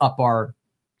to up our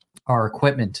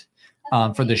equipment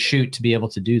for the shoot to be able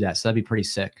to do that. So that'd be pretty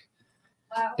sick.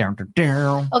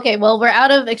 Wow. Okay, well, we're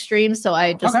out of extreme, so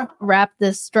I just wrapped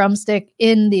this drumstick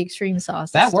in the extreme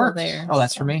sauce. That works. There,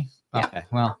 that's for me. Yeah. Okay.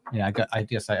 Well, yeah, I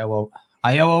guess I owe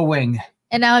a wing.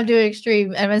 And now I'm doing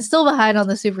extreme, and I'm still behind on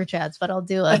the super chats, but I'll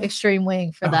do an extreme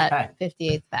wing for that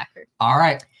 58th backer. All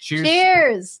right. Cheers.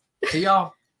 Cheers. See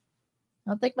y'all. I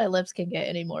don't think my lips can get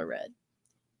any more red.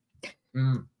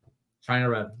 China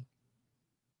red.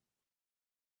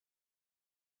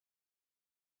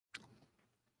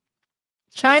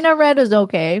 China red is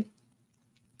okay.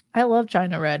 I love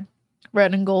China red.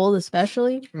 Red and gold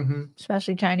especially.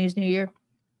 Especially Chinese New Year.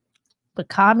 But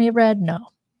commie red, no.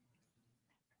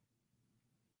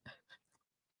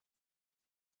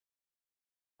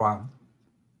 Wow.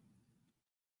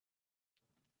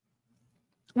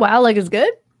 Wow, like it's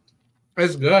good?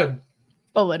 It's good.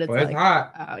 Oh, but it's like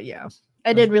hot. Oh yeah.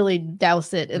 I did really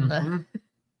douse it in the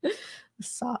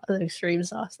the extreme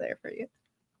sauce there for you.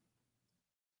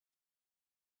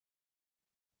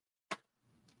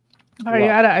 Are you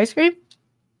out of ice cream?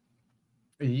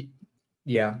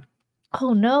 Yeah.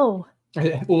 Oh no.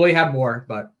 Well, we have more,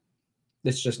 but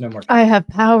it's just no more. I have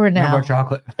power now. No more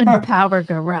chocolate. And power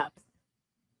corrupts.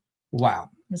 Wow.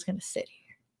 I'm just gonna sit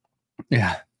here.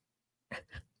 Yeah.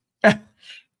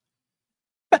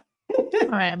 All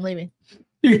right, I'm leaving.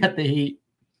 You got the heat.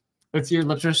 Your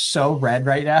lips are so red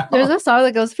right now. There's a song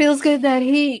that goes, "Feels good that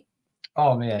heat."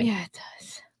 Oh man. Yeah, it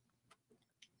does.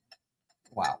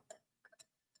 Wow.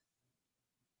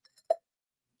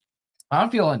 I'm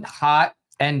feeling hot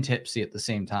and tipsy at the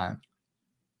same time.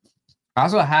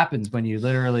 That's what happens when you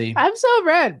literally. I'm so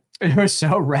red. You're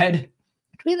so red.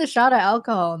 Between the shot of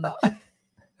alcohol and the,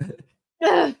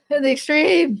 and the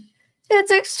extreme.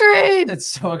 It's extreme. It's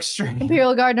so extreme.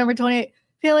 Imperial Guard number 28.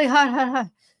 Feeling hot, hot, hot.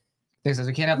 He says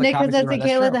we can't have the Nick coffee. says we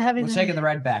can't let the heavy. We're taking the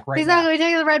red back right He's now. not going to be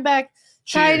taking the red back.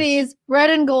 Cheers. Chinese, red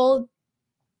and gold.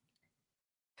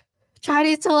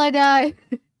 Chinese till I die.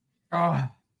 Oh,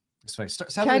 this way. Chinese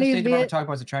State Department talking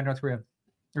about the China, North Korea.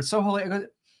 It's so holy.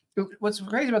 What's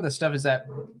crazy about this stuff is that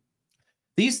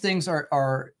these things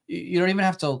are you don't even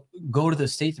have to go to the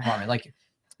State Department. Like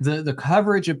the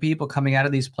coverage of people coming out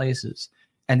of these places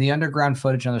and the underground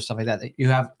footage and other stuff like that you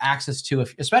have access to,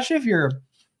 especially if you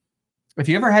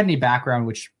ever had any background,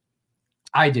 which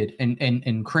I did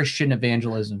in Christian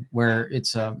evangelism, where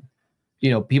it's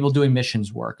people doing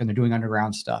missions work and they're doing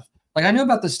underground stuff. Like I knew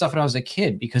about this stuff when I was a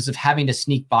kid because of having to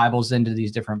sneak Bibles into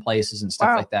these different places and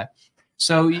stuff like that.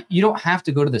 So you don't have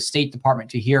to go to the State Department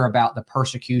to hear about the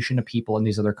persecution of people in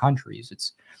these other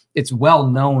countries. It's well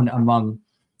known among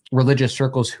religious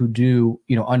circles who do,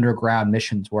 underground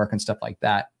missions work and stuff like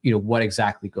that, what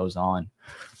exactly goes on.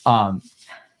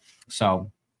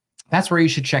 So that's where you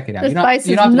should check it out. This spice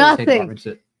is nothing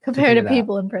compared to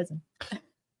people in prison.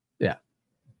 Yeah.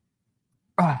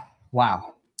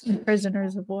 Wow.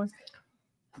 Prisoners of war.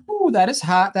 Oh, that is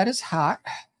hot. That is hot.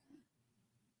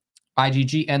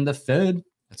 IGG and the Fed.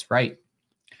 That's right.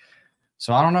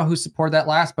 So I don't know who supported that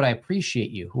last, but I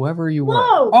appreciate you, whoever you were.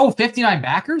 Whoa. Oh, 59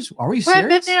 backers? Are we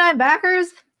serious? 59 backers?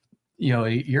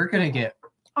 You're going to get...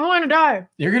 I want to die.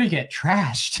 You're going to get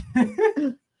trashed.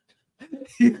 I'm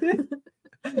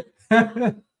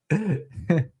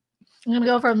going to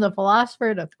go from the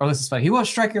philosopher to... Oh, this is funny. He won't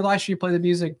strike your live stream, play the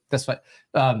music. That's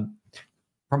fine.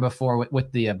 From before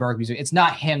with the Berg music. It's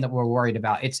not him that we're worried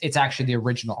about. It's actually the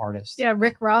original artist. Yeah,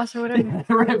 Rick Ross or whatever.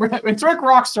 It's Rick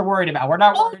Ross they're worried about. We're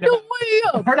not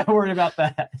worried about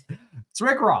that. It's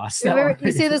Rick Ross.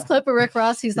 You see this clip of Rick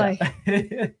Ross? He's like,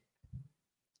 do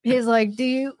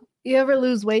you ever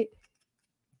lose weight?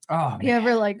 Oh, man. You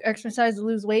ever like exercise to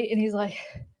lose weight? And he's like,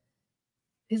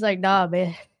 nah,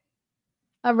 man.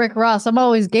 I'm Rick Ross. I'm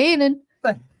always gaining.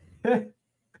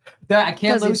 I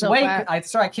can't lose weight. I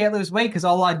can't lose weight because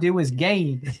all I do is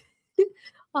gain.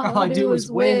 all I do is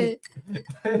win.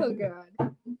 Oh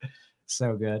God.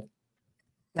 So good.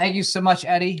 Thank you so much,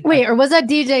 Eddie. Wait, or was that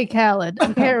DJ Khaled?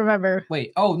 I can't remember.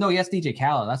 Wait. Oh no, yes, DJ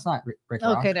Khaled. That's not Rick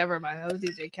Ross. Okay, never mind. That was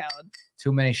DJ Khaled.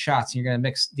 Too many shots. You're gonna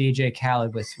mix DJ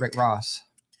Khaled with Rick Ross.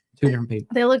 Two different people.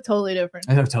 They look totally different.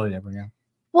 They look totally different. Yeah.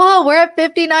 Whoa, we're at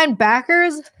 59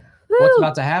 backers. Woo. What's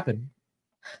about to happen?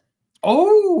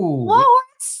 Oh. Whoa, we're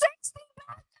at 60.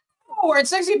 Oh, we're at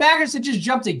 60 backers. It just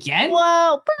jumped again.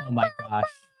 Whoa. Oh my gosh.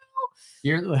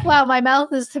 Wow, my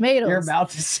mouth is tomatoes. Your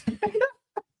mouth is.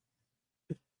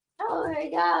 Oh my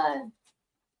God.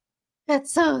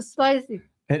 That's so spicy.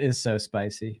 It is so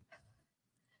spicy.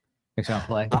 Next one,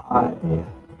 play. I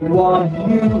want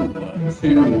you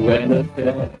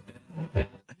to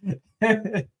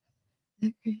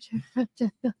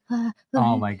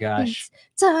Oh my gosh.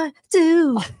 It's time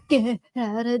to get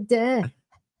out of debt.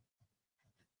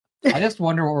 I just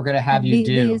wonder what we're gonna have you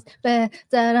do. We're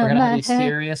gonna have you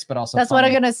serious, but also that's funny. what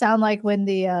I'm gonna sound like when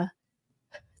the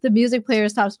music player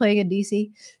stops playing in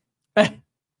DC. And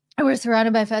we're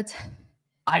surrounded by feds.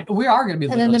 We are gonna be.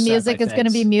 And then the music is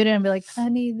gonna be muted and be like, I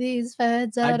need these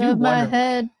feds out of my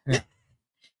head. Yeah.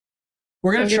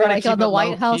 We're gonna try to like keep on the it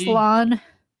White House lawn.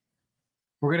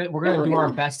 We're gonna do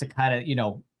our best to kind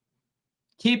of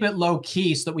keep it low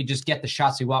key so that we just get the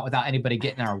shots we want without anybody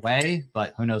getting in our way.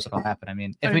 But who knows what'll happen? I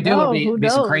mean, if we do, it'll be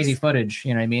some crazy footage.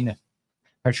 You know what I mean? If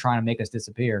they're trying to make us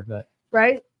disappear, but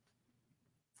right.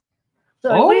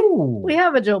 So we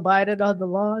have a Joe Biden on the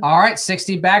lawn. All right,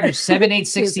 60 baggers,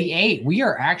 7868. We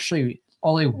are actually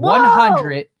only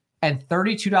 100 and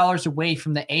 $32 away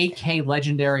from the AK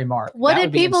legendary mark. What That did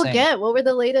would be people insane. get? What were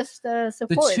the latest The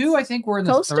supports? two, I think, were in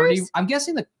the Coasters? 30. I'm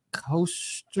guessing the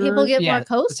coaster. People get more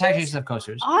coasters? The taxation of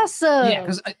coasters. Awesome. Yeah,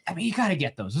 because I mean, you got to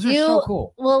get those. Those are You so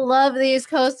cool. will love these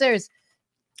coasters.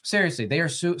 Seriously, they are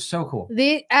so cool.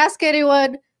 Ask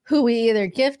anyone who we either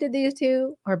gifted these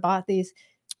to or bought these.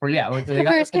 Or yeah, they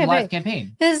got First in the last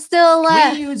campaign. It's still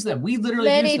left. We use them. We literally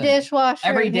Many use them dishwasher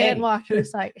every and day. hand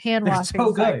washers, like hand They're washing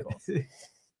so good. cycles.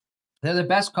 They're the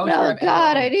best coaster. Oh I've ever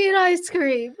God, I owned. need ice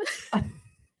cream.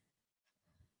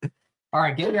 All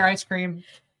right, get your ice cream.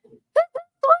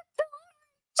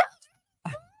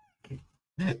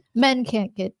 Men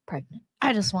can't get pregnant.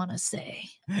 I just want to say.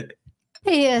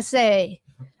 PSA.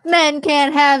 Men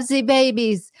can't have the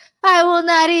babies. I will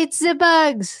not eat the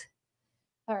bugs.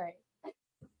 All right.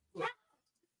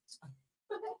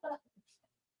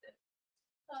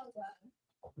 Oh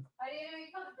God. I need to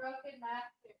become a broken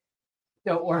master.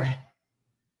 Don't worry.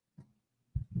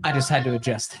 I just had to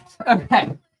adjust.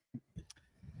 Okay.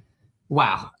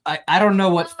 Wow. I don't know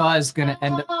what fuzz gonna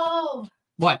end up. Oh,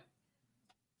 What?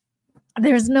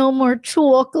 there's no more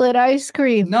chocolate ice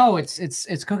cream. No, it's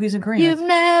cookies and cream. You've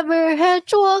never had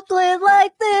chocolate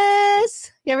like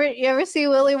this. You ever see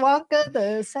Willy Wonka?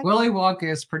 The second Willy Wonka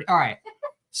is pretty. All right.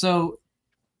 So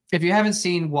if you haven't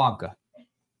seen Wonka,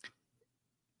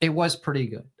 it was pretty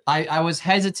good. I was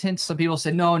hesitant. Some people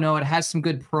said, no, it has some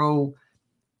good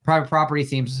private property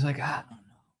themes. It's like, I don't know.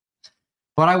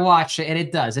 But I watched it, and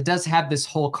it does have this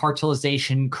whole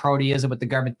cartelization, cronyism with the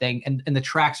government thing, and the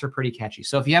tracks are pretty catchy.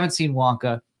 So if you haven't seen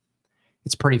Wonka,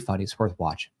 it's pretty funny. It's worth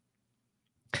watching.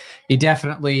 You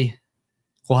definitely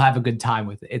will have a good time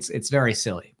with it. It's very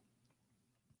silly.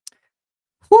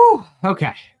 Whew,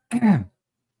 okay.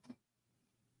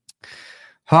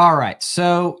 All right.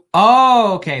 So,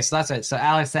 okay. So that's it. So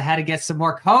Alex, I had to get some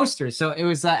more coasters. So it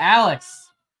was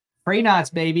Alex, free knots,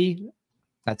 baby.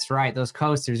 That's right. Those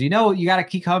coasters. You know, you got to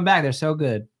keep coming back. They're so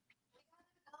good.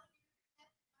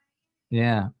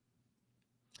 Yeah.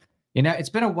 You know, it's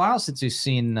been a while since we've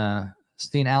seen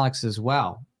Alex as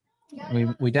well.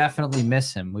 We definitely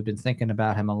miss him. We've been thinking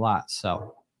about him a lot.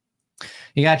 So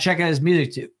you got to check out his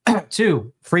music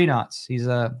too. Free knots. He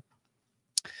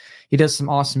does some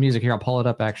awesome music here. I'll pull it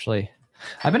up. Actually,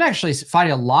 I've been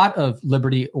finding a lot of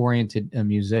liberty-oriented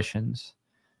musicians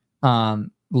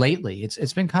lately.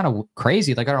 It's been kind of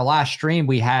crazy. Like on our last stream,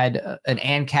 we had an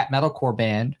ANCAP metalcore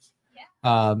band,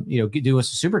 do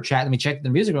us a super chat. And we checked the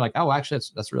music. We're like, oh, actually,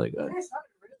 that's really good.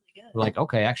 We're like,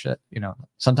 okay, actually,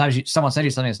 sometimes someone sends you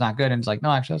something that's not good, and it's like, no,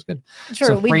 actually, that's good. True.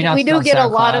 So we do get a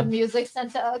lot of music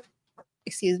sent to us.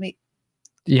 Excuse me.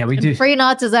 Yeah, we do. Free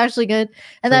Knots is actually good.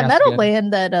 And that metal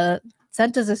band that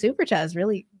sent us a super chat is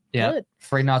really good.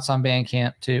 Free Knots on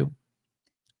Bandcamp too.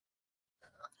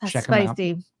 That's Check 'em out.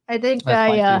 spicy. I think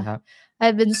That's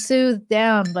I've been soothed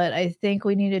down, but I think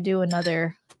we need to do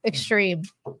another extreme.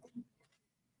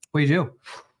 We do.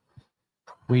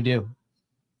 We do.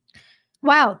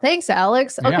 Wow. Thanks,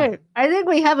 Alex. Yeah. Okay. I think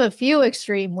we have a few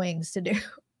extreme wings to do.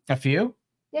 A few?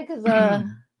 Yeah, because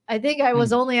I think I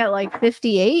was only at like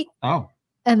 58. Oh,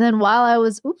 And then while I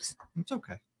was, oops. it's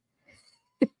okay.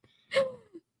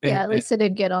 Yeah, at least I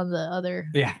didn't get on the other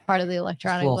part of the Just a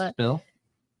electronic. little But spill.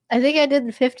 I think I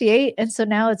did 58. And so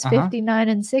now it's 59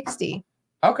 and 60.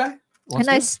 Okay. And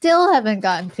I still haven't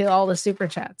gotten to all the super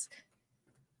chats.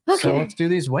 Okay. So let's do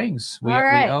these wings. We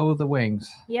owe the wings.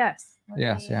 Yes.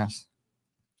 Yes.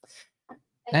 I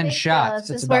And think, shots.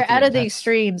 Since It's we're about to out be of the intense.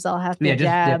 extremes, I'll have to Yeah, just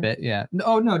jab. dip it. Yeah.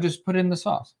 No, just put it in the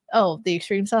sauce. Oh, the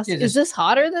extreme sauce. Yeah, Is just- this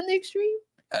hotter than the extreme?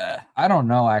 I don't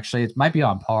know, actually. It might be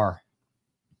on par.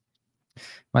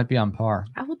 Might be on par.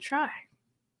 I will try.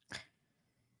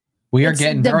 We are It's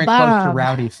getting the very close to bomb.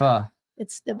 Rowdy Pho.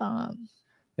 It's the bomb.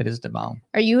 It is the bomb.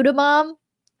 Are you the bomb?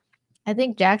 I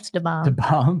think Jack's the bomb. The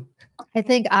bomb. I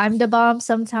think I'm the bomb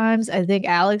sometimes. I think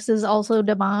Alex is also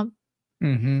the bomb.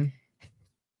 Mm-hmm.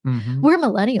 Mm-hmm. We're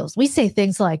millennials. We say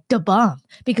things like the bomb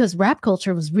because rap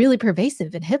culture was really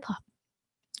pervasive in hip hop.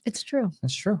 It's true.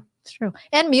 That's true. It's true.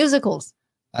 And musicals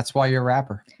That's why you're a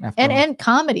rapper. after all. and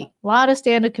comedy. A lot of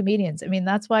stand-up comedians. I mean,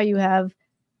 that's why you have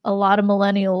a lot of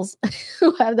millennials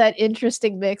who have that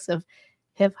interesting mix of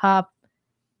hip hop,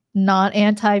 not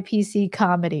anti-PC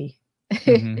comedy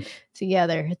Mhm.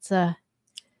 together. It's a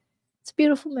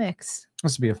beautiful mix.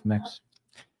 That's a beautiful mix.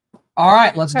 All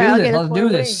right, let's All right, I'll do this. get Let's 4 do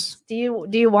wings. this.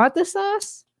 Do you want the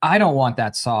sauce? I don't want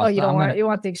that sauce. Oh, you don't I'm want gonna- you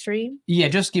want the extreme? Yeah,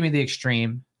 just give me the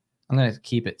extreme. I'm gonna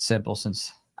keep it simple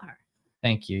since. All right.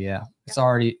 Thank you. Yeah, it's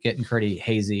already getting pretty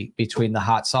hazy between the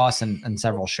hot sauce and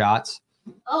several shots.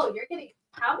 Oh, you're getting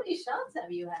how many shots have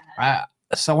you had?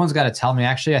 Someone's got to tell me.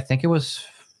 Actually, I think it was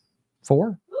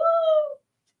 4. Woo!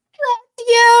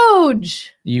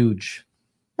 Huge. Huge.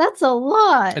 That's a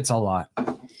lot. It's a lot.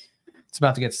 It's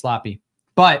about to get sloppy.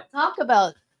 But talk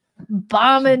about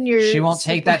bombing your. She won't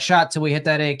take that shot till we hit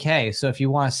that AK. So if you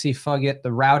want to see Pho get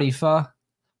the rowdy Pho,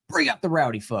 bring up the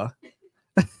rowdy Pho.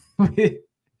 we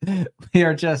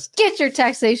are just get your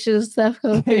taxation stuff.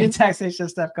 Taxation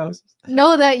stuff goes.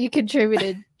 Know that you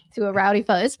contributed to a rowdy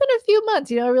Pho. It's been a few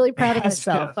months. You know, I'm really proud of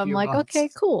myself. I'm like, months. Okay,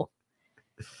 cool.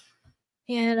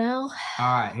 You know,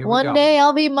 all right. Here one day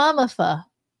I'll be Mama Pho.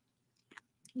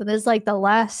 But it's like the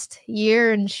last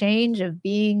year and change of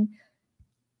being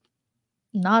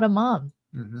not a mom,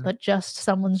 but just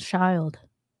someone's child.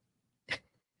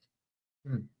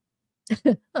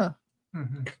 Huh.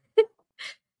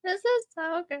 This is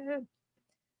so good.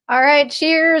 All right,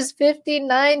 cheers.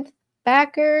 59th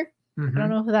backer. I don't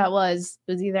know who that was.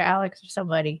 It was either Alex or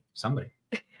somebody.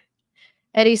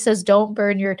 Eddie says, don't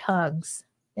burn your tongues.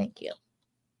 Thank you.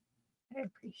 I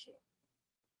appreciate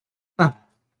it. Wow.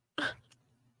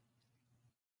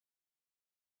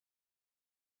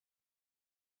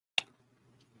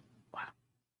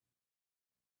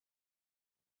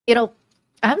 You know,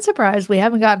 I'm surprised we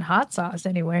haven't gotten hot sauce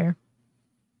anywhere.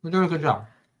 We're doing a good job.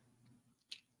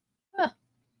 Huh.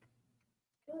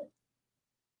 Good.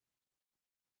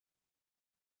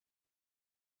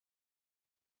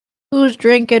 Who's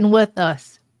drinking with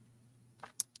us?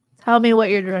 Tell me what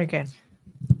you're drinking.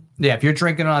 Yeah, if you're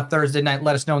drinking on a Thursday night,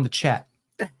 let us know in the chat.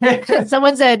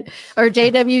 Someone said, or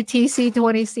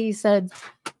JWTC20C said,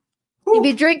 if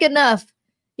you drink enough,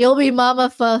 you'll be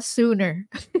Mama Pho sooner.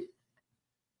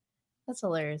 That's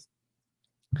hilarious.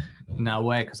 No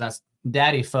way, because that's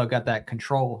Daddy Pho got that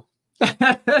control.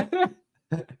 That's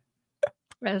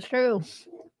true.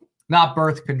 Not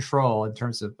birth control in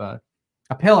terms of a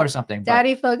pill or something.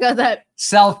 Daddy Pho got that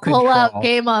self-control. Pull-out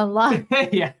game online.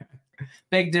 Yeah.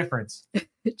 Big difference.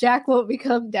 Jack won't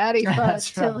become Daddy Pho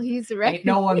until he's ready. Ain't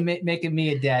no one making me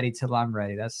a daddy till I'm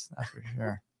ready. That's for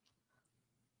sure.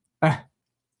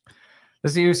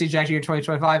 This is the UFC Jack Year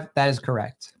 2025. That is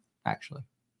correct, actually.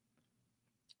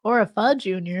 Or a Pho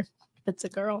Junior, if it's a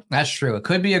girl. That's true. It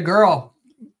could be a girl.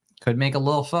 Could make a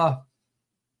little Pho.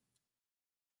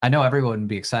 I know everyone would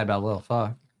be excited about a little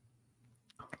Pho.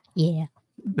 Yeah.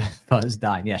 Pho is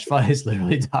dying. Yes, Pho is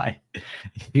literally dying.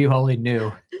 If you only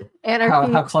knew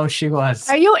how close she was.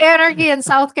 Are you Anarchy in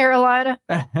South Carolina?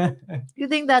 You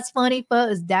think that's funny? Pho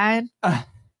is dying?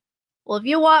 Well, if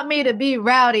you want me to be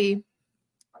rowdy,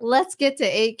 let's get to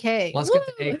 8K. Let's get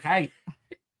to 8K.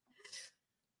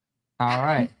 All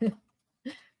right.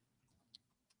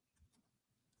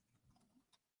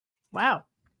 Wow.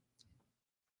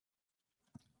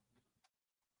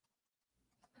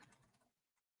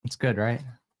 It's good, right?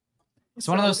 It's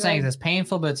one of those things that's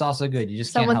painful, but it's also good. You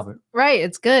just can't help it. Right.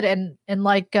 It's good. And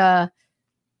like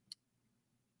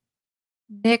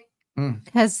Nick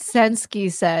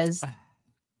Hasensky says,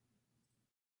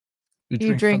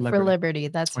 you drink for liberty.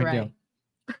 That's right.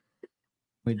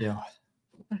 We do.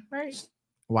 Right.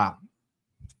 Wow.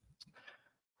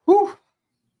 Whew.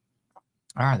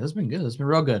 All right. This has been good. This has been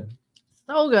real good.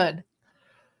 So good.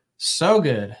 So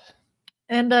good.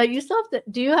 And you still have to,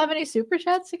 do you have any super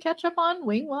chats to catch up on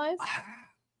wing wise?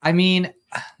 I mean,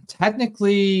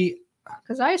 technically,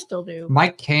 because I still do.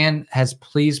 Mike Can has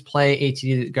please play ATD.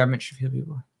 The government should feel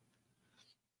people.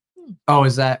 Oh,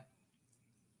 is that?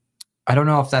 I don't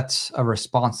know if that's a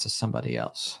response to somebody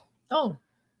else. Oh.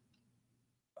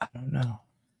 I don't know.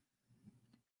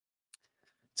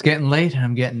 It's getting late and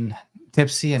I'm getting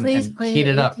tipsy and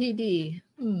heated up.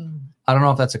 I don't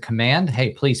know if that's a command. Hey,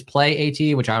 please play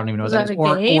ATD, which I don't even know what that is.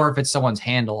 Or if it's someone's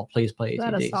handle, please play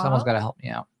ATD. Someone's got to help me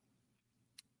out.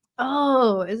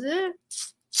 Oh, is it?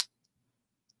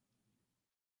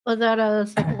 Was that a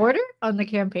supporter on the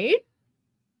campaign?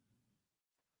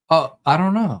 Oh, I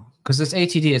don't know. Because it's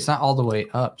ATD, it's not all the way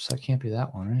up, so it can't be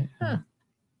that one, right? Huh.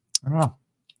 I don't know.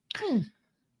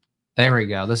 There we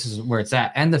go. This is where it's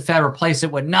at. And the Fed replace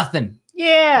it with nothing.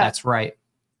 Yeah. That's right.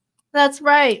 That's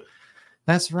right.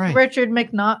 That's right. Richard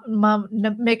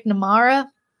McNamara,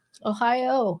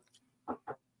 Ohio.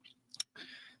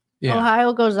 Yeah.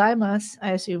 Ohio gozaimasu.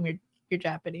 I assume you're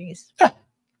Japanese.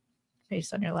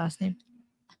 Based on your last name.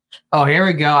 Oh, here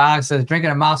we go. Alex says, drinking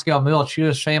a Moscow Mule.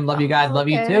 Cheers, shame. Love you guys. Love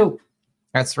you too.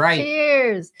 That's right.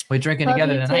 Cheers. We're drinking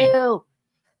together tonight.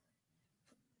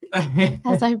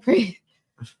 As I breathe.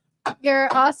 You're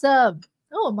awesome.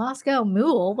 Oh, Moscow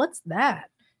Mule. What's that?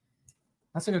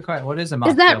 That's a good question. What is a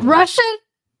Moscow? Is that Mule? Russian?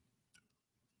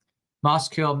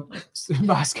 Moscow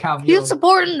Mule. You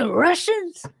supporting the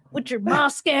Russians with your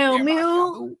Moscow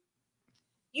Mule?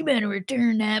 You better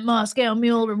return that Moscow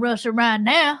Mule to Russia right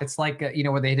now. It's like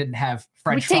where they didn't have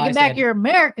French We're fries. taking back your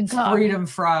American car. Freedom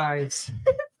fries.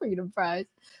 Freedom fries.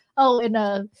 Oh,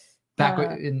 and back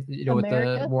in with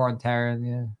the war on terror. And,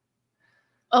 yeah.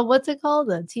 Oh, what's it called?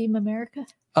 The Team America?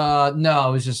 No,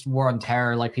 it was just war on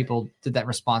terror. Like people did that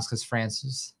response because France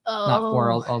is not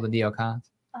for all the neocons.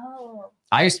 Oh.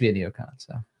 I used to be a neocon,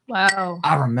 so wow.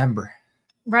 I remember.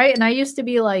 Right, and I used to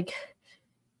be like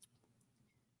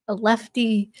a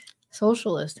lefty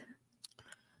socialist.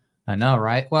 I know,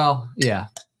 right? Well, yeah.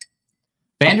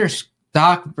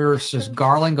 Vanderstock versus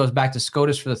Garland goes back to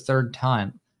SCOTUS for the third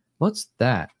time. What's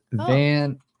that? Oh.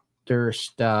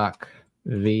 Vanderstock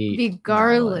v.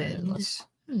 Garland.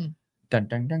 Dun,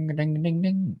 dun, dun, dun, dun, dun,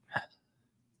 dun.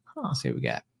 Huh. Let's see what we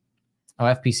got. Oh,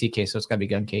 FPC case, so it's got to be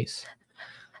gun case.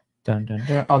 Dun, dun,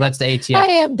 dun. Oh, that's the ATF. I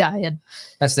am dying.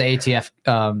 That's the ATF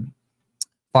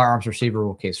firearms receiver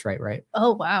rule case, right?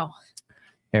 Oh, wow.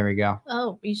 There we go.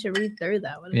 Oh, you should read through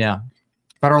that one. Yeah.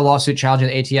 Federal lawsuit challenging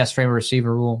the ATS frame of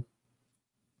receiver rule.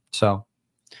 So,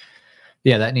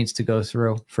 that needs to go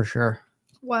through for sure.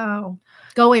 Wow.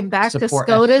 Going back to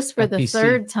SCOTUS for the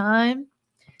third time.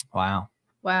 Wow.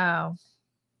 Wow.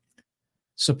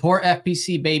 Support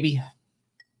FPC, baby.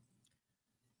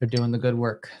 They're doing the good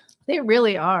work. They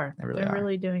really are. They're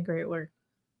really doing great work.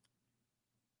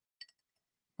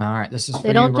 All right. This is for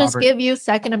They don't just Robert. give you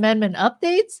Second Amendment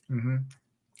updates. Mm-hmm.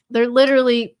 They're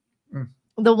literally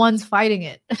the ones fighting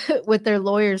it with their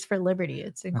lawyers for liberty.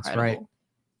 It's incredible. That's right.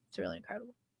 It's really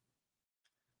incredible.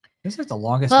 This is the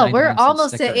longest. Well, we're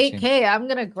almost at 8K. I'm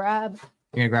going to grab.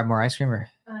 You're going to grab more ice cream or?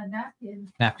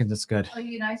 Napkins. Napkins, that's good. Oh,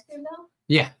 you eat ice cream now?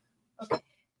 Yeah. Okay.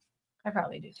 I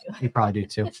probably do too. You probably do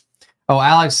too. Oh,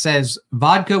 Alex says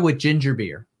vodka with ginger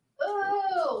beer.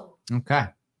 Oh. Okay.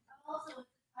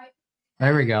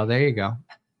 There we go. There you go.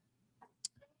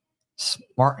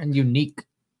 Smart and unique.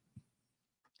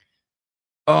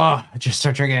 Oh, I just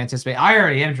start drinking anticipation. I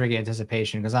already am drinking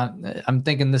anticipation because I'm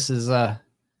thinking this is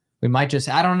we might just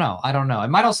I don't know. It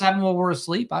might also happen while we're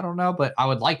asleep. I don't know, but I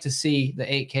would like to see the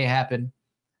 8K happen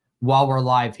while we're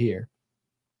live here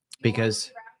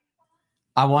because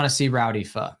I want to see Rowdy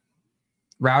Pho.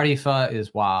 Rowdy Pho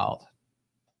is wild.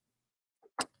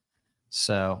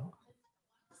 So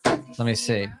let me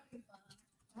see. I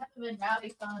haven't been Rowdy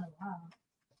Pho in a while.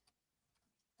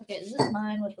 Okay, is this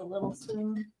mine with the little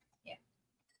spoon? Yeah.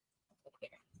 Here.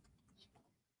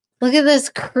 Look at this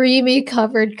creamy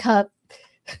covered cup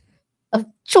of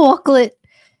chocolate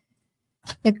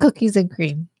and cookies and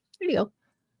cream. There you go.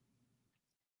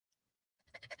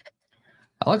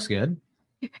 That looks good.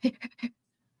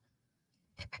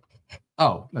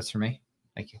 Oh, that's for me.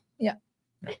 Thank you. Yeah.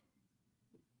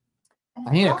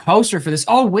 I need a coaster for this.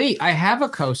 Oh, wait. I have a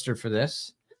coaster for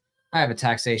this. I have a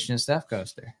taxation and stuff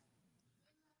coaster.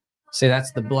 See,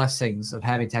 that's the blessings of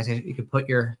having taxation. You can put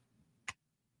your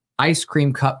ice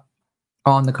cream cup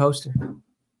on the coaster.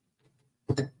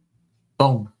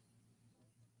 Boom.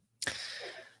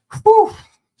 Whew.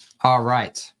 All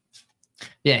right.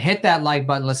 Yeah, hit that like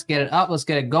button. Let's get it up. Let's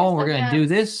get it going. We're going to do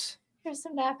this. Here's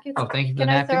some napkins. Oh, thank you for Can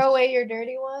the I napkins. throw away your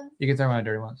dirty ones? You can throw my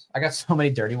dirty ones. I got so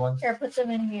many dirty ones. Here, put them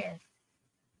in here.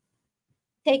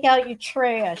 Take out your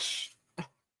trash.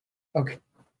 Okay.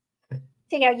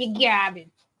 Take out your garbage.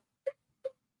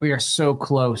 We are so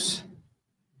close.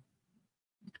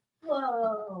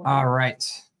 Whoa. All right.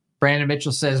 Brandon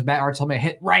Mitchell says, Matt R told me to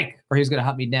hit right or he's going to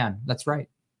hunt me down. That's right.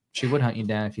 She would hunt you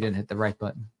down if you didn't hit the right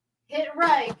button. Hit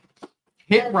right.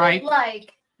 Hit right.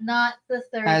 Like, not the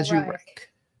third as you right. like.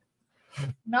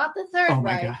 Not the third Oh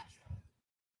my right. God.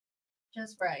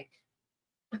 Just right.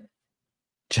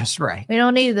 Just right. We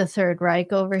don't need the third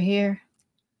Reich over here.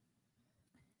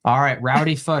 All right.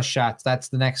 Rowdy Pho shots. That's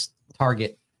the next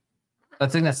target. I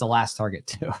think that's the last target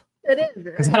too. It is.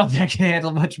 Because I don't think I can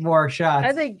handle much more shots.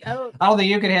 I don't think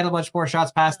you can handle much more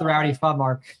shots past the Rowdy Pho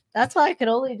mark. That's why I could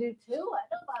only do 2. I know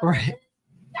about Right. it.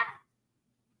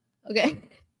 Okay.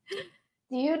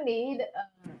 Do you need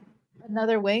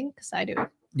another wing? Because I do.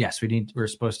 Yes, we're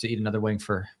supposed to eat another wing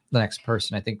for the next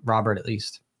person. I think Robert at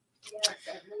least. Yes,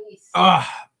 at least.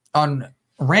 On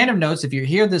random notes, if you're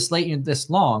here this late and this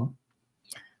long,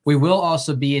 we will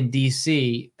also be in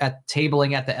DC at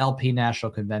tabling at the LP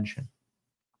National Convention.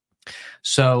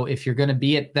 So if you're going to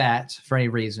be at that for any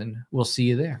reason, we'll see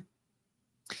you there.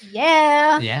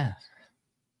 Yeah. Yeah.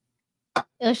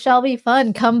 It shall be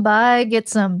fun. Come by, get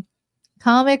some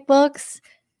comic books,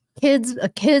 a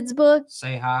kid's book.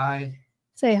 Say hi.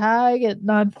 Say hi, get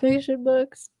nonfiction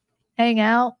books, hang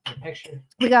out. Picture.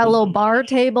 We got a little bar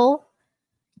table.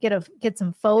 Get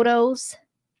some photos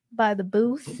by the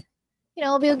booth. You know,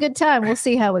 it'll be a good time. We'll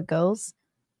see how it goes.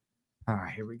 All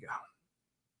right, here we go.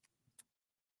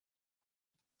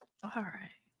 All right.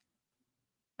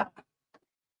 Oh,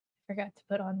 forgot to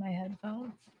put on my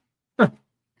headphones.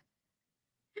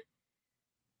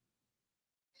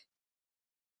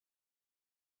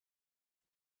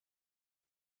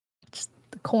 Just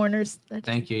the corners.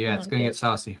 Thank you. Yeah, it's going to get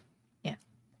saucy. Yeah.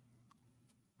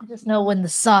 I just know when the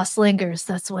sauce lingers,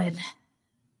 that's when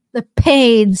the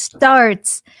pain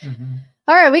starts. Mm-hmm.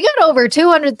 All right, we got over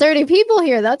 230 people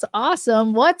here. That's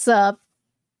awesome. What's up?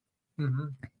 Mm-hmm.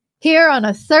 Here on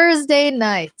a Thursday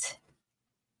night.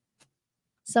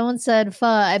 Someone said,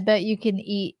 I bet you can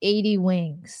eat 80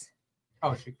 wings.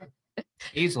 Oh, she could.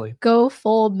 Easily. Go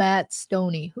full Matt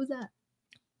Stoney. Who's that?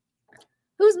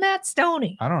 Who's Matt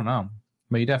Stoney? I don't know,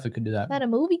 but you definitely could do that. Is that a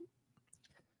movie?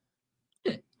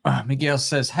 Miguel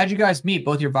says, how'd you guys meet?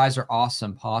 Both your vibes are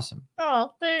awesome. Awesome.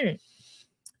 Oh, thanks.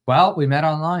 Well, we met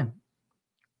online.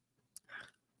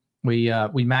 We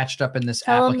matched up in this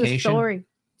application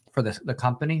for the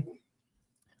company.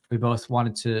 We both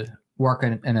wanted to work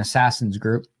in an assassin's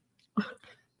group.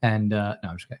 And no,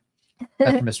 I'm just kidding.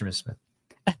 That's from Mr. Miss Smith.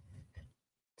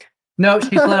 No,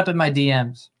 she slid up in my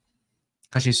DMs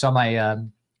because she saw my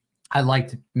I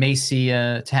liked Macy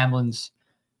Tomlin's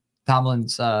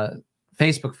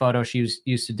Facebook photo. She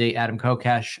used to date Adam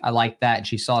Kokesh. I liked that, and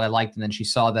she saw what I liked, and then she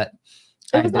saw that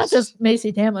it was not just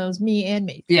Macy Tamlin, it was me and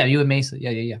Macy. Yeah, you and Macy.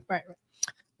 Yeah. Right.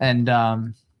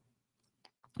 And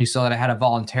you saw that I had a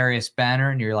Voluntarius banner,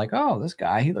 and you're like, oh, this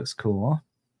guy, he looks cool.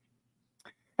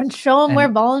 And show him where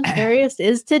Voluntarius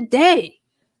is today.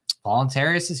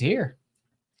 Voluntarius is here.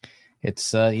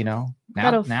 It's now we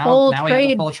have a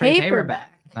full trade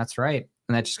paperback. That's right,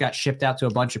 and that just got shipped out to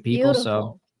a bunch of people. Beautiful.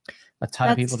 So a ton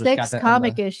of people just got that. 6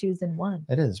 comic issues in one.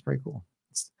 It is pretty cool.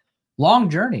 It's long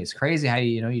journey. It's crazy how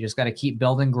you just got to keep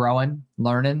building, growing,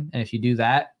 learning, and if you do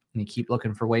that and you keep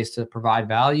looking for ways to provide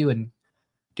value and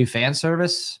do fan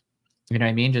service, you know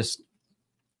what I mean? Just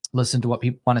listen to what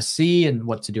people want to see and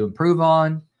what to do, improve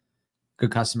on.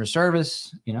 Good customer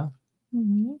service.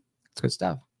 It's good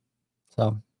stuff.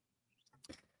 So.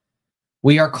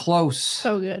 We are close.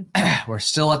 So good. We're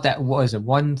still at that, what is it,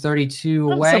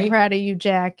 132 away? I'm so proud of you,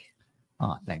 Jack.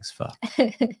 Oh, thanks, fuck.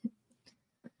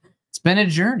 It's been a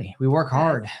journey. We work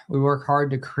hard. We work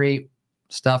hard to create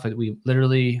stuff. We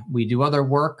do other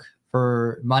work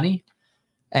for money.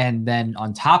 And then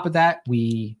on top of that,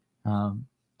 we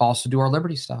also do our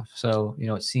Liberty stuff. So,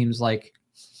 it seems like,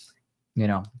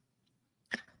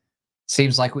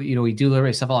 we do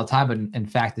Liberty stuff all the time, but in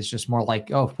fact, it's just more like,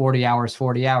 40 hours,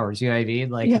 40 hours. You know what I mean?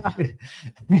 Like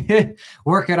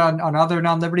working on other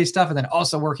non-Liberty stuff and then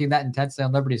also working that intensely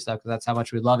on Liberty stuff because that's how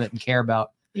much we love it and care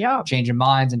about changing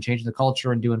minds and changing the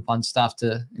culture and doing fun stuff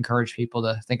to encourage people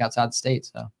to think outside the state.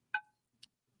 So,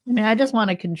 I just want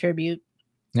to contribute.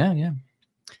 Yeah.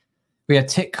 We have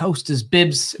Tit Coasters,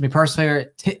 Bibs. Personally,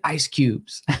 Tit Ice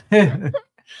Cubes.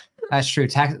 That's true.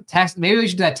 Tax. Maybe we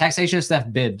should do that. Taxation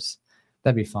stuff, Bibs.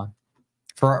 That'd be fun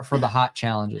for the hot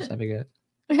challenges. That'd be good.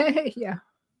 Yeah.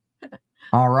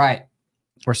 All right.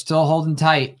 We're still holding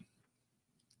tight.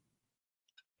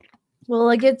 Will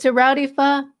I get to Rowdy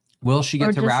Fa? Will she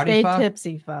get to Rowdy Fa? Stay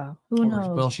tipsy Fa? Who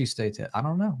knows? Will she stay tipsy? I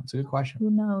don't know. It's a good question. Who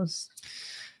knows?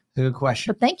 It's a good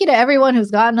question. But thank you to everyone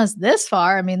who's gotten us this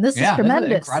far. This is tremendous.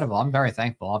 This is incredible. I'm very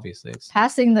thankful, obviously. It's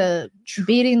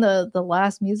beating the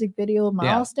last music video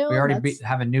milestone. We already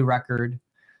have a new record.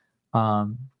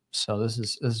 So this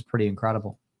is pretty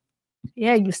incredible.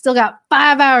 Yeah, you still got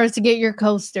 5 hours to get your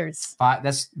coasters.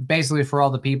 That's basically for all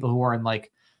the people who are in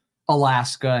like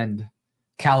Alaska and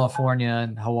California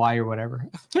and Hawaii or whatever.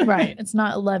 Right. It's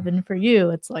not 11 for you.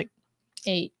 It's like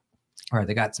 8. All right.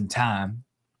 They got some time.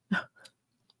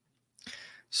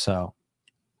 So,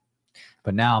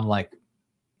 but now I'm like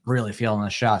really feeling the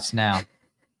shots now.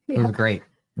 It was great.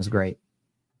 It was great.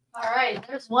 All right.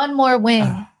 There's one more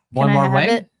wing. One more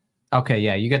wing? Okay,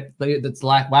 yeah, you get that's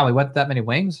like wow, we went that many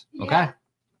wings. Yeah. Okay.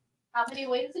 How many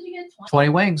wings did you get? 20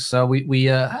 wings. So we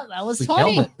that was 20.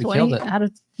 Killed it. We killed it out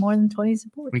of more than 20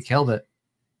 supports. We killed it.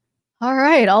 All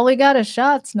right, all we got is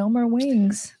shots. No more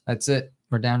wings. That's it.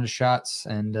 We're down to shots,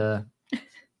 and if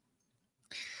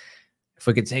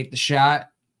we could take the shot,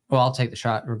 well, I'll take the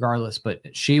shot regardless.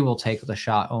 But she will take the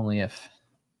shot only if.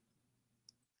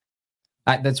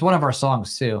 That's one of our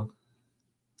songs too.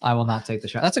 I will not take the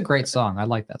shot. That's a great song. I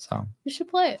like that song. You should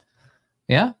play it.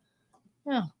 Yeah?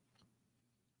 Yeah.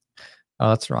 Oh,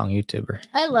 that's the wrong YouTuber.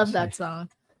 I love that song.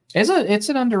 It's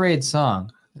an underrated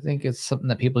song. I think it's something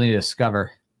that people need to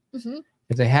discover. Mm-hmm.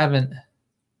 If they haven't.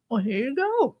 Well, here you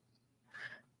go.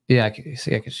 Yeah, I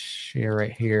can share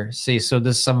right here. See, so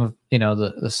this is some of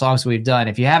the songs we've done.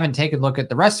 If you haven't taken a look at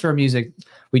the rest of our music,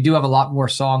 we do have a lot more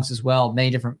songs as well, many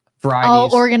different varieties.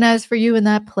 All organized for you in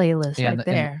that playlist Yeah, right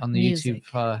there. on the Music.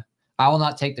 YouTube. I Will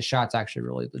Not Take the Shots, actually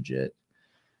really legit.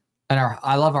 And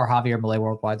I love our Javier Malay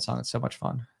Worldwide song. It's so much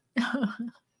fun.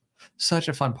 Such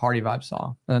a fun party vibe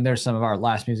song. And then there's some of our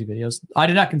last music videos. I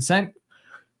Did Not Consent.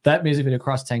 That music video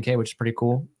crossed 10K, which is pretty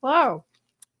cool. Wow.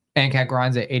 And Cat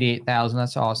Grinds at 88,000.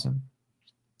 That's awesome.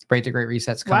 Break the Great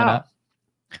Reset's coming up.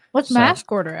 What's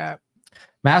Mask Order at?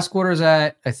 Mask Order's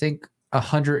at, I think,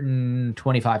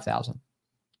 125,000.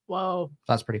 Whoa.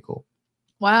 That's pretty cool.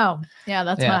 Wow. Yeah,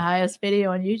 that's my highest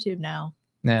video on YouTube now.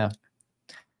 Yeah.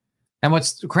 And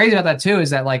what's crazy about that too is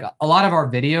that like a lot of our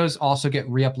videos also get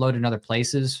re-uploaded in other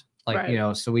places. Like, you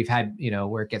know, so we've had, you know,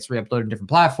 where it gets re-uploaded in different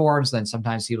platforms. Then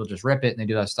sometimes people just rip it and they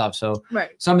do that stuff. So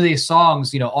some of these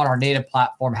songs, you know, on our native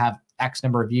platform have X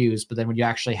number of views, but then when you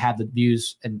actually have the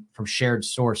views and from shared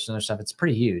source and other stuff, it's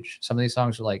pretty huge. Some of these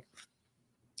songs are like,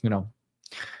 you know,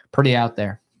 pretty out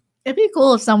there. It'd be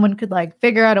cool if someone could like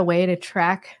figure out a way to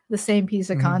track the same piece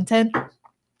of content.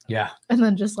 Yeah. And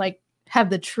then just like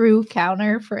have the true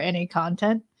counter for any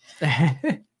content.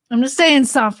 I'm just saying,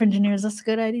 software engineers, that's a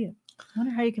good idea. I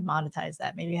wonder how you can monetize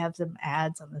that. Maybe have some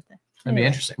ads on the thing. That'd be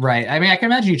interesting. Right. I mean, I can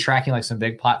imagine you tracking like some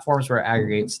big platforms where it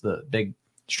aggregates the big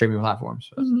streaming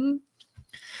platforms.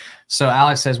 So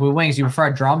Alex says, with Wings, you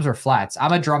prefer drums or flats?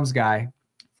 I'm a drums guy.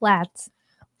 Flats.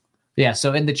 Yeah.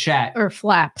 So in the chat. Or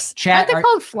flaps. Chat. Aren't they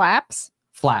called flaps?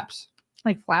 Flaps.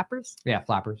 Like flappers? Yeah,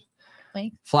 flappers.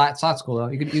 Wing. Flats. That's cool though.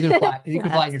 You can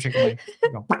flatten your chicken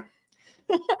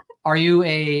wing. Are you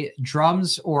a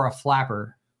drums or a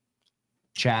flapper?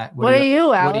 Chat. What are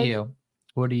you, Alex? What are you?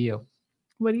 What are you?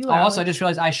 What are you? Oh, also, I just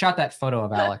realized I shot that photo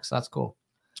of Alex. That's cool.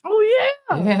 Oh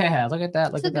yeah. Yeah, look at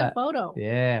that. Look at that photo.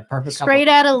 Yeah, perfect. Straight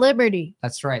out of Liberty.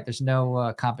 That's right. There's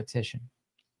no competition.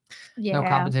 Yeah. No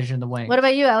competition in the wing. What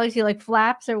about you, Alex? You like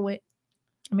flaps or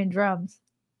drums?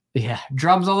 Yeah,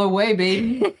 drums all the way,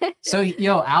 baby. So,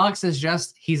 yo, Alex is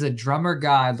he's a drummer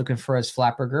guy looking for his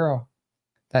flapper girl.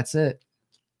 That's it.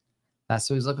 That's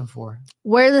what he's looking for.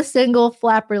 Where the single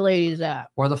flapper ladies at?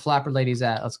 Where the flapper ladies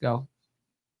at? Let's go.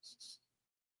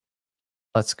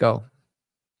 Let's go.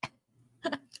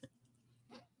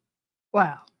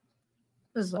 Wow.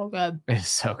 This is so good. It's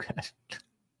so good.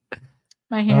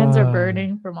 My hands are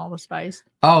burning from all the spice.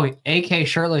 Oh, AK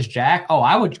shirtless Jack. Oh,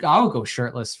 I would go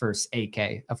shirtless for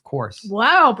AK, of course.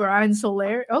 Wow, Brian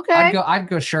Soler. Okay. I'd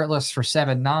go shirtless for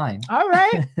 7'9". All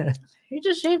right. He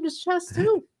just shaved his chest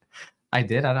too. I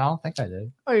did. I don't think I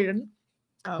did. Oh, you didn't?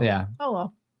 Oh. Yeah. Oh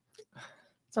well.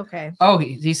 It's okay. Oh,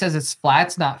 he says it's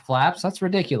flats, not flaps. That's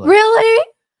ridiculous. Really?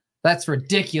 That's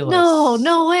ridiculous.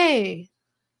 No way.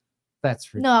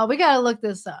 That's ridiculous. No, we gotta look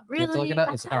this up. Really? Look it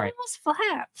up. It's all right. It was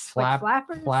flaps. Flap, like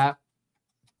flappers. flap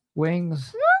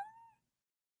wings.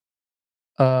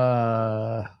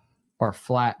 Or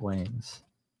flat wings.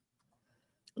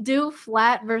 Do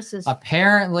flat versus.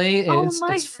 Apparently,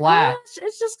 it's flat.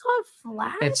 It's just called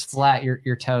flat. It's flat.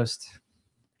 You're toast.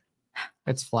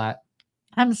 It's flat.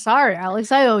 I'm sorry,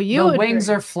 Alex. I owe you. The wings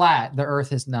are flat. The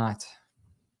earth is not.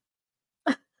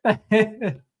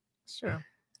 Sure.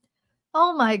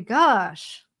 Oh my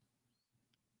gosh.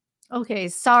 Okay,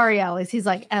 sorry, Alex. He's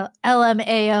like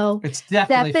LMAO. It's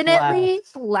definitely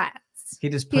flats. He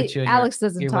just put you in Alex your,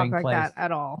 doesn't your talk wing like place. that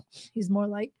at all. He's more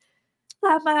like,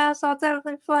 slap my ass on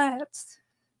definitely flats.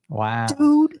 Wow.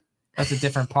 Dude. That's a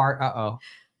different part. Uh-oh.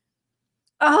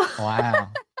 Oh. Wow.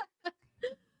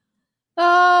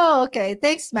 Oh, okay.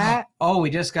 Thanks, Matt. Oh, we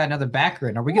just got another backer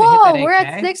in. Are we going to hit that 8K? We're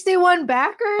at 61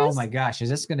 backers. Oh my gosh. Is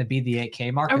this going to be the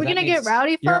 8K mark? Are we going to get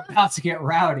rowdy? You're about to get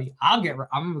rowdy. I'm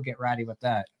going to get rowdy with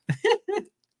that.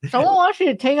 Someone wants you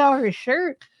to take off your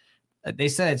shirt. They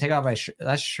said I'd take off my shirt.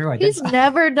 That's true. He's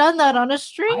never done that on a I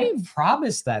stream.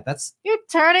 promised that. You're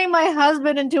turning my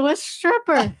husband into a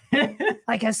stripper.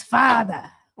 Like his father.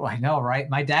 Well, I know, right?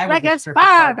 My dad like was a his stripper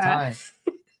father. part-time.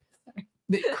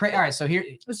 All right, so here,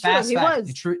 fast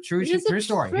fact. True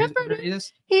story.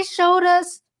 He showed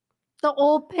us the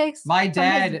old pics. My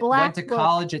dad went to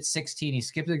college at 16. He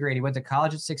skipped the grade. He went to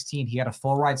college at 16. He got a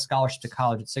full ride scholarship to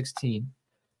college at 16.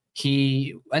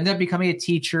 He ended up becoming a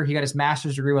teacher. He got his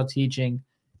master's degree while teaching,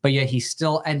 but yet he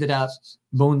still ended up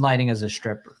moonlighting as a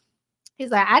stripper.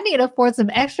 He's like, I need to afford some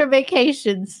extra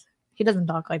vacations. He doesn't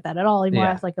talk like that at all. He more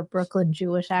has like a Brooklyn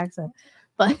Jewish accent.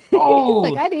 But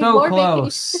like, I need so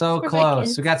close, so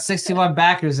close. We got 61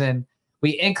 backers in.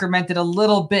 We incremented a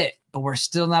little bit, but we're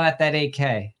still not at that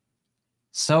 8K.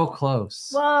 So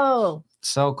close. Whoa.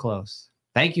 So close.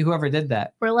 Thank you, whoever did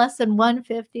that. We're less than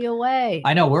 150 away.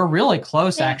 I know. We're really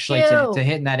close, actually, to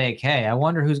hitting that 8K. I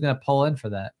wonder who's going to pull in for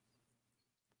that.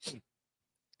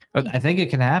 But I think it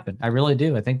can happen. I really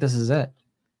do. I think this is it.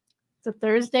 It's a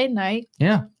Thursday night.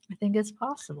 Yeah. I think it's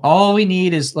possible. All we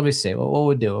need is, let me see, what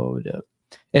would do? What would do?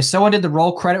 If someone did the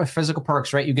roll credit with physical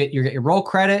perks, right? You get your roll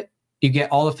credit, you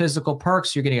get all the physical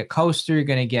perks, you're gonna get coaster, you're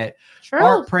gonna get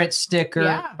art print,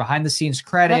 sticker, behind the scenes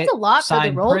credit. That's a lot for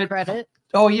the roll print. credit.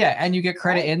 Oh yeah, and you get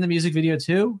credit in the music video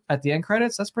too at the end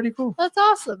credits. That's pretty cool. That's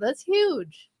awesome. That's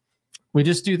huge. We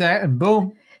just do that and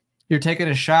boom, you're taking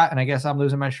a shot, and I guess I'm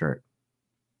losing my shirt.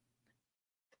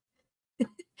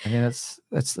 I mean, that's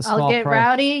the small I'll get price.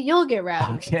 rowdy. You'll get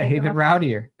rowdy. Okay, even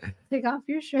rowdier. Take off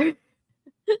your shirt.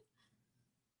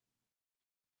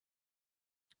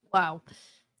 Wow.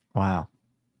 Wow.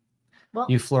 Well,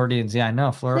 you Floridians, yeah, I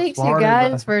know. Thanks, Florida,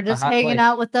 you guys, for just hanging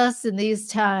out with us in these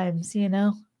times. You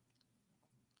know,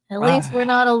 at least we're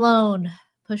not alone,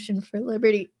 pushing for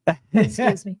liberty.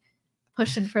 Excuse me,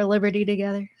 pushing for liberty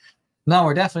together. No,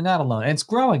 we're definitely not alone. And it's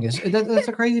growing. That's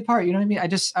the crazy part. You know what I mean?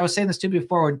 I was saying this too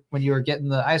before when you were getting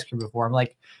the ice cream before. I'm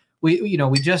like,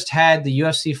 we just had the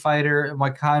UFC fighter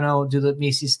Moicano do the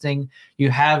Mises thing. You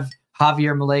have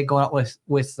Javier Milei going out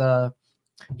with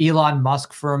Elon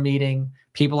Musk for a meeting.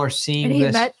 People are seeing and he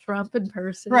this. met Trump in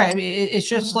person. Right. I mean, it's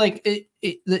just like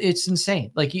it's insane.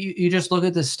 Like you just look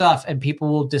at this stuff and people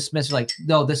will dismiss it like,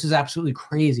 no, this is absolutely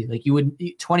crazy. Like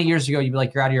 20 years ago, you'd be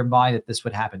like, you're out of your mind that this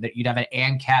would happen. That you'd have an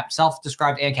ANCAP,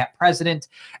 self-described ANCAP president,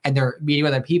 and they're meeting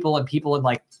with other people, and people in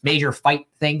like major fight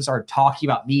things are talking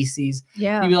about Mises.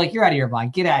 Yeah. You'd be like, you're out of your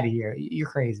mind. Get out of here. You're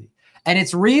crazy. And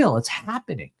it's real. It's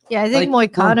happening. Yeah, I think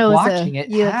like, Moicano is a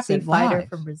UFC fighter live.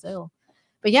 from Brazil.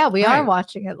 But yeah, we are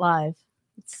watching it live.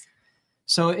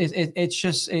 So it's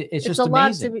just a amazing.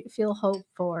 lot to feel hope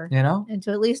for, you know, and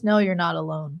to at least know you're not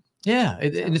alone. Yeah,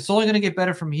 and it's only going to get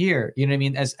better from here. You know what I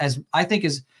mean? As I think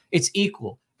it's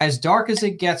equal. As dark as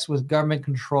it gets with government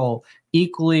control,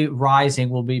 equally rising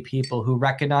will be people who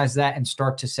recognize that and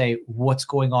start to say what's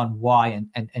going on, why,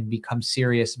 and become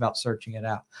serious about searching it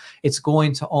out. It's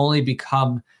going to only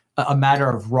become a matter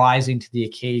of rising to the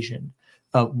occasion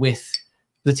with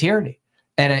the tyranny.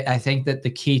 And I think that the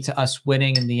key to us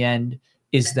winning in the end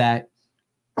is that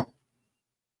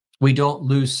we don't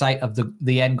lose sight of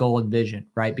the end goal and vision,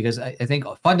 right? Because I think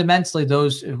fundamentally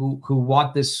those who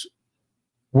want this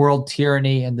world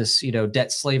tyranny and this,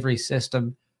 debt slavery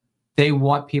system, they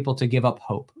want people to give up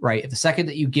hope, right? If the second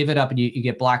that you give it up and you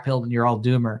get blackpilled and you're all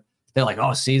doomer, they're like,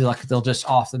 oh, see, like they'll just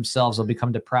off themselves, they'll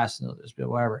become depressed and they'll just be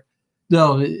whatever.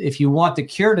 No, if you want the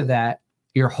cure to that,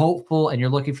 you're hopeful and you're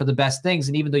looking for the best things.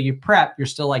 And even though you prep, you're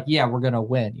still like, yeah, we're going to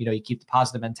win. You keep the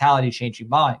positive mentality, changing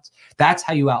minds. That's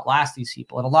how you outlast these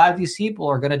people. And a lot of these people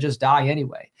are going to just die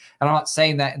anyway. And I'm not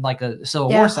saying that in like a Civil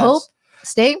War sense. Hope,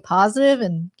 staying positive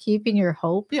and keeping your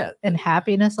hope and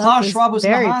happiness up is Schwab was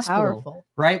very in the hospital, powerful.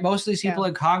 Right? Most of these people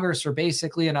in Congress are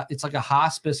basically it's like a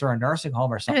hospice or a nursing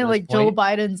home or something. And like Joe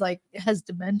Biden's has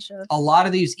dementia. A lot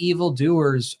of these evil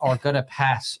doers are going to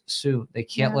pass soon. They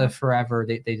can't live forever.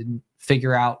 They didn't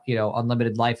figure out,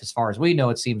 unlimited life as far as we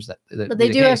know. It seems that but they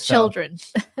do have children.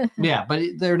 Yeah, but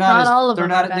they're not all of them.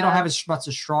 They don't have as much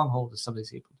a stronghold as some of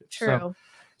these people do. True.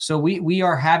 So we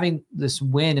are having this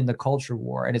win in the culture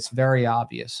war, and it's very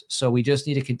obvious. So we just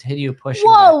need to continue pushing.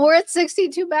 Whoa, we're at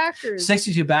 62 backers.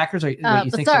 62 backers? Wait,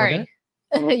 you think sorry.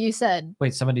 You said.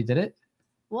 Wait, somebody did it?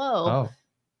 Whoa. Oh.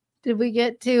 Did we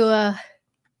get to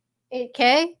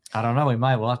 8K? I don't know. We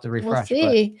might. We'll have to refresh.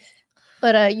 We'll see.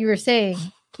 But you were saying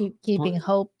keeping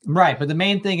hope. Right. But the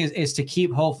main thing is to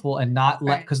keep hopeful and not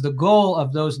let, because the goal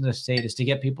of those in the state is to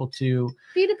get people to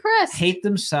be depressed, hate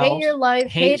themselves, hate your life,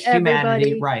 hate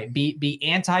humanity. Everybody. Right. Be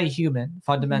anti-human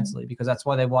fundamentally, because that's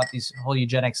why they want these whole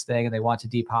eugenics thing and they want to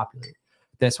depopulate.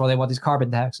 That's why they want these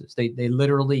carbon taxes. They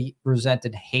literally resent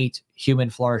and hate human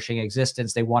flourishing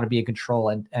existence. They want to be in control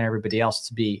and everybody else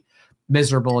to be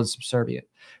miserable and subservient.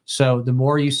 So the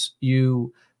more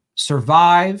you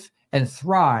survive and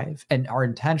thrive and are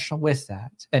intentional with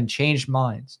that and change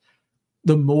minds,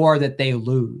 the more that they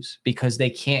lose, because they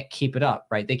can't keep it up,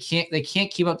 right? They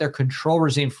can't keep up their control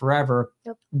regime forever.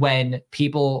 Yep. When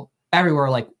people everywhere are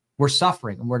like, we're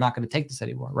suffering and we're not going to take this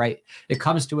anymore, right? It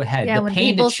comes to a head. Yeah, when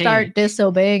people start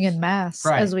disobeying in mass,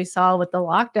 as we saw with the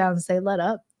lockdowns, they let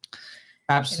up.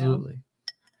 Absolutely.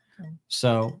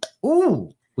 So,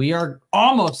 we are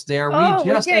almost there. We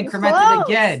just incremented close.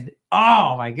 Again.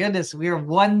 Oh my goodness. We are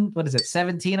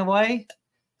 17 away?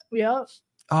 Yep.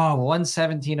 Oh,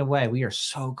 117 away. We are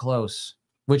so close,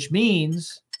 which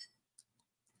means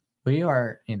we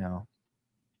are,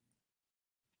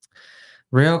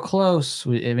 real close.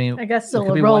 I guess so.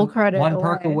 A roll credit. One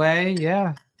perk away.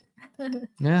 Yeah.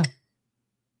 Yeah.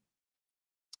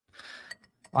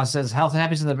 says health and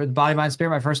happiness in the body, mind, spirit.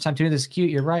 My first time doing this is cute.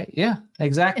 You're right. Yeah,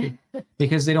 exactly.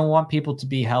 Because they don't want people to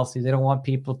be healthy. They don't want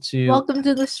people to welcome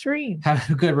to the stream.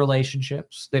 Have good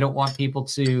relationships. They don't want people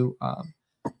to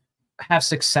have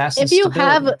success. If you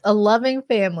have a loving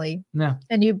family, no,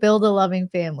 and you build a loving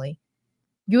family,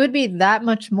 you would be that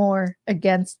much more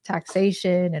against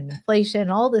taxation and inflation,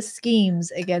 all the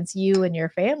schemes against you and your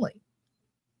family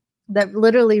that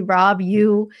literally rob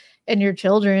you and your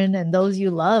children and those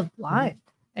you love blind.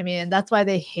 I mean, that's why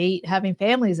they hate having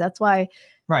families. That's why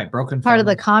broken part of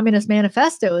the Communist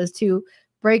Manifesto is to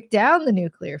break down the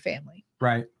nuclear family.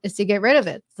 Right. Is to get rid of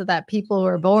it so that people who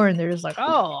are born, they're just like, oh,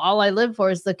 all I live for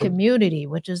is the community,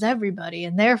 which is everybody.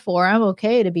 And therefore I'm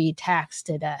okay to be taxed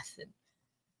to death.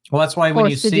 Well, that's why when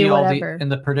you see all in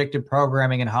the predictive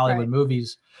programming in Hollywood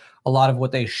movies, a lot of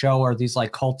what they show are these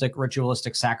like cultic,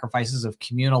 ritualistic sacrifices of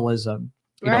communalism.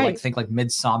 You know, like think like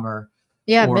Midsummer.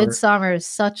 Yeah, Midsummer is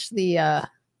such the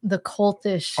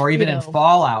cultish. Or even in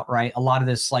Fallout, right? A lot of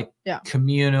this like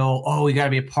communal, we got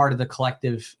to be a part of the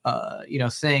collective,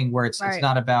 thing where it's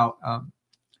not about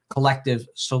collective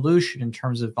solution in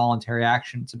terms of voluntary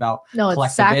action. It's about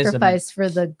it's sacrifice for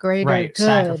the greater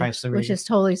good, which is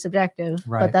totally subjective.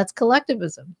 Right. But that's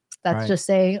collectivism. That's just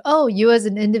saying, you as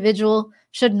an individual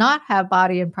should not have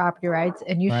body and property rights,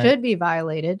 and you should be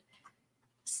violated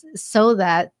so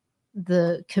that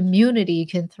the community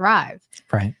can thrive.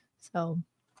 Right. So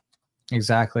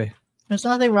exactly. There's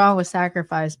nothing wrong with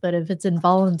sacrifice, but if it's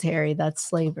involuntary, that's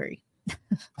slavery.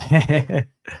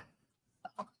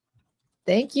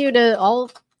 Thank you to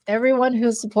everyone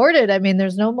who supported. I mean,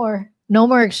 there's no more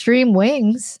extreme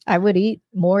wings. I would eat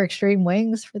more extreme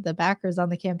wings for the backers on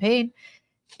the campaign.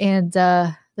 And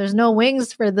there's no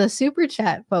wings for the super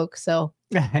chat folks. So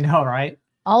I know, right?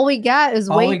 All we got is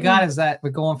that we're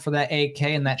going for that AK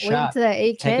and that shot. To that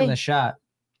AK. Taking the shot.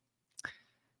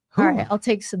 All right, I'll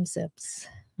take some sips.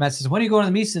 Matt says, when are you going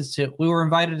to the Mises Institute? We were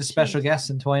invited as special guests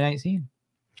in 2019.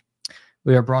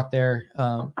 We were brought there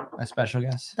as special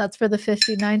guests. That's for the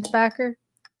 59th backer.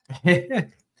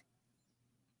 That's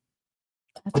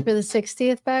for the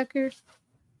 60th backer.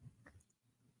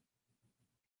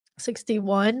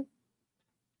 61.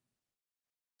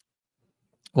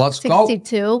 Let's 62.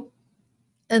 62.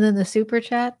 And then the super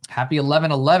chat. Happy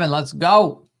 11/11. Let's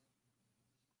go.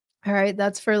 All right.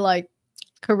 That's for like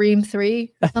Kareem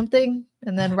 3 or something.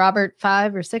 And then Robert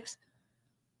 5 or 6.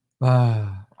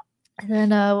 And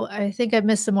then I think I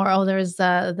missed some more. Oh, there's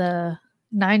the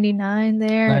 99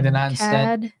 there. 99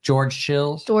 cent. George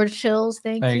Chills.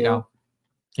 Thank you. There you go.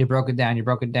 You broke it down.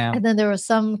 And then there was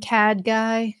some CAD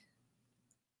guy.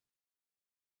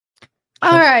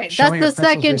 All right. That's the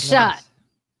second shot.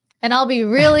 And I'll be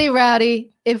really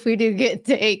rowdy if we do get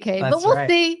to 8K. But we'll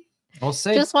see. We'll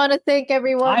see. Just want to thank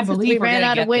everyone. I believe we ran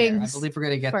out of wings. I believe we're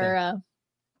going to get there.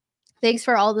 Thanks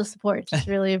for all the support. Just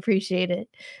really appreciate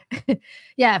it.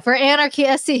 Yeah, for Anarchy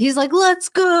SC, he's like, let's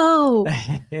go.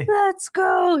 Let's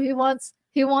go. He wants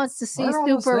to see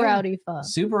Super Rowdy Pho.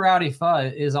 Super Rowdy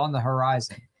Pho is on the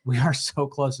horizon. We are so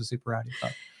close to Super Rowdy Pho.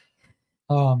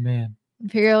 Oh, man.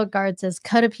 Imperial Guard says,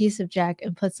 cut a piece of Jack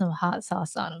and put some hot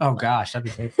sauce on him. Oh, gosh.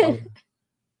 That'd be great.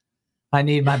 I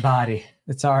need my body.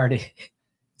 It's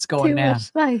going now.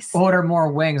 Spice. Order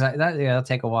more wings. That'll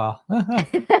take a while. We're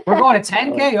going to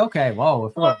 10K? Okay. Whoa.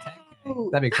 If we're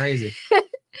 10K, that'd be crazy.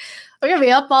 We're going to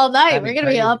be up all night. We're going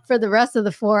to be up for the rest of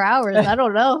the 4 hours. I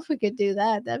don't know if we could do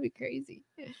that. That'd be crazy.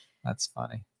 That's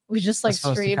funny. We just like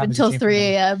stream until 3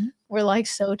 a.m. We're like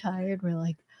so tired. We're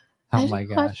like, oh my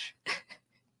gosh.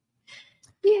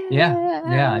 Yeah.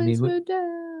 I mean,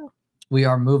 we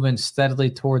are moving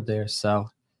steadily toward there. So,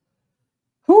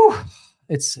 whew,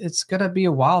 it's gonna be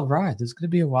a wild ride. There's gonna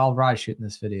be a wild ride shooting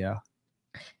this video.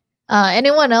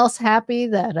 Anyone else happy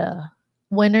that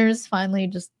winter's finally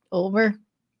just over?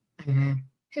 Mm-hmm.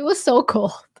 It was so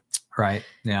cold. Right.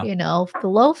 Yeah.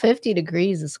 Below 50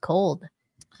 degrees is cold,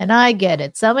 and I get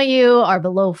it. Some of you are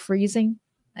below freezing.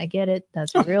 I get it.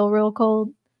 That's real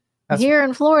cold. Here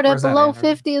in Florida, below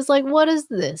 50 is like, what is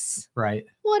this? Right.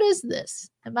 What is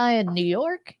this? Am I in New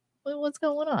York? What's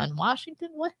going on? Washington?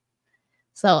 What?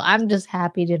 So I'm just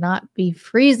happy to not be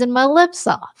freezing my lips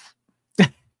off.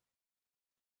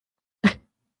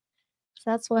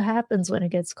 That's what happens when it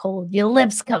gets cold. Your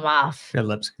lips come off. Your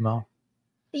lips come off.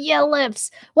 Your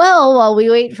lips. Well, while we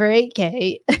wait for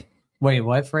 8K. Wait,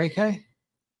 what for 8K?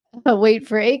 Wait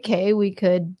for 8K, we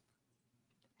could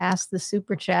ask the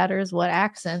super chatters what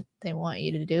accent they want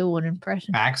you to do, what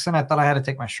impression. Accent? I thought I had to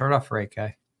take my shirt off for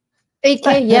 8K.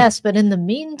 8K, yes, but in the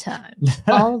meantime,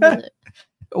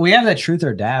 we have that truth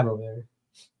or dab over there.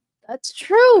 That's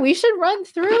true. We should run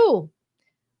through.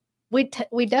 We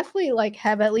definitely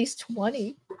have at least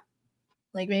 20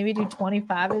 Like maybe do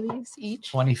 25 of these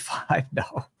each. 25?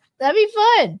 No. That'd be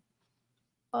fun.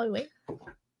 Oh, wait.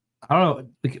 I don't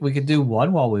know. We could do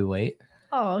one while we wait.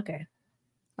 Oh, okay.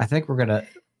 I think we're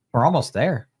almost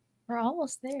there. We're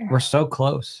almost there. We're so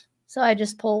close. So I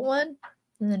just pull one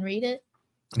and then read it.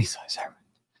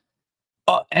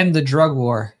 Oh, end the drug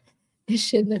war. It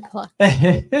shouldn't have clocked.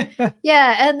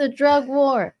 Yeah, end the drug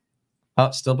war.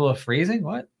 Oh, still below freezing?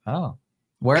 What? Oh.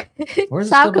 Where's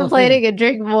Stop complaining and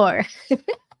drink more.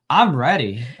 I'm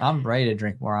ready. I'm ready to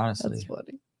drink more, honestly. That's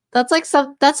funny. That's like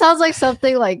that sounds like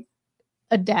something like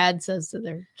a dad says to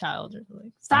their child or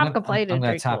something. Stop complaining. I'm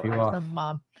gonna top you off.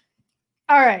 Mom.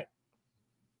 All right.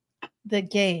 The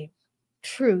game.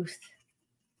 Truth.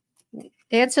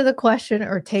 Answer the question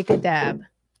or take a dab.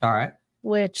 All right.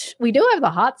 Which we do have the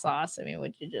hot sauce. I mean,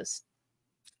 would you just?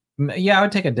 Yeah, I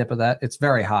would take a dip of that. It's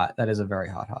very hot. That is a very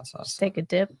hot sauce. Just take a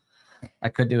dip. I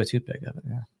could do a toothpick of it.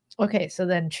 Yeah. Okay, so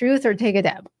then truth or take a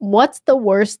dab. What's the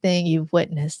worst thing you've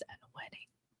witnessed at a wedding?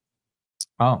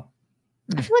 Oh.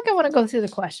 I feel like I want to go through the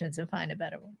questions and find a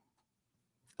better one.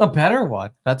 A better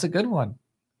one. That's a good one.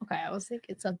 Okay, I was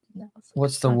thinking something else.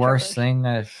 What's the worst thing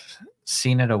I've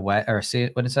seen at a wedding or see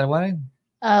it when it's at a wedding?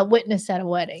 Witnessed at a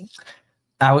wedding.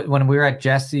 When we were at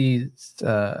Jesse's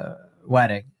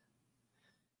wedding,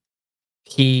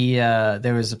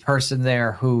 there was a person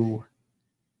there who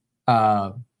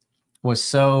was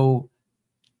so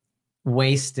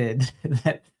wasted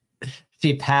that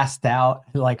she passed out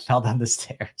and like fell down the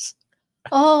stairs.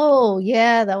 Oh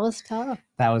yeah, that was tough.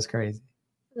 That was crazy.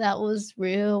 That was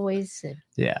real wasted.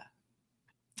 Yeah.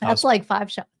 That's like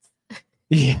 5 shots.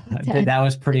 Yeah, that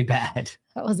was pretty bad.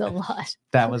 That was a lot.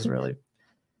 That was really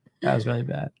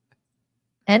bad.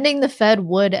 Ending the Fed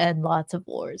would end lots of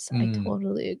wars. I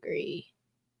totally agree.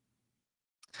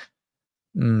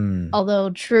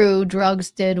 Although true,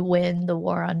 drugs did win the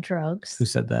war on drugs. Who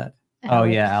said that? Alex. Oh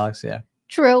yeah, Alex. Yeah.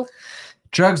 True.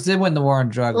 Drugs did win the war on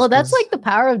drugs. Well, that's like the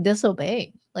power of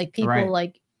disobeying. Like people Right.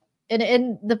 like,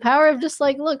 and the power of just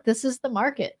like, look, this is the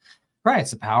market. Right.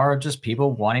 It's the power of just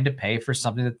people wanting to pay for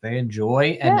something that they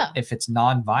enjoy. And if it's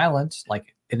non-violent,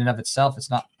 like in and of itself, it's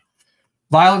not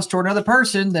violence toward another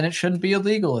person, then it shouldn't be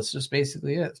illegal. It's just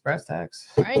basically it. It's brass tacks.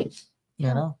 Right.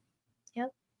 You know?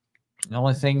 Yep. The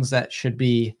only things that should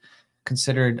be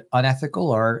considered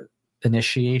unethical are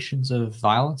initiations of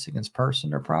violence against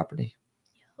person or property.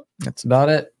 Yep. That's about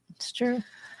it. It's true.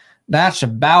 That's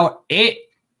about it.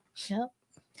 Yep.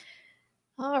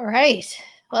 All right.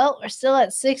 Well, we're still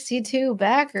at 62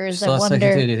 backers. Still I at wonder.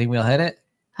 62. Do you think we'll hit it?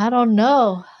 I don't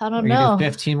know. I don't know. Do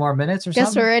 15 more minutes or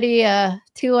Guess something? we're already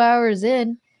 2 hours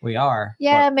in. We are.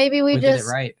 Yeah, maybe we did just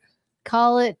it right.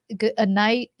 call it a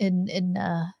night in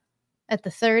at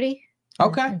the 30.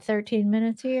 Okay. In 13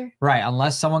 minutes here. Right.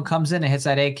 Unless someone comes in and hits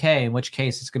that AK, in which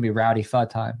case it's going to be rowdy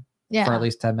FUD time. Yeah. For at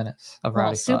least 10 minutes of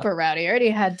rowdy super FUD. rowdy. I already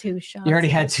had 2 shots. You already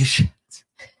had 2 shots.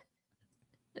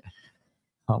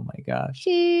 Oh my gosh.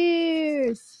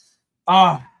 Cheers.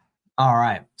 Oh, all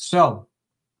right. So,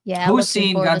 yeah, who's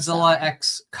seen Godzilla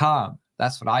X Kong?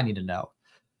 That's what I need to know.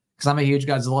 Because I'm a huge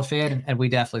Godzilla fan, and we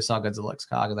definitely saw Godzilla X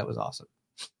Kong, and that was awesome.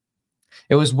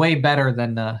 It was way better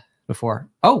than before.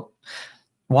 Oh,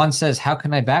 one says, "How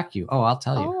can I back you?" Oh, I'll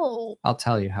tell you. Oh. I'll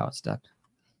tell you how it's done.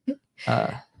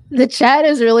 The chat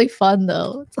is really fun,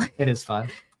 though. It's like, it is fun.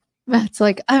 Matt's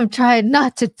like, I'm trying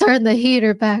not to turn the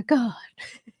heater back on.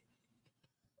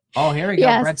 Oh, here we go.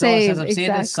 Yeah, Brett says, I'm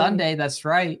seeing this Sunday. That's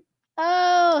right.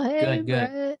 Oh, hey,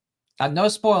 good. No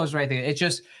spoilers or anything. It's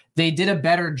just they did a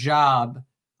better job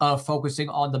of focusing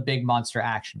on the big monster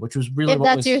action, which was really if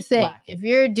that's your thing. If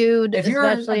you're a dude, if you're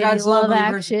a Godzilla love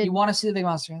action, you want to see the big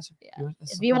monster action. Yeah.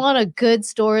 If you want a good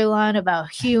storyline about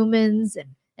humans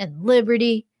and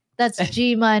liberty, that's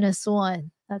G-1.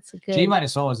 That's a good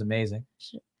G-1 was amazing.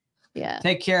 Yeah.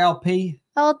 Take care, LP.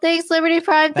 Oh, thanks, Liberty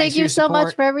Prime. Thank you so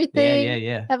much for everything.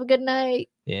 Yeah. Have a good night.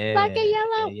 Yeah. Black and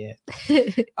yellow.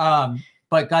 Yeah.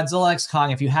 But Godzilla X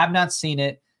Kong, if you have not seen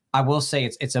it, I will say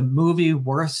it's a movie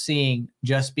worth seeing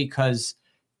just because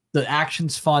the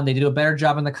action's fun. They do a better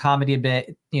job in the comedy a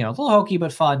bit, a little hokey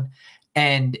but fun.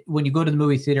 And when you go to the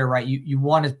movie theater, right, you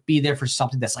want to be there for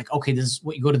something that's like, okay, this is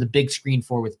what you go to the big screen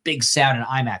for with big sound and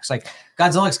IMAX. Like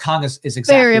Godzilla X Kong is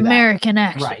exactly very that. American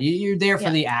action. Right. You're there for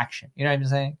the action. You know what I'm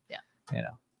saying? Yeah.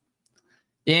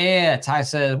 Yeah, Ty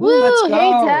says, woo, let's go.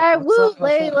 Hey, Ty, woo,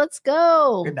 let's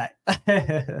go. Good night.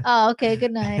 Oh, okay,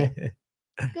 good night.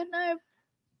 Good night.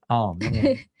 Oh,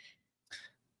 man.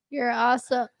 You're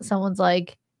awesome. Someone's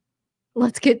like,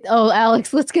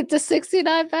 Alex, let's get to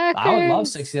 69 backers. I would love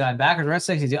 69 backers. We're at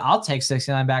 62. I'll take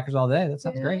 69 backers all day. That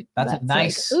sounds great. That's a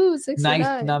nice, like,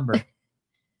 nice number.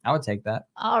 I would take that.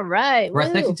 All right. We're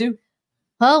at 62.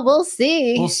 Well, we'll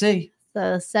see. We'll see.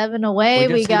 So 7 away.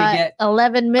 We We just need to got get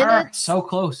 11 minutes. So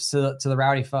close to the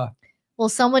Rowdy Pho. Will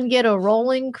someone get a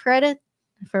rolling credit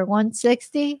for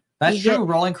 160? That's true.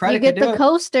 Rolling credit. You get the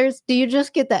coasters. Do you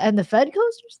just get the end of Fed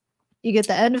coasters? You get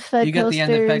the end of Fed. You get the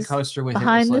end of Fed coaster with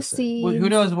behind the scenes. Well, who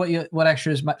knows what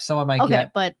extras someone might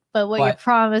get? But what you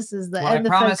promise is the end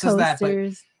of Fed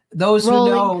coasters. Those who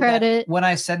know credit. That when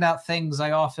I send out things,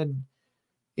 I often,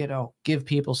 give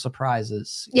people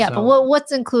surprises. Yeah, so, but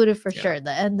what's included for sure?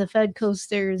 The end of Fed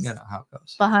coasters. You know how it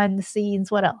goes. Behind the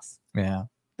scenes. What else? Yeah.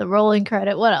 The rolling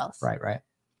credit. What else? Right.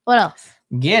 What else?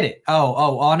 Get it?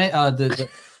 Oh, on it. The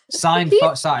signed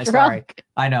photo. Sorry,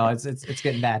 I know it's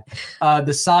getting bad.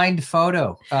 The signed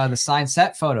photo, the signed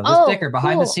set photo, the sticker,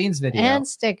 behind the scenes video, and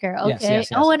sticker. Okay. Yes.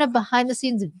 Oh, and a behind the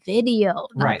scenes video.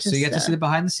 Right. So you get to see the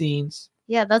behind the scenes.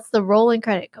 Yeah, that's the rolling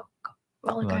credit. Go.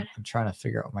 Rolling credit. I'm trying to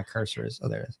figure out what my cursor is. Oh,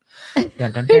 there it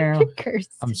is.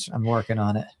 I'm working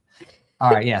on it. All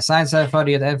right. Yeah. Signed set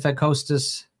photo. The Fed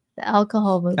Costas. The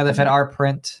alcohol movie. And the Fed art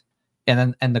print.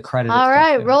 And the credit. All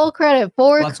right, roll credit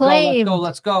for claim.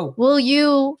 Let's go. Will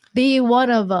you be one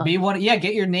of them? Yeah,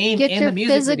 get your name in the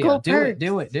music video.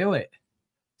 Do it.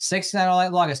 69 all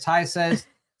night long, as Ty says.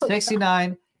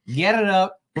 69. Get it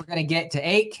up. We're gonna get to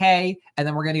 8K, and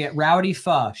then we're gonna get Rowdy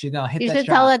Pho. She's gonna hit. You should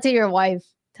tell that to your wife,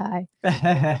 Ty.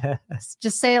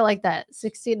 Just say it like that.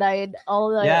 69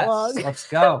 all night long. Let's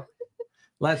go.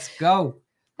 Let's go.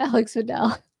 Alex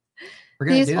Vidal.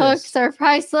 These hooks are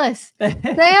priceless. They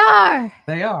are.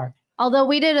 They are. Although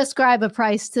we did ascribe a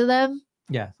price to them.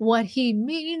 Yeah. What he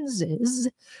means is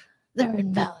they're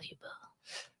invaluable.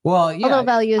 Well, yeah. Although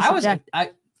value is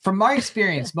subjective. From my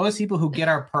experience, most people who get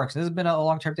our perks, this has been a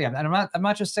long-term thing. And I'm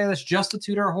not just saying this just to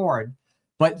toot our horn,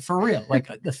 but for real,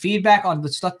 like the feedback on the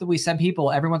stuff that we send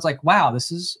people, everyone's like, wow,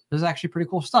 this is actually pretty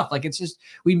cool stuff. Like, it's just,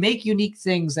 we make unique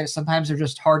things that sometimes are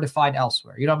just hard to find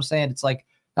elsewhere. You know what I'm saying? It's like,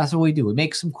 that's what we do. We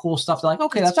make some cool stuff. They're like,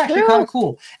 okay, that's actually kind of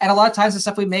cool. And a lot of times the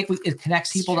stuff we make, it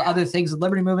connects people to other things, the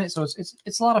Liberty Movement. So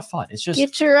it's a lot of fun. It's just,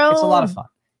 get your own. It's a lot of fun.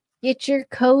 Get your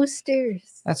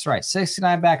coasters. That's right.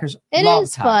 69 backers. It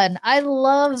is fun. I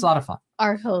love it's a lot of fun.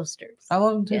 Our coasters. I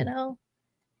love them too. You know,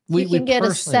 we can get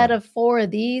a set of 4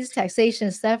 of these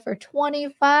taxation set for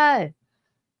 25.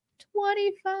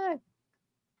 25.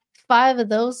 5 of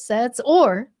those sets,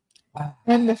 or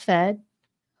in the Fed,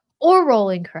 or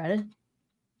rolling credit.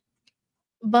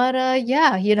 But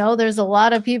yeah, there's a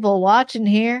lot of people watching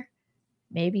here.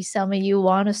 Maybe some of you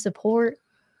want to support,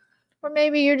 or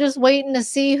maybe you're just waiting to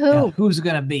see who's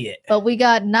gonna be it. But we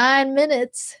got 9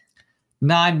 minutes.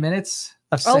 9 minutes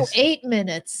of 8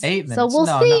 minutes. 8 minutes. So we'll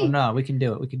see. No, we can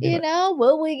do it. We can do it.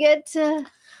 Will we get to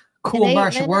cool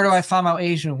Marcia? Where do I find my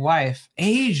Asian wife?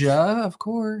 Asia, of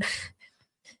course.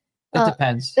 It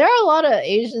depends. There are a lot of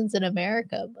Asians in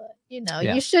America, but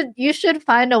you should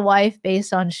find a wife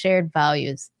based on shared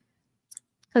values.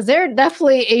 Because there are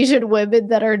definitely Asian women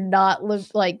that are not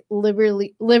liberty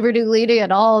leading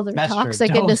at all. They're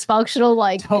toxic and dysfunctional.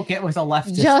 Like, don't get with a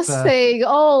leftist. Just saying,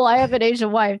 oh, I have an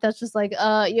Asian wife. That's just like,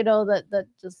 that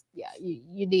just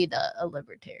you need a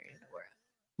libertarian.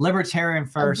 Libertarian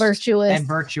first,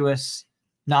 virtuous,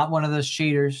 not one of those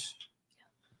cheaters.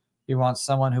 You want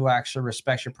someone who actually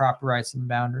respects your property rights and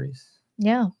boundaries.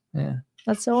 Yeah. Yeah.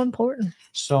 That's so important.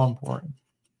 So important.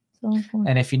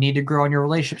 And if you need to grow on your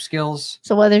relationship skills,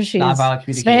 so whether she's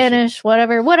Spanish,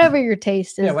 whatever your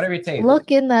taste is, whatever your taste,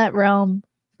 look in that realm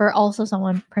for also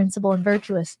someone principled and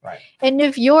virtuous. Right. And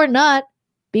if you're not,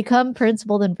 become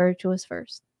principled and virtuous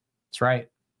first. That's right.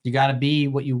 You got to be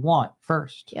what you want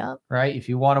first. Yeah. Right. If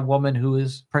you want a woman who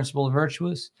is principled and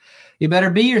virtuous, you better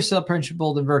be yourself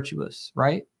principled and virtuous.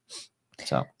 Right.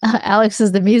 So Alex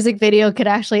says the music video could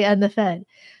actually end the Fed.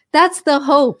 That's the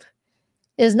hope.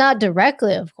 Is not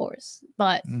directly, of course,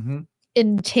 but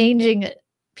in changing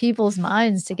people's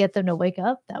minds to get them to wake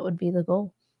up, that would be the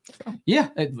goal. So. Yeah,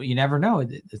 you never know.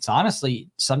 It's honestly,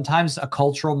 sometimes a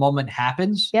cultural moment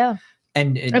happens. Yeah.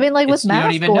 And I mean, like with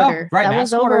mass order, right? That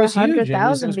was over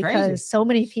 100,000 because so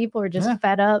many people are just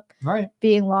fed up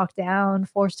being locked down,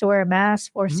 forced to wear a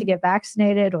mask, forced to get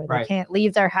vaccinated, or they can't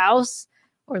leave their house.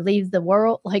 Or leave the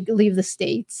world, like leave the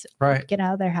states, right? Get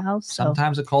out of their house.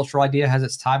 Sometimes a cultural idea has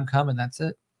its time come, and that's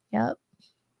it. Yep.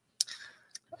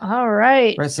 All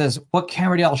right. Brett says, "What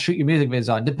camera do y'all shoot your music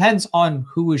videos on? Depends on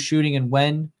who is shooting and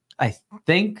when. I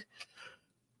think.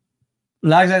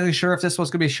 Not exactly sure if this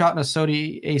was going to be shot in a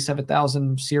Sony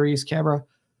A7000 series camera.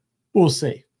 We'll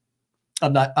see.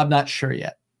 I'm not sure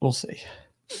yet. We'll see."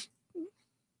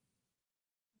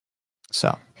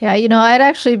 So yeah, I'd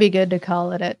actually be good to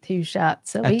call it at 2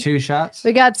 shots. So 2 shots.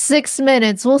 We got 6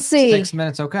 minutes. We'll see. 6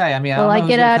 minutes, okay. I mean, will I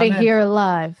get out of here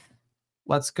alive?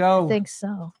 Let's go. I think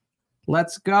so.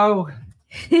 Let's go.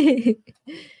 We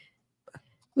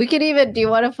could even. Do you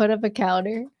want to put up a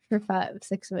counter for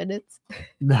 5-6 minutes?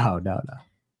 No.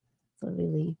 So we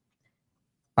leave.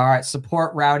 All right.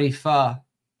 Support Rowdy Pho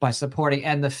by supporting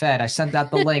End the Fed. I sent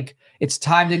out the link. It's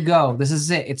time to go. This is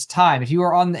it. It's time. If you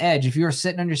are on the edge, if you are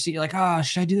sitting on your seat, you're like, oh,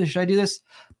 should I do this? Should I do this?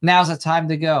 Now's the time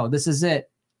to go. This is it.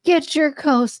 Get your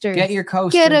coasters. Get your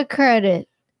coaster. Get a credit.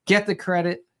 Get the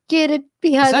credit. Get it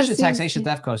behind It's the actually a scenes. taxation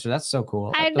theft coaster. That's so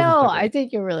cool. I Those are know. so I great.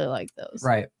 think you really like those.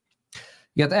 Right.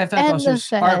 You got the FF And the coasters,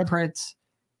 Fed. art prints,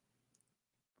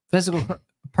 physical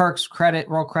perks, credit,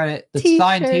 roll credit, the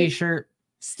signed T-shirt. t-shirt.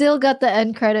 Still got the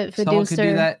end credit Someone producer. could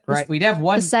do that, right? We'd have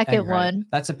one. the second end credit. one.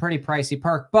 That's a pretty pricey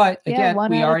perk, but Yeah, again,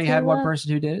 1 we out of already 2 had one left.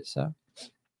 person who did it. So,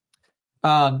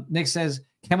 Nick says,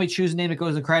 "Can we choose a name that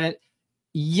goes in credit?"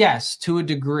 Yes, to a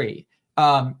degree.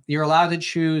 You're allowed to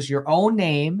choose your own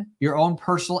name, your own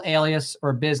personal alias,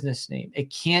 or business name.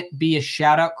 It can't be a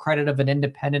shout out credit of an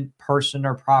independent person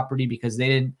or property because they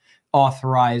didn't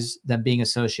authorize them being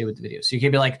associated with the video. So you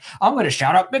can't be like, I'm going to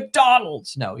shout out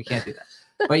McDonald's. No, you can't do that.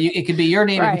 But it could be your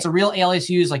name. If it's a real alias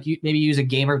you use, like you maybe use a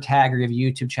gamer tag or you have a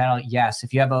YouTube channel. Yes.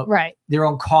 If you have their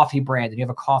own coffee brand and you have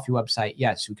a coffee website,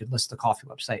 yes, you could list the coffee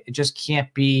website. It just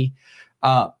can't be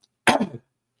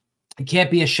it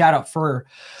can't be a shout out for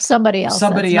somebody else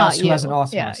who hasn't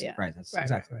authorized. Yeah. Right. That's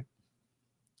exactly right.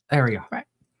 There we go. Right.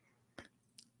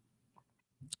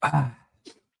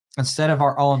 Instead of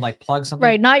our own, like plug something.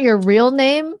 Right. Not your real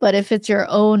name, but if it's your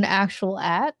own actual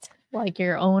like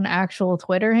your own actual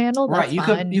Twitter handle. That's right.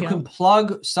 fine, You can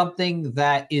plug something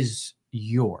that is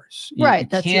yours. You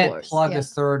that's can't yours. plug a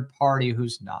third party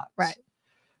who's not. Right.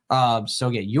 So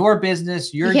again, your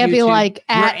business, your you can't YouTube, be like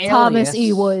at alias. Thomas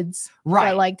E. Woods. Right.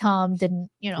 But like Tom didn't,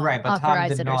 right, but Tom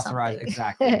didn't authorize it.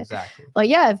 Exactly. But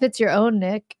yeah, if it's your own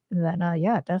nick, then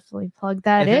definitely plug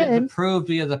that if in. It is approved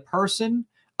via the person,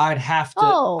 I would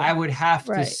have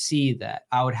to to see that.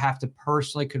 I would have to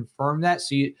personally confirm that.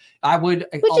 So I would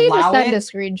allow send it, a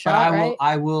screenshot,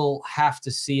 I will have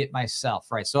to see it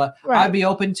myself, right? So I'd be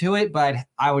open to it, but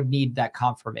I would need that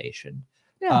confirmation.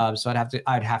 Yeah. So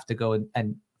I'd have to go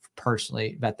and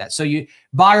personally vet that. So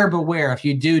buyer beware. If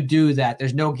you do that,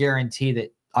 there's no guarantee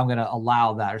that I'm going to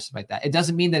allow that or something like that. It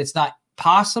doesn't mean that it's not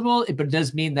possible, but it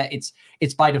does mean that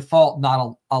it's by default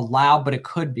not allowed, but it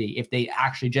could be if they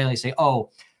actually generally say, oh,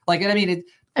 like, I mean,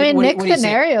 Nick's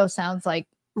scenario sounds like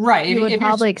you would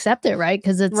probably accept it, right?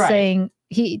 Because it's saying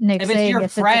Nick's if it's saying your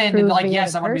friend and like,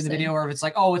 yes, I want to be in person. the video, or if it's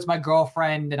like, oh, it's my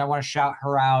girlfriend and I want to shout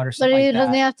her out or something but like it that.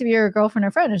 doesn't have to be your girlfriend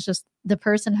or friend. It's just the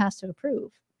person has to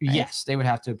approve. Right? Yes, they would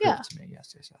have to approve to me.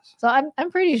 Yes. So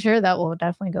I'm pretty sure that will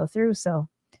definitely go through. So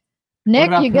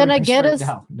Nick, you're gonna get us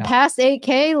past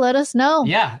 8K. Let us know.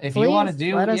 Yeah, if you want to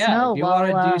do, let us know. If you want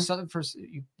to do something for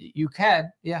you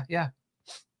can. Yeah.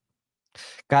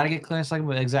 Got to get clearance like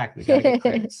exactly. Gotta get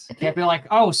clearance. Can't be like,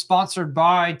 oh, sponsored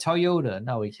by Toyota.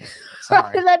 No, we can't.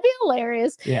 Sorry. That'd be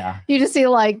hilarious. Yeah. You just see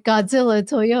like Godzilla,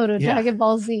 Toyota, Dragon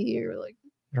Ball Z. You're like,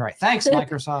 right. Thanks,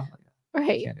 Microsoft.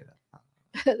 Right. Can't do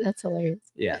that. That's hilarious.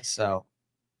 Yeah. So.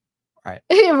 Right.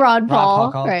 Ron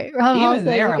Paul. Right. Ron Paul. Even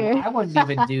there, I wouldn't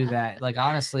even do that. Like,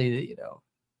 honestly,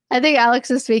 I think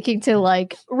Alex is speaking to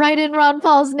like write in Ron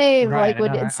Paul's name, right,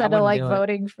 instead of like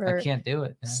voting for. I can't do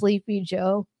it. Yeah. Sleepy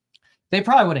Joe. They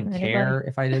probably wouldn't care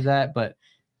if I did that, but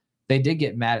they did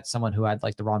get mad at someone who had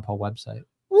like the Ron Paul website.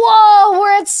 Whoa,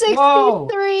 we're at 63. Whoa.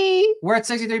 We're at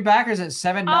 63 backers at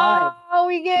 7.9. Oh,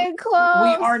 we getting close.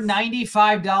 We are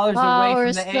 $95 away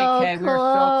from the 8K. We are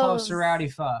so close to Rowdy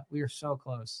Pho. We are so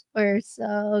close. We're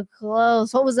so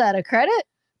close. What was that? A credit?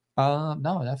 No,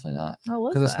 definitely not.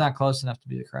 Because it's not close enough to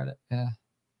be the credit. Yeah.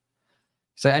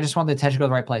 So I just want the attention to go to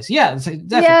the right place. Yeah,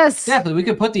 definitely. We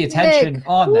could put the attention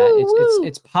on that.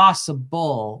 It's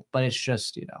possible, but it's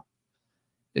just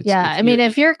I mean,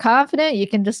 if you're confident, you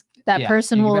can just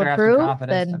person will approve.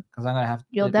 Then because I'm gonna have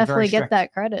you'll definitely get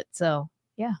that credit. So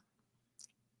yeah.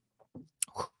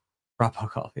 Rapo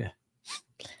call, yeah.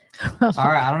 All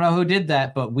right, I don't know who did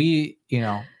that, but we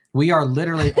are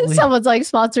literally. Someone's like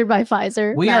sponsored by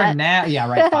Pfizer. We are now,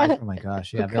 right? Pfizer. Oh my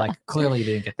gosh, yeah. They're like clearly you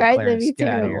didn't get the clearance. Get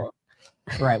out of here.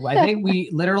 Right. Well, I think we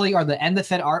literally are the End the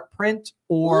Fed art print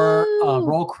or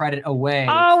roll credit away.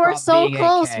 Oh, we're so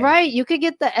close. Right. You could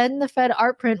get the End the Fed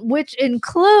art print, which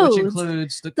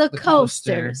includes the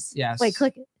coasters. Yes. Wait,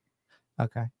 click it.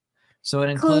 Okay. So it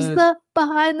includes the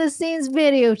behind the scenes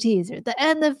video teaser, the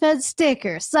End the Fed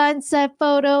sticker, signed set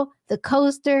photo, the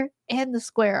coaster, and the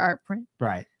square art print.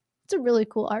 Right. It's a really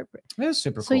cool art print. It is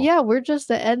super cool. So yeah, we're just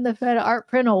the End the Fed art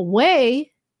print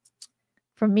away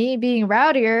from me being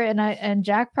rowdier, and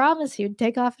Jack promised he would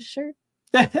take off his shirt.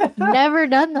 Never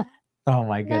done that. Oh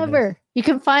my goodness. Never. You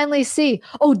can finally see.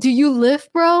 Oh, do you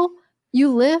lift, bro?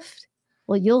 You lift?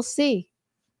 Well, you'll see.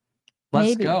 Let's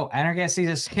Maybe. go. Energy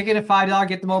sees kick it at $5,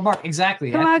 get the mobile mark.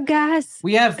 Exactly. Come on, guys.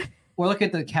 We're looking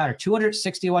at the counter,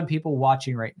 261 people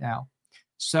watching right now.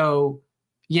 So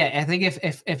yeah, I think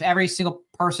if every single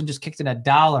person just kicked in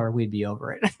 $1, we'd be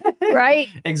over it. Right?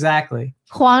 Exactly.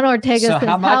 Juan Ortega says,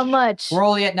 how much? We're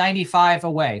only at 95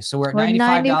 away. So we're at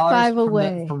 $95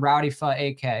 away from Rowdy Pho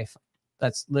AK.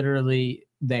 That's literally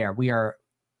there. We are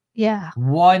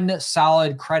one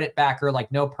solid credit backer,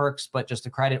 like no perks, but just a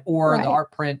credit or the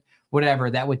art print, whatever,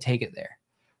 that would take it there.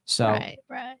 So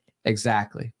right.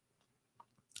 Exactly.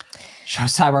 Show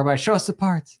us sidebar, show us the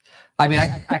parts. I mean,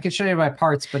 I can show you my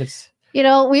parts, but it's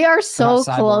we are so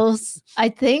close. I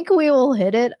think we will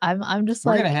hit it. I'm just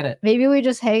we're gonna hit it. Maybe we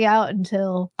just hang out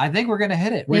until I think we're gonna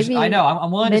hit it. I know. I'm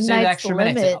willing to save extra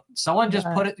minutes. Someone just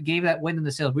gave that win in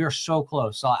the sales. We are so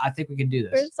close. So I think we can do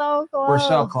this. We're so close. We're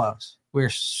so close. We're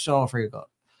so freaking close.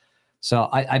 So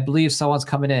I believe someone's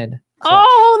coming in. So.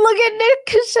 Oh, look at Nick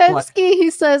Kashensky.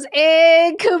 He says,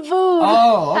 "Hey, kaboom."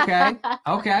 Oh, okay.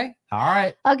 Okay. All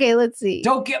right. Okay, let's see.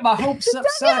 Don't get my hopes up,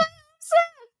 son.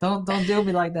 Don't do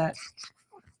me like that.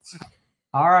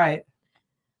 All right.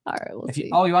 We'll see.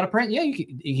 You want to print? Yeah, if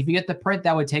you get the print,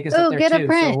 that would take us up there too.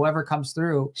 So whoever comes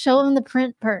through, show them the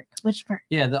print perk. Which perk?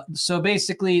 Yeah. So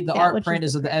basically, the art print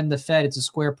is at the end of the Fed. It's a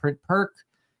square print perk.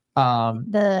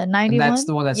 The 90. That's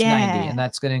the one that's 90, and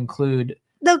that's going to include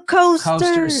the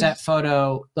coaster, set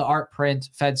photo, the art print,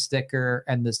 Fed sticker,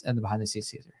 and the behind the scenes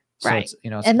teaser. So right.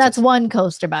 And that's one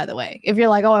coaster, by the way. If you're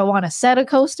like, oh, I want a set of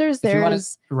coasters,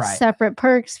 there's separate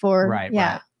perks for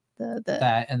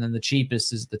that, and then the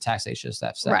cheapest is the taxation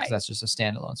staff set. Right. That's just a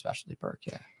standalone specialty perk.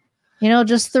 Yeah.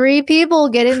 Just 3 people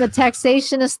getting the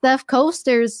taxation of Steph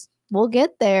coasters. We'll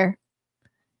get there.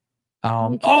 We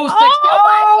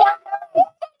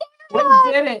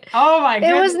did it. Oh my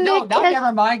goodness.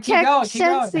 Never mind. Keep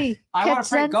going. I want to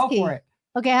print. Go for it.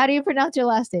 Okay, how do you pronounce your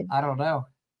last name? I don't know.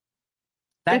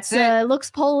 That's it. It looks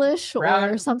Polish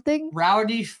or something.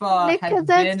 Rowdy Pho has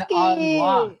been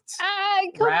unlocked.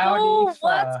 Rowdy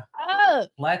Pho.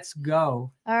 Let's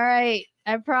go. All right.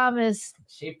 I promise.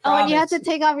 Oh, and you have to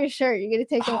take off your shirt. You're going to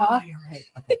take it off. You're right.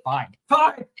 Okay, fine.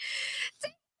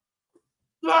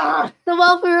 The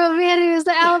welfare of humanity is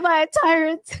the alibi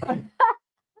tyrant.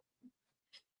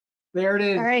 There it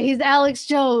is. All right, he's Alex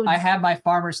Jones. I have my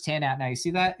farmer's tan out now. You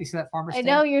see that? You see that farmer's tan? I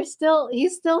know he's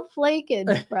still flaking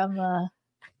from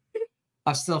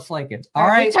I'm still flaking. All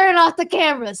right. Turn off the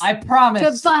cameras. I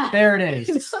promise. Goodbye. There it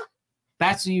is.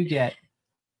 That's what you get.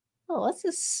 Oh, what's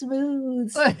a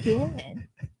smooth skin?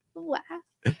 Wow.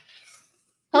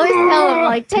 Always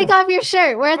tell him, take off your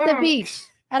shirt. We're at the beach.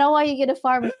 I don't want you to get a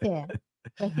farmer's tan.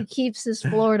 But he keeps his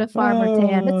Florida farmer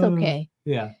tan. It's okay.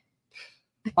 Yeah.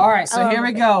 All right, so here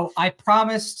we go. I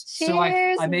promised, cheers, so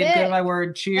I made good my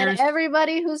word. Cheers. And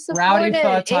everybody who supported. Rowdy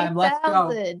Pho time. Let's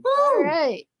go. All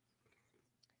right.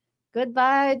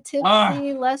 Goodbye,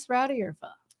 tipsy, less rowdier Pho.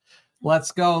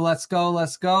 Let's go. Let's go.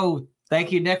 Let's go.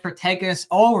 Thank you, Nick, for taking us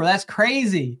over. That's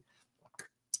crazy.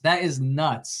 That is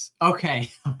nuts.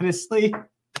 Okay, honestly,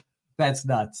 that's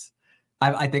nuts.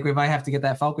 I think we might have to get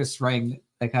that focus ring,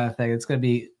 that kind of thing.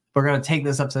 We're gonna take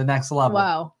this up to the next level.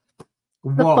 Wow.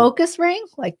 The focus ring,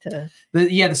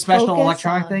 the special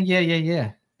electronic thing.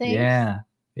 Yeah. Things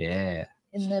Yeah.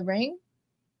 In the ring.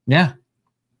 Yeah.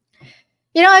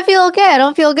 I feel okay. I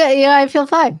don't feel good. I feel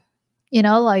fine.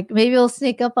 Maybe it'll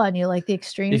sneak up on you, like the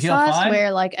extreme sauce, fine?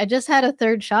 Where I just had a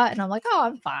 3rd shot and I'm like, oh,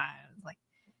 I'm fine.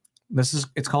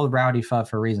 It's called Rowdy Pho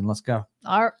for a reason. Let's go.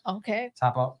 Okay.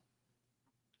 Top up.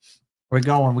 We're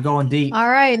going deep. All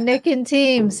right, Nick and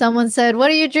team. Someone said,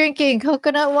 what are you drinking?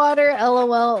 Coconut water?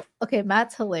 LOL. Okay,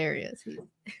 Matt's hilarious.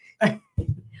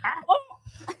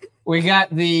 We got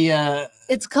the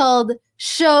it's called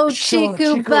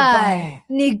Shochiku Bai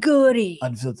Niguri.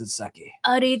 Unfiltered sake.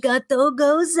 Arigato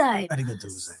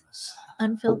gozaimasu.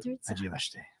 Unfiltered sake.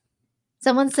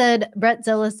 Someone said, Brett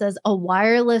Zilla says, a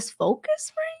wireless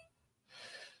focus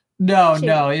ring? No.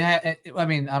 I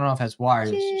mean, I don't know if it's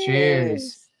wireless.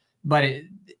 Cheers. But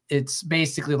it's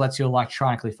basically lets you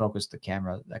electronically focus the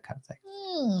camera, that kind of thing.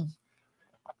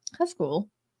 That's cool.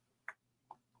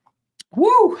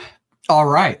 Woo! All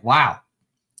right. Wow.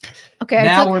 Okay,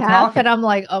 now I took half and I'm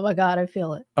like, oh my God, I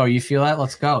feel it. Oh, you feel that?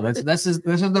 Let's go. This is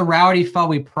the Rowdy Pho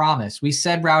we promised. We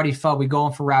said Rowdy Pho. We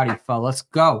going for Rowdy Pho. Let's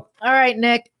go. All right,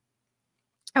 Nick.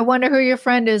 I wonder who your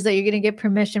friend is that you're going to get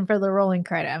permission for the rolling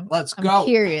credit. I'm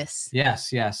curious.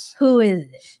 Yes. Who is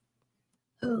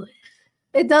it?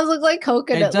 It does look like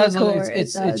coconut. It does.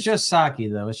 It's just sake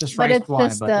though. It's just rice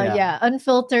wine.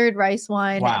 Unfiltered rice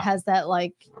wine. Wow. It has that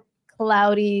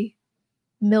cloudy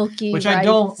milky, which rice. I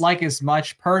don't like as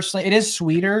much personally. It is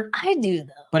sweeter. I do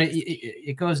though, but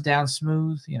it goes down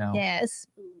smooth, you know. Yes.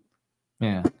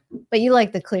 Yeah. But you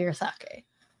like the clear sake.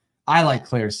 I like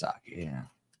clear sake. Yeah.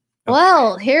 Okay.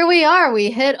 Well, here we are.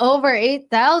 We hit over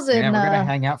 8,000. Yeah, we're gonna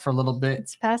hang out for a little bit.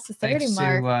 It's past the 30 Thanks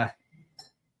mark.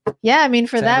 To, yeah, I mean,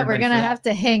 for to that, we're everybody gonna for have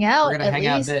to hang out We're gonna at hang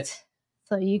out a least, bit.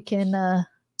 so you can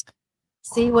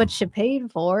see what you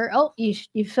paid for. Oh,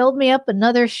 you filled me up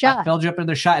another I shot. filled you up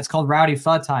another shot. It's called Rowdy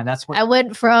Fudd time. That's what I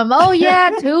went from, oh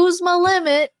yeah, two's my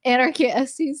limit. Anarchy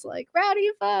SC's like, Rowdy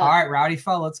Fudd. All right, Rowdy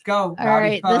Fudd, let's go. All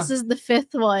right, this is the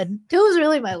 5th one. 2 is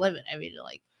really my limit. I mean,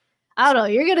 like, I don't know.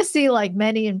 You're gonna see like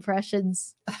many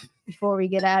impressions before we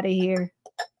get out of here.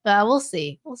 We'll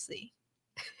see. We'll see.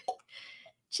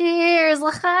 Cheers,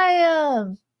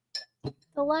 l'chaim.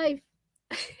 The life.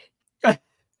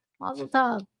 Mazel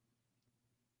tov.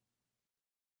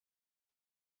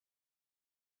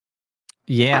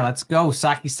 Yeah, let's go.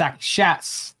 Saki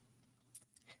shots.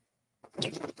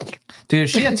 Dude, if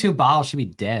she had 2 bottles, she'd be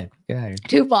dead. Get out of here.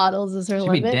 2 bottles is her She'd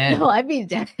be limit. dead. No, I'd be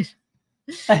dead.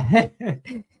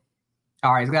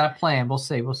 All right, he's got a plan. We'll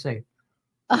see. We'll see.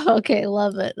 Okay,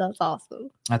 love it. That's awesome.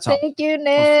 That's all. Thank you,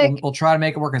 Nick. We'll try to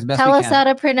make it work as best Tell we us can. how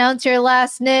to pronounce your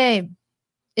last name.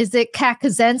 Is it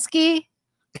Kakazensky?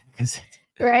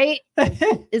 Right?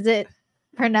 Is it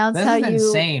pronounced This how is you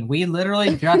insane. We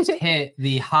literally just hit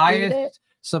the highest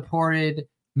supported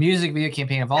music video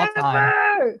campaign of all time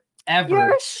ever.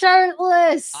 You're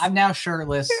shirtless. I'm now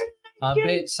shirtless, a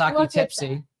bit sake Look at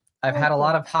tipsy. I've had a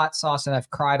lot of hot sauce and I've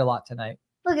cried a lot tonight.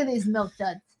 Look at these milk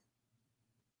duds.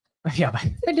 Yeah,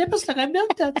 my nipples look like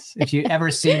milk duds. If you ever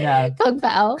seen Kung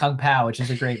Pao. Kung Pao, which is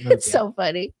a great movie. It's so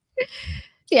funny.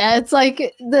 Yeah, it's like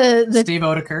the Steve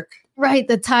Odekirk. Right,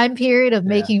 the time period of Yeah.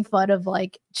 making fun of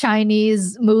like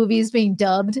Chinese movies being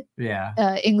dubbed, Yeah.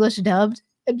 English dubbed,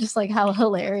 and just like how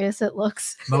hilarious it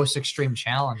looks. Most Extreme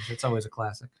Challenge. It's always a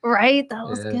classic. Right, that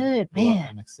was Yeah, good, I love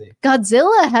man. MXC.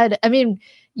 Godzilla had, I mean,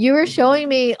 you were showing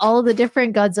me all the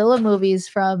different Godzilla movies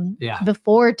from Yeah.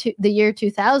 before the year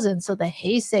 2000. So the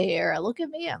Heisei era. Look at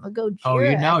me, I'm a Gojira. Oh,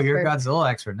 you know, you're a expert. Godzilla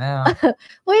expert now.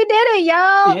 We did it,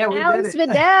 y'all. Yeah, we did Alex it.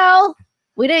 Vidal.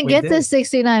 We didn't We get did. to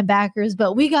 69 backers,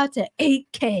 but we got to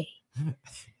 8K.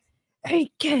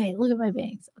 8K. Look at my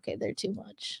bangs. Okay, they're too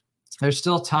much. There's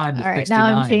still time to All right, 69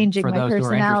 now I'm changing for my those who are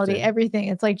personality, interested. everything.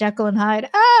 It's like Jekyll and Hyde.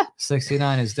 Ah,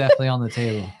 69 is definitely on the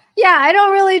table. yeah, I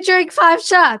don't really drink 5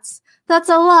 shots. That's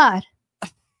a lot.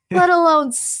 Let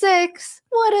alone 6.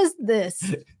 What is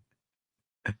this?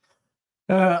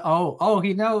 They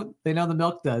know the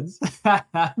milk duds.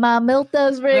 My milk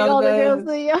does bring Milk all the does. girls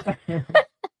to you.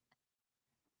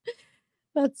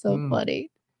 That's so Mm. funny.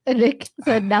 And Nick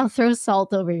said, now throw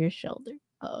salt over your shoulder.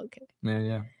 Oh, okay.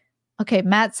 Yeah. Okay,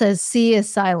 Matt says C is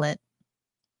silent.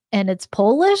 And it's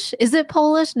Polish? Is it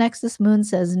Polish? Nexus Moon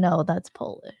says no, that's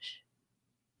Polish.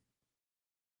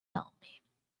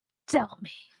 Tell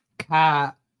me.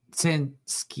 Kaczynski.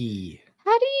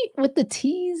 How do you with the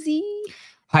TZ?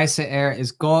 Heise Air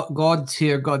is God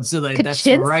tier Godzilla. That's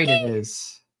Kaczynski? right, it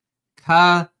is.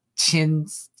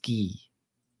 Kaczynski.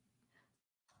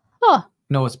 Oh,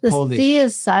 No, it's the Polish. C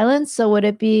is silent, so would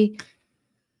it be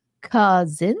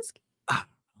Kaczynski?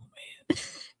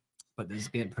 But this is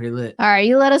getting pretty lit. All right,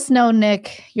 you let us know,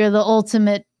 Nick. You're the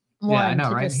ultimate one Yeah, I know,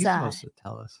 to right? He's decide, supposed to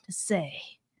tell us. to say.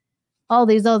 All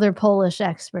these other Polish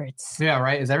experts. Yeah,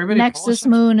 right? Is everybody Nexus Polish?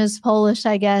 Moon is Polish,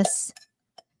 I guess.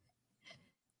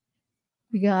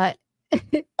 We got.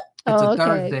 It's Oh, a okay,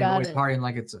 Thursday, got but we're it. partying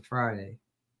like it's a Friday.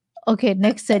 Okay,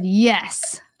 Nick said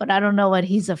yes, but I don't know what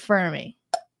he's affirming.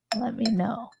 Let me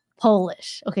know.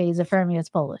 Polish. Okay, he's affirming it's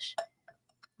Polish.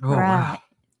 Oh, Right.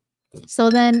 wow. So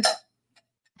then,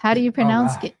 how do you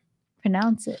pronounce wow. it?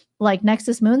 Pronounce it like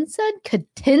Nexus Moon said?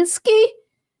 Katinsky?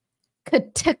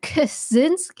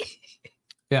 Kaczynski?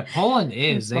 Yeah, Poland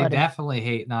is. They funny. definitely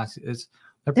hate Nazis.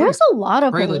 They're pretty, There's a lot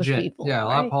of pretty Polish legit. people. Yeah, a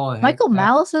lot right? of Poland. Michael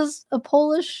Malice is a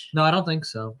Polish. No, I don't think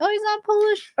so. Oh, he's not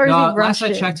Polish? Or is No, he last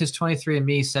Russian? I checked, his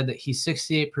 23andMe said that he's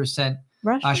 68%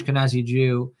 Russian. Ashkenazi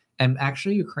Jew and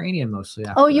actually Ukrainian mostly.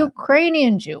 After Oh, that.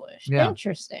 Ukrainian Jewish. Yeah.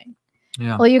 Interesting.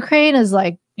 Yeah. Well, Ukraine is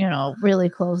like, really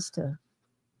close to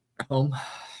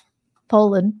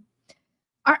Poland.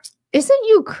 Isn't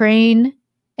Ukraine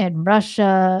and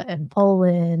Russia and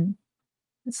Poland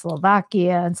and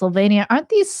Slovakia and Slovenia, aren't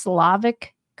these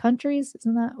Slavic countries?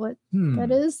 Isn't that what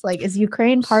that is? Like, is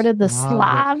Ukraine part of the Slavic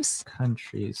Slavs?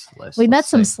 countries list. We met let's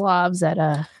some see. Slavs at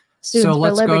Students So for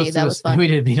let's go Liberty. through That was this. fun. We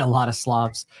did meet a lot of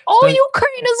Slavs. Oh, So-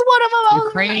 Ukraine is one of them. I was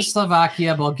Ukraine, like-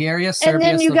 Slovakia, Bulgaria, and Serbia,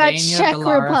 then you got Slovenia, Czech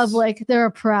Belarus. Republic. They're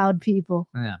a proud people.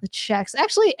 Yeah. The Czechs.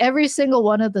 Actually, every single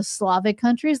one of the Slavic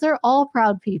countries, they're all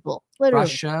proud people. Literally.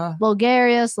 Russia.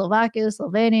 Bulgaria, Slovakia,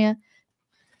 Slovenia,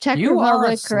 Czech You are a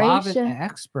Republic, Slavic Croatia.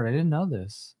 expert. I didn't know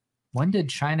this. When did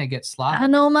China get Slavic? I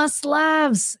know my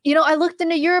Slavs. You know, I looked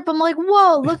into Europe. I'm like,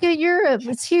 whoa, look at Europe.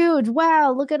 It's huge.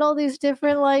 Wow, look at all these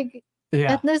different like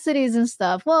ethnicities and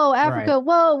stuff. Whoa, Africa.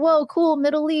 Right. Whoa, cool.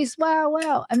 Middle East.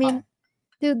 Wow. I mean,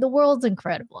 dude, the world's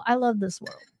incredible. I love this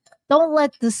world. Don't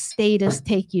let the status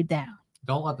take you down.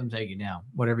 Don't let them take you down,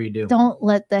 whatever you do. Don't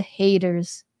let the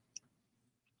haters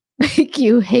make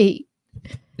you hate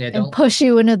and push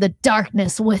you into the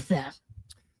darkness with them.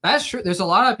 That's true. There's a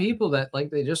lot of people that like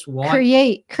they just want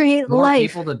create more life,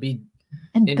 people to be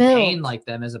and in build. Pain like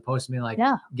them, as opposed to being like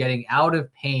getting out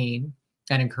of pain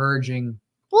and encouraging.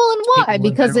 Well, and why?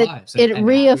 Because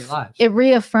it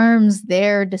reaffirms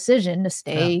their decision to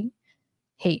stay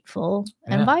hateful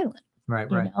and violent. Right.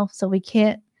 You know? So we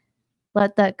can't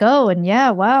let that go. And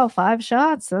wow, 5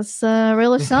 shots. That's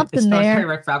really something there.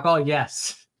 Right for alcohol,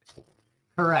 yes,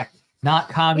 correct. Not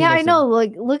communism. Yeah, I know.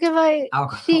 Like, look at my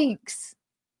cheeks.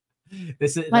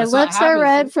 My lips are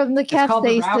red from the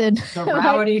capsaicin. The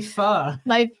rowdy pho.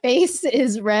 My face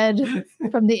is red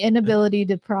from the inability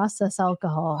to process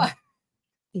alcohol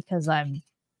because I'm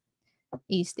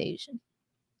East Asian.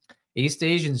 East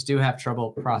Asians do have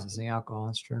trouble processing alcohol.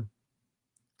 That's true.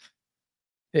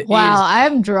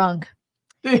 I'm drunk.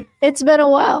 It's been a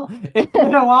while. It's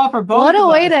been a while for both. What a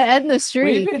way us. To end the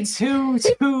streak. We've been too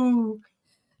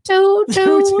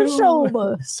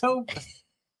sober.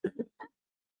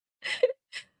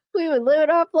 We would live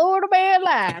our Florida man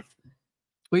life.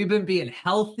 We've been being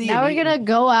healthy. Now we're gonna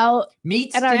go out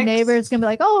meat and sticks. Our neighbors gonna be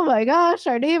like, "Oh my gosh,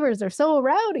 our neighbors are so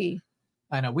rowdy."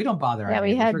 I know, we don't bother. Yeah,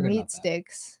 we had meat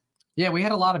sticks. Yeah, we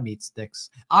had a lot of meat sticks.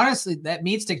 Honestly, that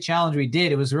meat stick challenge we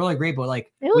did, it was really great. But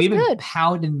like, we've been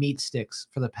pounding meat sticks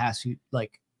for the past week.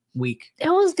 It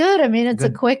was good. I mean, it's a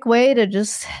quick way to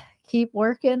just keep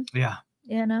working. Yeah,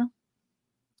 you know.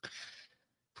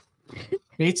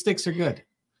 Meat sticks are good.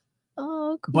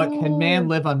 Oh, cool. But can man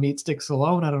live on meat sticks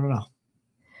alone? I don't know.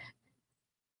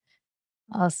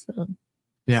 Awesome.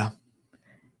 Yeah.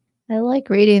 I like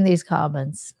reading these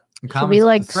comments. Should we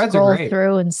like scroll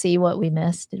through and see what we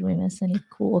missed? Did we miss any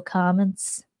cool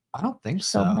comments? I don't think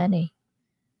so. So many.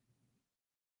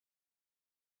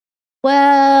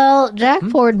 Well, Jack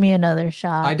poured me another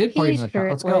shot. I did pour you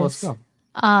another shot. Let's go.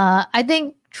 I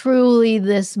think truly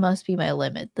this must be my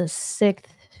limit. The sixth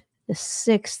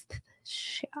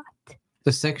shot.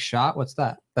 The sixth shot? What's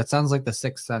that? That sounds like the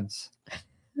Sixth Sense.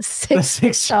 The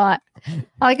sixth shot. I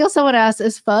like how someone asked,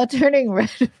 is pho turning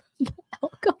red from the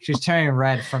alcohol? She's turning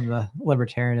red from the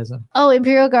libertarianism. Oh,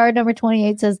 Imperial Guard number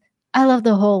 28 says, I love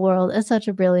the whole world. It's such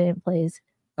a brilliant place.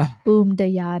 Boom da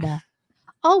yada.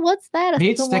 Oh, what's that?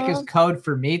 Meat stick is code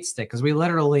for meat stick because we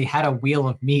literally had a wheel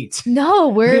of meat. No,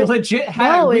 we legit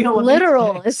had a wheel of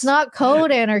literal. Meat it's not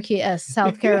code anarchy.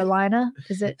 South Carolina.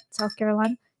 Is it South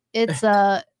Carolina? It's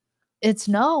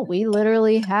no. We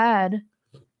literally had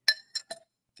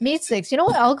meat sticks. You know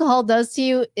what alcohol does to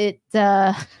you? It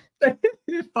it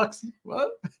fucks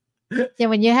what? Yeah,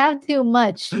 when you have too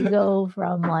much, you go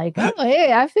from like, oh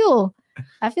hey, I feel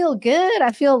good.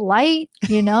 I feel light.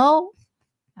 You know.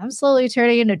 I'm slowly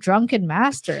turning into drunken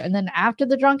master, and then after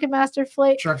the drunken master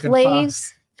phase,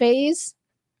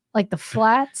 like the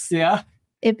flats,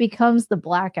 it becomes the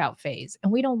blackout phase,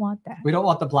 and we don't want that. We don't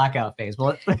want the blackout phase.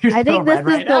 Well, I think this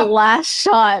is the last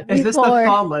shot before is this the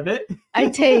fun limit? I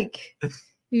take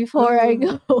before I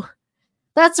go.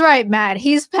 That's right, Matt.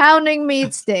 He's pounding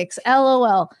meat sticks.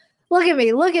 LOL. Look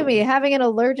at me having an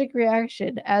allergic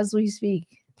reaction as we speak.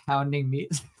 Pounding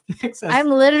meat sticks. I'm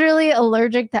literally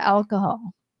allergic to alcohol.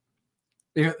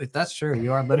 That's true.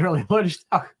 You are literally allergic to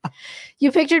alcohol.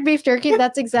 You pictured beef jerky?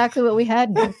 That's exactly what we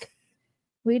had, Nick.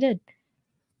 We did.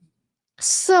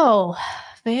 So,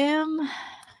 fam.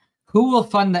 Who will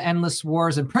fund the endless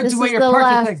wars and print away your This is the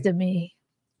last of me.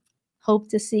 Hope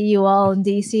to see you all in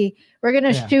DC. We're going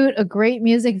to shoot a great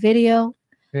music video.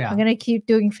 Yeah. I'm going to keep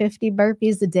doing 50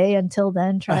 burpees a day until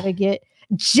then. Try to get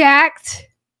jacked.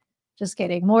 Just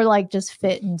kidding. More like just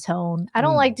fit and tone. I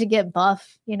don't like to get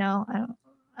buff, you know.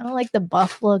 I don't like the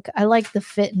buff look. I like the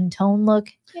fit and tone look.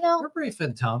 You know, we're pretty fit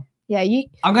and tone. Yeah,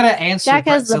 I'm gonna answer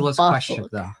Silla's question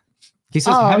though. He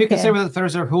says, "Have you considered whether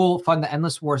Thursday who will fund the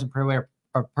endless wars and pre-aware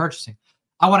of purchasing?"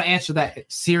 I want to answer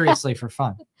that seriously for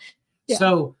fun. Yeah.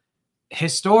 So,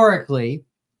 historically,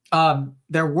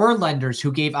 there were lenders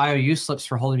who gave IOU slips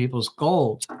for holding people's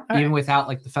gold, even without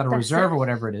like the Federal Reserve or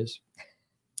whatever it is.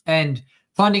 And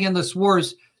funding endless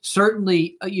wars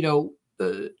certainly,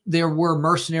 there were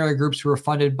mercenary groups who were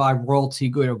funded by royalty,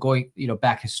 going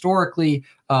back historically.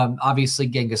 Obviously,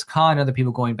 Genghis Khan and other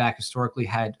people going back historically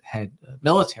had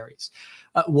militaries.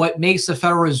 what makes the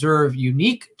Federal Reserve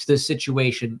unique to this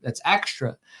situation that's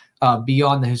extra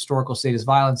beyond the historical status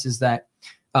violence is that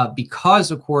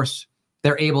because, of course,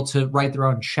 they're able to write their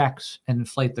own checks and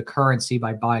inflate the currency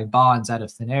by buying bonds out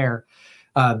of thin air.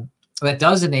 That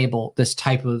does enable this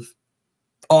type of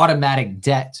automatic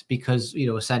debt because,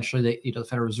 essentially the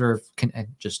Federal Reserve can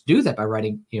just do that by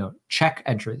writing, check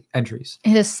entries.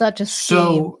 It is such a scheme.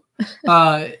 So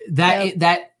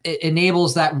that it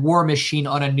enables that war machine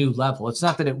on a new level. It's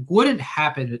not that it wouldn't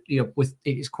happen, with,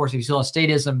 of course, if you still have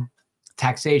statism,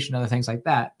 taxation, other things like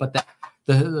that, but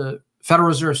the Federal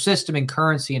Reserve system and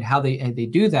currency and how they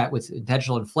do that with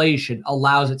intentional inflation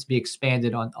allows it to be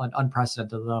expanded on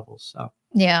unprecedented levels. So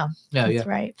that's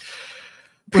right.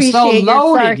 We're so loaded.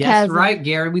 Sarcasm. Yes, right,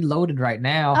 Gary. We loaded right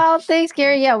now. Oh, thanks,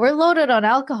 Gary. Yeah, we're loaded on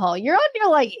alcohol. You're on your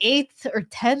 8th or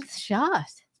 10th shot.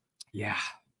 Yeah,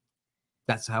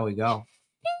 that's how we go.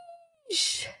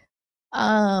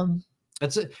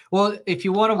 That's it. Well, if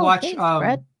you want to watch,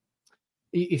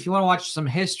 if you want to watch some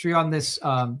history on this,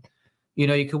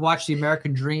 you can watch The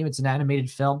American Dream. It's an animated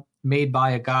film made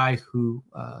by a guy who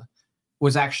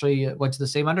was actually went to the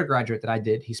same undergraduate that I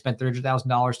did. He spent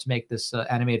 $300,000 to make this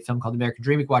animated film called The American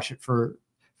Dream. You can watch it for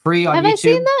free on YouTube. Have I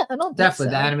seen that? I don't definitely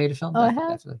think so. The animated film. Oh,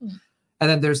 definitely. And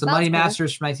then there's The Money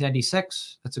Masters from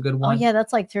 1996. That's a good one. Oh yeah,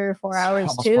 that's like 3 or 4 hours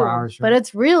almost too. 4 hours, right? But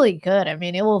it's really good. I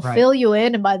mean, it will fill you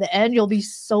in, and by the end, you'll be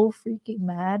so freaking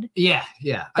mad. Yeah.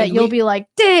 That you'll be like,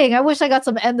 "Dang, I wish I got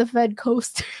some End the Fed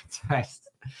coasters." Right.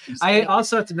 I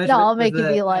also have to mention. No, I'll make you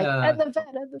be like, "End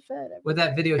the Fed." With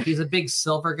that video, he's a big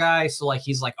silver guy, so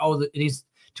he's like, it needs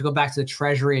to go back to the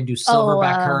treasury and do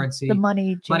silverback currency. The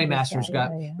money masters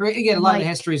got. Again, a lot of the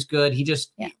history is good. He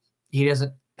just he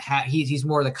doesn't. He's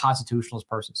more of the constitutionalist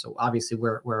person, so obviously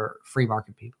we're free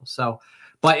market people. So,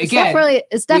 but again,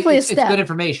 it's definitely a step. It's good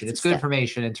information. It's good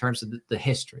information in terms of the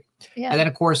history. Yeah. And then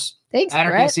of course,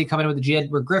 Anarchy coming in with the G.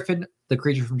 Edward Griffin, The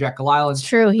Creature from Jekyll Island. It's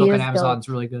true. He is on Amazon. It's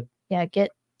really good. Yeah, get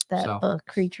that book,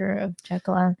 Creature of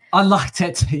Jekyll Island. Unlocked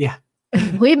it. Yeah.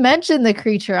 We mentioned the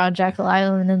creature on Jekyll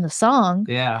Island in the song.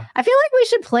 Yeah. I feel like we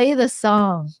should play the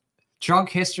song. Drunk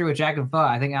History with Jack and Fun.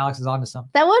 I think Alex is onto something.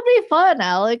 That would be fun,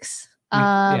 Alex.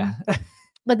 Yeah.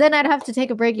 But then I'd have to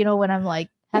take a break, when I'm like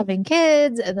having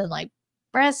kids and then like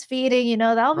breastfeeding,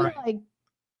 that'll be like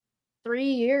 3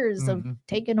 years of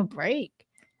taking a break.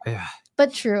 Yeah.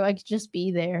 But true, I could just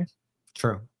be there.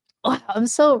 True. Wow, I'm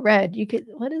so red.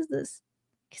 What is this?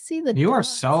 You can see the You are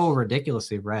so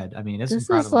ridiculously red. I mean, it's this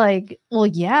incredible. Is like, well,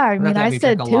 yeah. I mean, I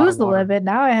said 2 is the limit.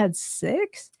 Now I had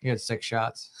 6. You had 6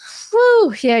 shots.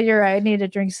 Woo! Yeah, you're right. I need to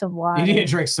drink some water. You need to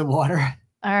drink some water.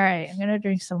 All right, I'm gonna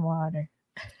drink some water.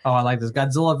 Oh, I like this.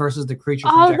 Godzilla versus the creature.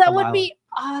 Oh, that would be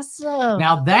awesome.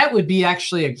 Now that would be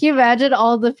actually Can you imagine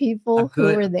all the people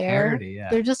who were there? Parody,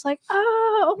 yeah. They're just like,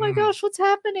 oh my gosh, what's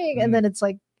happening? And then it's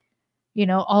like,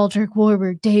 Aldrich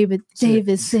Warburg, Davison,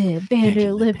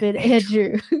 Vanderlippen,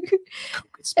 Andrew.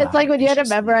 It's like when you had to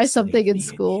memorize something in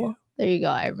school. There you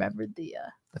go. I remembered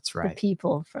that's right. The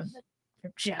people from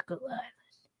Jekyll Island.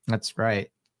 That's right.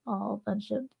 All a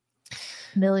bunch of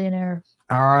millionaire.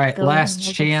 All right, last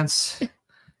chance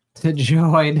to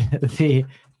join the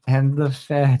End the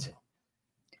Fed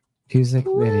music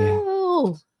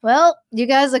video. Well, you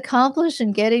guys accomplished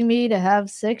in getting me to have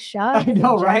 6 shots. I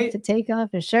know, right? To take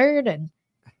off his shirt, and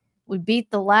we beat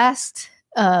the last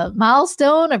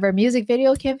milestone of our music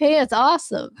video campaign. It's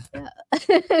awesome. Yeah.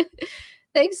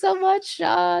 Thanks so much,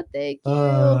 Shaw. Thank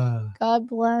you. God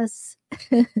bless.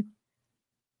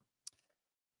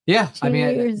 Yeah, Cheers. I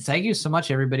mean, thank you so much,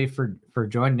 everybody, for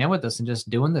joining in with us and just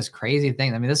doing this crazy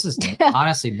thing. I mean, this is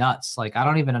honestly nuts. Like, I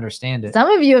don't even understand it. Some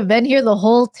of you have been here the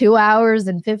whole 2 hours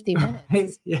and 50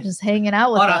 minutes, just hanging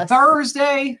out with us on a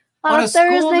Thursday, on a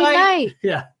Thursday night,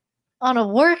 yeah, on a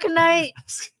work night,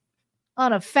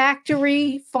 on a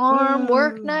factory farm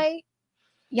work night.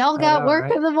 Y'all got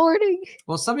work in the morning.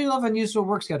 Well, some people have unusual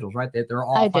work schedules, right? They're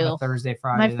off on a Thursday,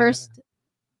 Friday.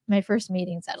 My first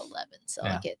meeting's at 11, so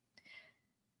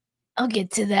I'll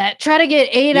get to that. Try to get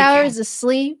 8 hours of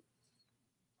sleep.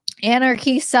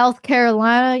 Anarchy, South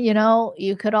Carolina.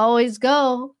 You could always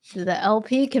go to the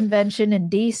LP convention in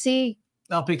DC.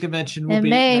 LP convention in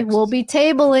May. We'll be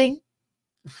tabling.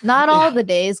 Not all the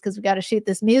days because we got to shoot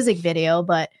this music video,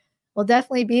 but we'll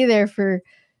definitely be there for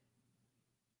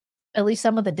at least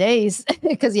some of the days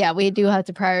because we do have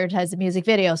to prioritize the music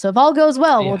video. So if all goes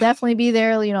well, we'll definitely be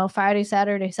there. Friday,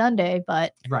 Saturday, Sunday.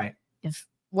 But if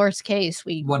worst case,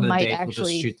 we might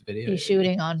actually be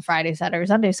shooting on Friday, Saturday,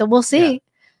 Sunday. So we'll see. Yeah.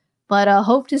 But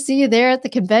hope to see you there at the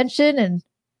convention and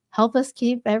help us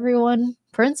keep everyone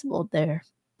principled there.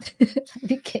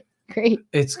 great.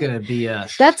 It's gonna be a.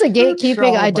 That's a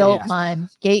gatekeeping I don't yes. mind.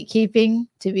 Gatekeeping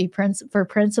to be for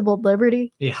principled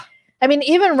liberty. Yeah. I mean,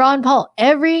 even Ron Paul,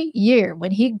 every year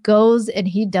when he goes and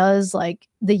he does like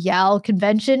the YAL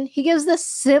convention, he gives this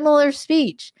similar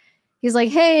speech. He's like,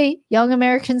 hey, young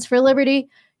Americans for liberty,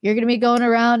 you're going to be going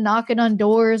around knocking on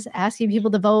doors, asking people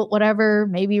to vote, whatever,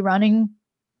 maybe running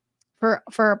for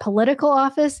a political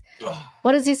office.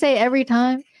 What does he say every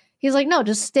time? He's like, no,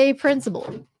 just stay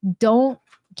principled. Don't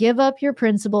give up your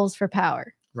principles for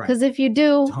power. Because if you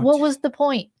do, what was the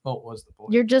point? What was the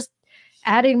point? You're just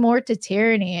adding more to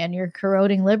tyranny and you're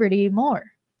corroding liberty more.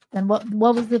 Then what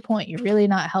was the point? You're really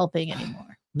not helping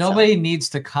anymore. Nobody needs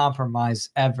to compromise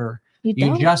ever.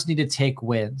 You just need to take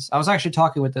wins. I was actually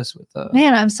talking with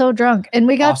man, I'm so drunk. And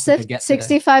we got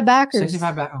 65 backers.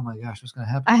 65 back. Oh my gosh, what's gonna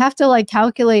happen? I have to like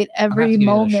calculate every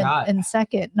moment and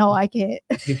second. No, I can't.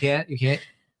 You can't? You can't?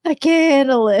 I can't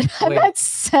handle it. I'm at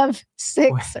 6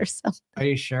 or something. Are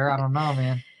you sure? I don't know,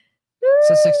 man.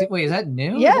 So 60. Wait, is that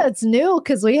new? Yeah, it's new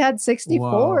because we had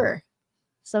 64. Whoa.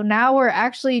 So now we're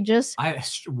actually just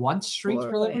one streak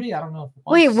for liberty. I don't know.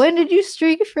 Wait, when did you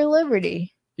streak for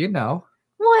liberty? You know,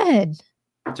 when?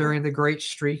 During the great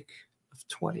streak of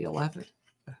 2011.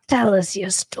 Tell us your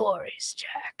stories,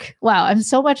 Jack. Wow, I'm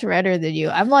so much redder than you.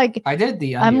 I'm like,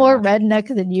 I'm more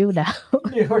redneck than you now.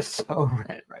 You're so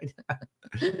red right now.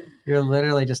 You're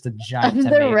literally just a giant I'm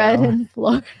tomato. the red in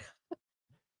Florida.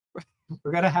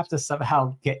 We're gonna have to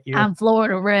somehow get you. I'm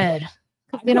Florida red.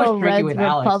 You know, red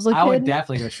Republican. I would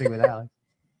definitely go streak with Alex.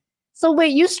 So wait,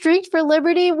 you streaked for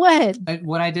liberty when?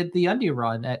 When I did the undie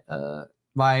run at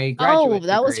my graduate. Oh,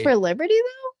 that was for liberty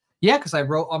though. Yeah, because I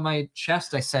wrote on my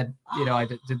chest. I said, I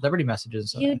did liberty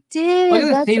messages. You did. Look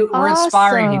at this. Awesome. We're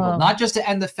inspiring people, not just to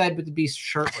end the Fed, but to be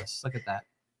shirtless. Look at that.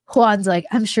 Juan's like,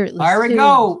 I'm shirtless. There we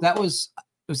go.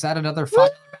 Was that another fun?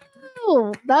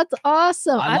 Oh, that's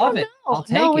awesome. I love it. I'll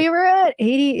take it. We were at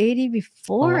 80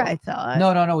 before, I thought.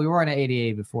 No. We weren't at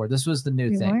 88 before. This was the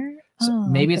new thing. So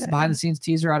maybe it's behind the scenes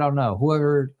teaser. I don't know.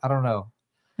 I don't know.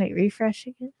 Wait, refresh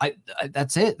again? I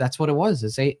that's it. That's what it was.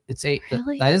 It's 8. It's 8.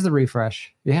 Really? That is the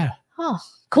refresh. Yeah. Oh,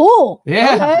 cool.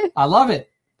 Yeah. Okay. I love it.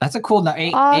 That's a cool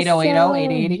 8080, Awesome.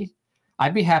 8080.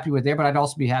 I'd be happy with there, but I'd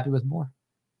also be happy with more.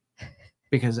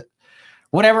 Because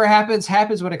whatever happens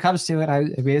when it comes to it. I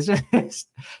mean,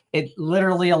 it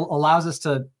literally allows us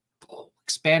to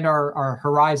expand our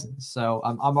horizons. So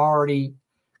I'm already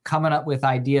coming up with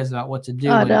ideas about what to do.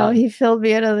 Oh no, he filled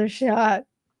me another shot.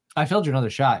 I filled you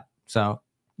another shot, so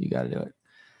you got to do it.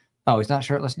 Oh, he's not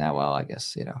shirtless now. Well, I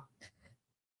guess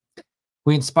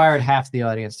we inspired half the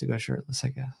audience to go shirtless. I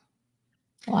guess.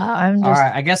 Wow, I'm just... all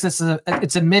right. I guess it's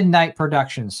a midnight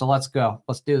production, so let's go.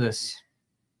 Let's do this.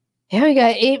 Yeah, we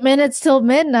got 8 minutes till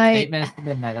midnight. 8 minutes to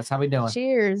midnight. That's how we doing.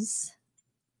 Cheers.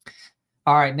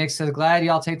 All right, Nick says, glad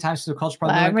y'all take time to do culture.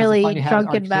 I'm really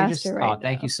drunk and master right now.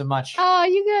 Thank you so much. Oh,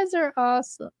 you guys are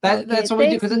awesome. That's what we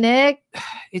do. Because Nick.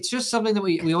 It's just something that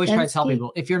we always try to tell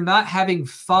people. If you're not having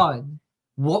fun,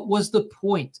 what was the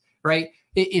point, right?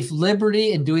 If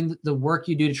liberty and doing the work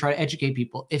you do to try to educate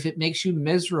people, if it makes you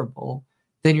miserable,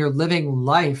 then you're living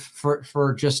life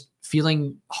for just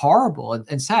feeling horrible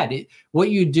and sad. What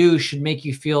you do should make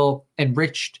you feel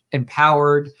enriched,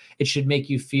 empowered. It should make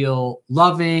you feel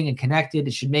loving and connected.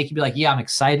 It should make you be like, yeah, I'm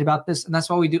excited about this. And that's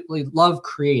why we love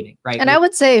creating, right? And I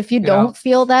would say if you don't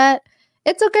feel that,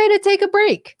 it's okay to take a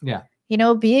break. Yeah.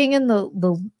 Being in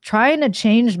the trying to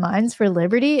change minds for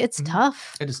liberty, it's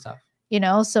tough. It is tough.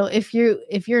 So if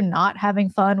you're not having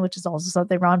fun, which is also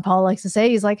something Ron Paul likes to say,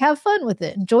 he's like, have fun with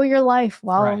it. Enjoy your life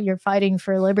while you're fighting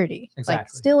for liberty. Exactly. Like,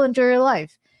 still enjoy your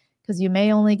life because you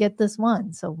may only get this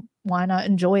one. So why not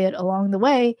enjoy it along the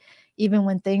way, even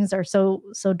when things are so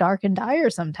dark and dire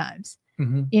sometimes,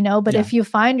 but if you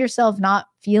find yourself not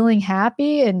feeling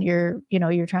happy and you're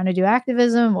trying to do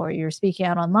activism or you're speaking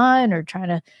out online or trying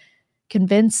to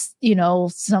convince,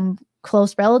 some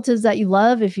close relatives that you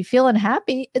love, if you feel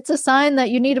unhappy, it's a sign that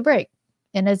you need a break.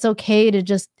 And it's okay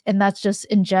to and that's just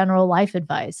in general life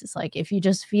advice. It's like, if you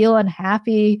just feel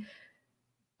unhappy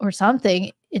or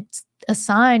something, it's a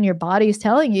sign your body is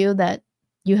telling you that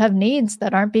you have needs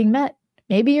that aren't being met.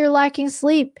 Maybe you're lacking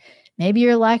sleep. Maybe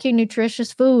you're lacking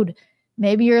nutritious food.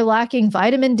 Maybe you're lacking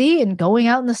vitamin D and going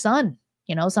out in the sun.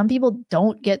 Some people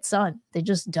don't get sun. They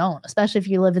just don't, especially if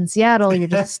you live in Seattle, you're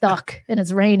just stuck and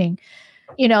it's raining.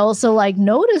 So like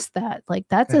notice that, like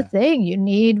that's a thing. You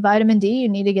need vitamin D, you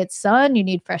need to get sun, you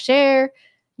need fresh air,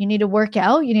 you need to work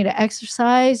out, you need to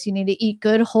exercise, you need to eat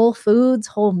good whole foods,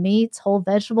 whole meats, whole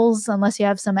vegetables, unless you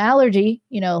have some allergy,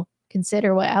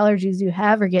 consider what allergies you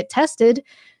have or get tested,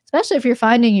 especially if you're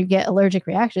finding you get allergic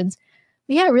reactions.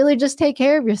 But yeah, really just take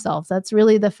care of yourself. That's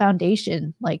really the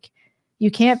foundation. Like You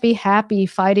can't be happy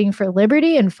fighting for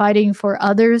liberty and fighting for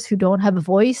others who don't have a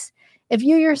voice if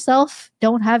you yourself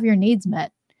don't have your needs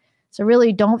met. So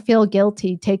really don't feel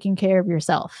guilty taking care of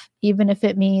yourself, even if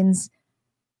it means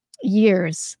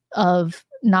years of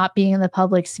not being in the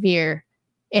public sphere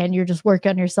and you're just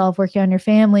working on yourself, working on your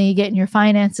family, getting your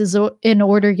finances in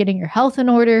order, getting your health in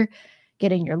order,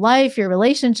 getting your life, your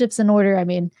relationships in order. I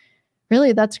mean,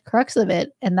 really, that's the crux of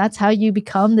it. And that's how you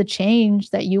become the change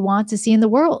that you want to see in the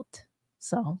world.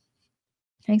 So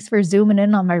thanks for zooming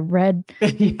in on my red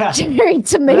cherry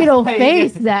tomato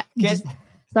face.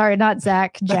 Sorry, not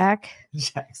Zach, Jack.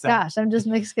 Zach. Gosh, I'm just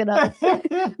mixing it up.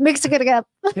 Mixing it up.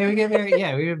 Yeah, we get married.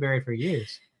 Yeah, we've been married for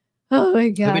years. Oh my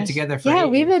gosh. We've been together for 8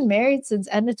 we've years. Been married since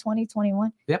end of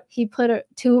 2021. Yep. He put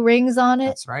 2 rings on it.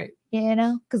 That's right. You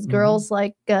know, because girls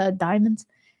like diamonds.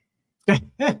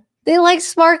 They like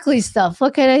sparkly stuff.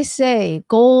 What can I say?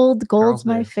 Gold's girls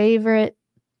my favorite.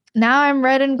 Now I'm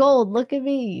red and gold. Look at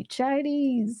me.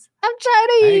 Chinese. I'm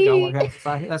Chinese. There you go.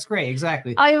 That's great.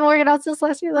 Exactly. I've been working out since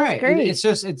last year. That's great. It's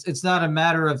just it's not a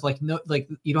matter of like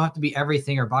you don't have to be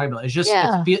everything or bodybuilding. It's just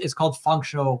it's called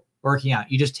functional working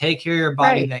out. You just take care of your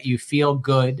body that you feel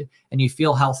good and you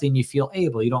feel healthy and you feel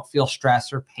able. You don't feel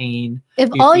stress or pain. If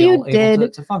all you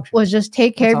did was just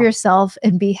take care of yourself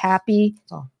and be happy,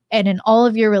 and in all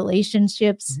of your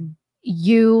relationships,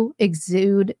 you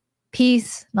exude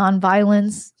peace,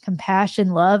 nonviolence,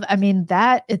 compassion, love. I mean,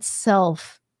 that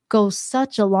itself goes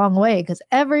such a long way because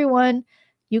everyone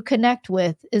you connect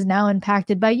with is now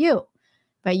impacted by you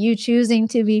choosing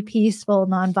to be peaceful,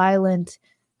 nonviolent,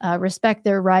 respect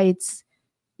their rights,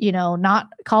 you know, not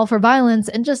call for violence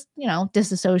and just, you know,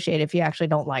 disassociate if you actually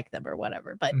don't like them or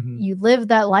whatever. But you live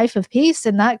that life of peace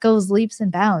and that goes leaps and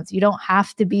bounds. You don't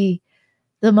have to be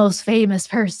the most famous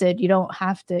person. You don't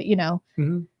have to, you know,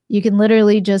 you can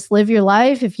literally just live your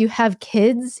life. If you have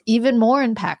kids, even more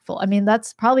impactful. I mean,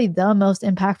 that's probably the most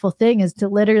impactful thing is to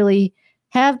literally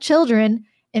have children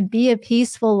and be a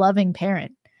peaceful, loving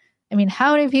parent. I mean,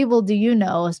 how many people do you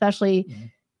know, especially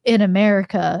in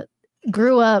America,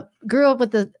 grew up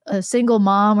with a single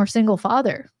mom or single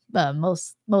father,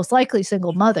 most likely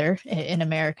single mother in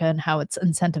America, and how it's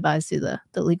incentivized through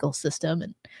the legal system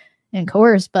and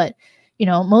coerced. But, you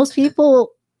know, most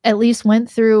people at least went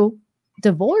through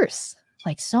divorce.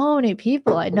 Like so many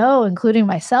people I know, including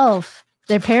myself,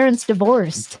 their parents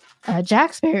divorced.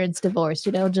 Jack's parents divorced,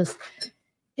 you know, just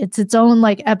it's its own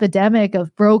like epidemic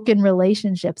of broken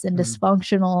relationships and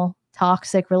dysfunctional,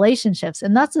 toxic relationships.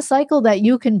 And that's a cycle that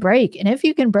you can break. And if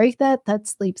you can break that,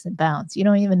 that's leaps and bounds. You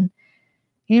don't even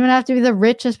have to be the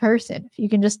richest person. If you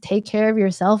can just take care of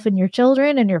yourself and your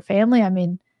children and your family, I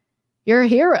mean, you're a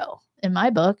hero in my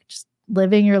book, just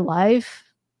living your life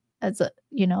as a,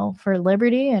 you know, for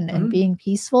liberty and being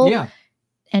peaceful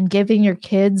and giving your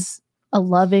kids a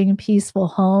loving, peaceful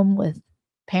home with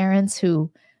parents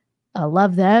who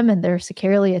love them and they're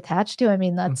securely attached to. I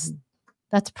mean, that's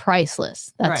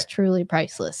priceless. That's truly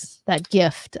priceless. That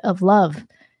gift of love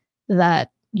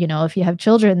that, you know, if you have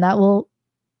children, that will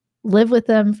live with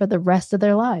them for the rest of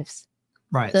their lives.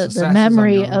 Right. The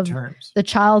memory of the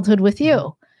childhood with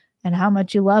you and how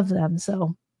much you love them.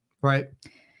 So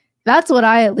that's what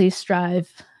I at least strive.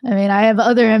 I mean, I have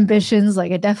other ambitions.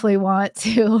 Like I definitely want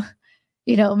to,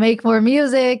 you know, make more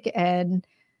music and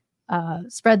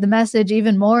spread the message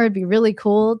even more. It'd be really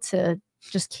cool to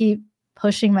just keep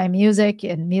pushing my music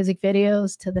and music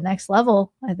videos to the next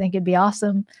level. I think it'd be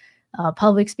awesome.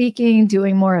 Public speaking,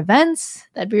 doing more events.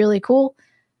 That'd be really cool.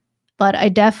 But I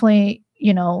definitely,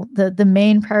 you know, the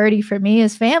main priority for me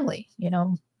is family. You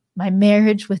know, my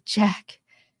marriage with Jack,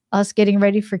 us getting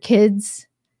ready for kids,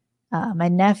 my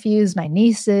nephews, my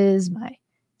nieces, my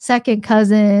second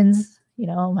cousins, you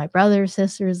know, my brothers,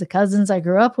 sisters, the cousins I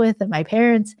grew up with, and my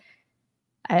parents.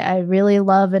 I really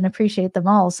love and appreciate them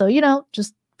all. So, you know,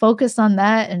 just focus on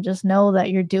that and just know that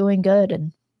you're doing good.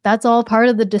 And that's all part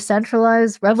of the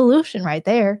decentralized revolution right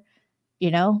there.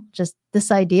 You know, just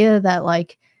this idea that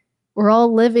like we're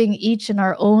all living each in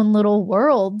our own little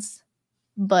worlds,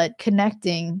 but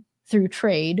connecting through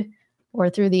trade or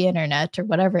through the internet or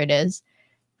whatever it is.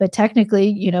 But technically,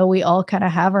 you know, we all kind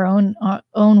of have our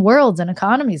own worlds and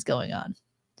economies going on.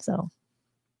 So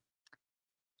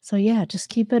yeah, just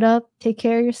keep it up. Take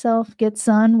care of yourself. Get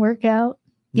sun, work out,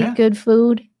 eat good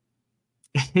food.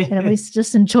 And at least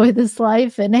just enjoy this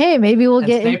life. And hey, maybe we'll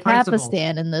get in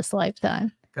Pakistan in this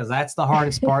lifetime. Because that's the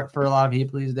hardest part for a lot of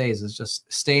people these days is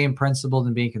just staying principled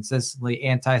and being consistently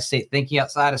anti-state, thinking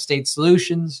outside of state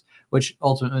solutions, which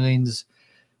ultimately means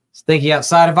thinking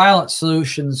outside of violent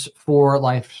solutions for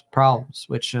life's problems,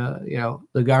 which, you know,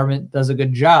 the government does a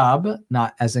good job,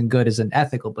 not as in good as in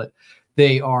ethical, but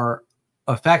they are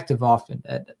effective often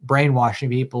at brainwashing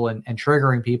people and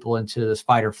triggering people into this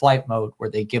fight or flight mode where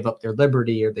they give up their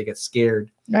liberty or they get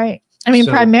scared. Right. I mean,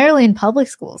 primarily in public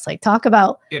schools. Like, talk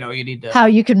about you need to how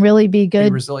you can really be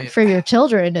good resilient for your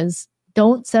children is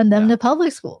don't send them to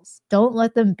public schools. Don't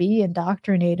let them be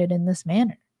indoctrinated in this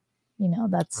manner.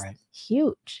 That's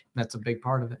huge. That's a big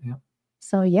part of it. Yeah.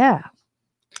 So yeah,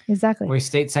 exactly. We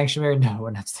state sanctioned marriage? No,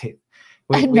 we're not state.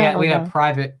 We have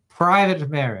private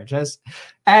marriage,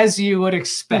 as you would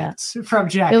expect from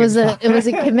Jack. It was a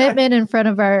commitment in front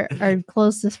of our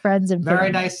closest friends and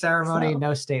very nice ceremony. So,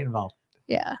 no state involved.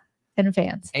 Yeah, and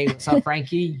fans. Hey, what's up,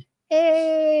 Frankie?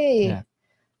 Hey. Yeah.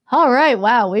 All right.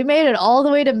 Wow, we made it all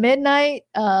the way to midnight.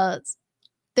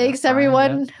 Thanks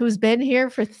everyone who's been here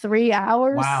for 3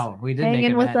 hours. Wow, we did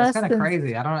hanging with us. That's kind of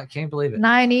crazy. I can't believe it.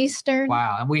 9 Eastern.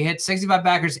 Wow, and we hit 65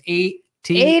 backers. 80.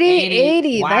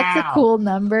 Wow. That's a cool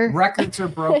number. Records are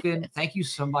broken. Thank you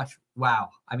so much. Wow.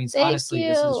 I mean, honestly,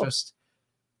 this is just.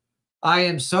 I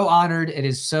am so honored. It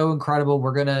is so incredible.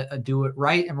 We're gonna do it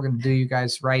right, and we're gonna do you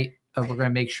guys right. We're gonna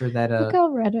make sure that. Look how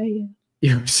red are you?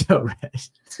 You're so red.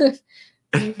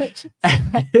 And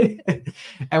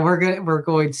we're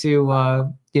going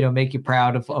to make you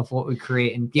proud of what we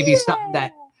create and give you something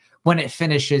that when it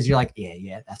finishes you're like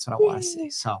yeah that's what I want to see.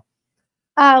 So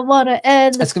I want to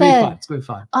end it's gonna be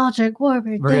fun. Aldrich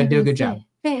Warburg, we're gonna do a good job.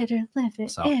 Yeah,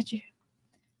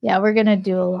 we're gonna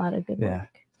do a lot of good work.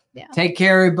 Yeah. Take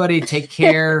care, everybody. Take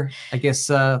care. I guess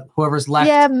whoever's left.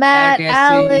 Yeah, Matt,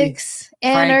 Alex,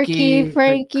 Anarchy,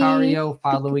 Frankie, Cario,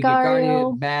 Louis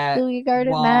Guardian, Matt,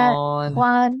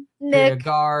 Juan, Nick,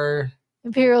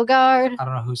 Imperial Guard. I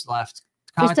don't know who's left.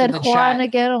 We said Juan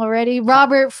again already.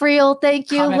 Robert Friel,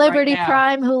 thank you. Liberty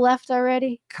Prime, who left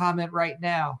already. Comment right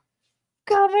now.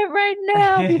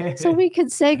 So we can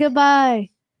say goodbye.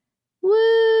 Woo!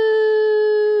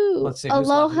 Let's see.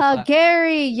 Aloha,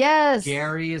 Gary. Yes.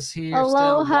 Gary is here.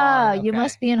 Aloha. Okay. You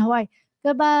must be in Hawaii.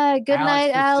 Goodbye. Good night,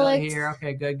 Alex. Still here.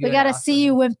 Okay, good. We got to see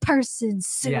you in person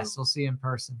soon. Yes, we'll see you in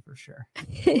person for sure.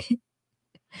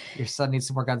 Your son needs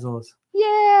some more Godzillas.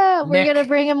 Yeah, we're going to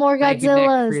bring him more Godzillas. Thank you,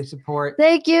 Nick, for your support.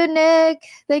 Thank you, Nick.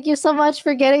 Thank you so much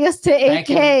for getting us to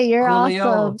 8K. You're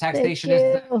awesome. Taxation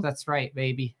is that's right,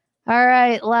 baby. All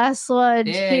right, last one.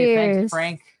 Yeah, cheers. Thanks,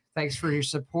 Frank. Thanks for your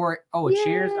support. Oh,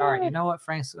 cheers. All right, you know what?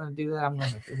 Frank's going to do that. I'm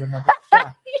going to do another.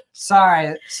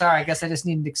 Sorry. I guess I just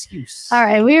need an excuse. All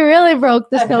right, we really broke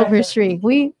the silver streak.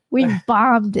 We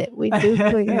bombed it. We do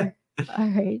clear. All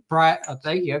right. Brian,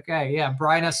 thank you. Okay, yeah.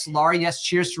 Brian S. Solari, yes.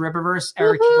 Cheers to Riververse.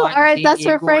 Eric, all right, that's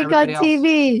for Frank on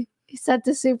TV. He sent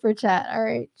the super chat. All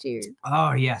right, cheers.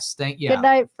 Oh yes, thank you. Good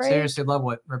night, Frank. Seriously, love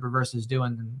what Riververse is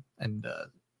doing and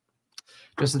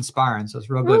just inspiring. So it's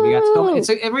real good. We got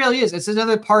so it really is. It's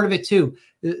another part of it too.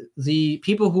 The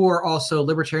people who are also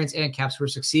libertarians and caps who are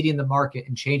succeeding in the market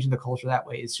and changing the culture that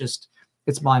way. It's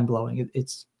mind blowing.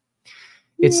 It's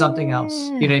something else.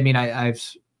 You know what I mean? I've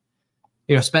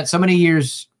spent so many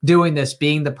years doing this,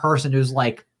 being the person who's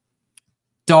like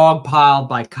dogpiled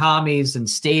by commies and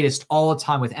statists all the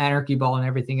time with anarchy ball and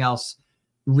everything else,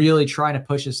 really trying to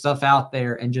push his stuff out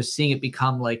there and just seeing it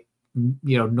become like,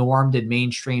 normed and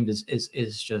mainstreamed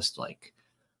is just like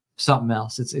something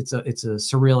else. It's a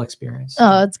surreal experience.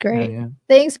 Oh, it's great. Yeah.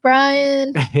 Thanks,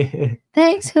 Brian.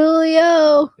 Thanks,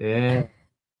 Julio. Yeah.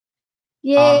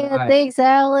 Yeah. Thanks,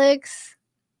 Alex.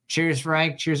 Cheers,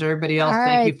 Frank. Cheers, everybody else.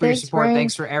 Thank you for your support. Frank.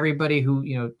 Thanks for everybody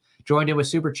who joined in with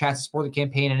super chats to support the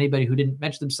campaign. Anybody who didn't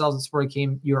mention themselves and support the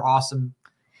campaign, you're awesome.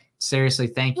 Seriously,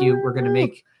 thank you. We're gonna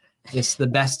make this the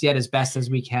best yet, as best as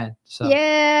we can. So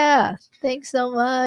yeah, thanks so much.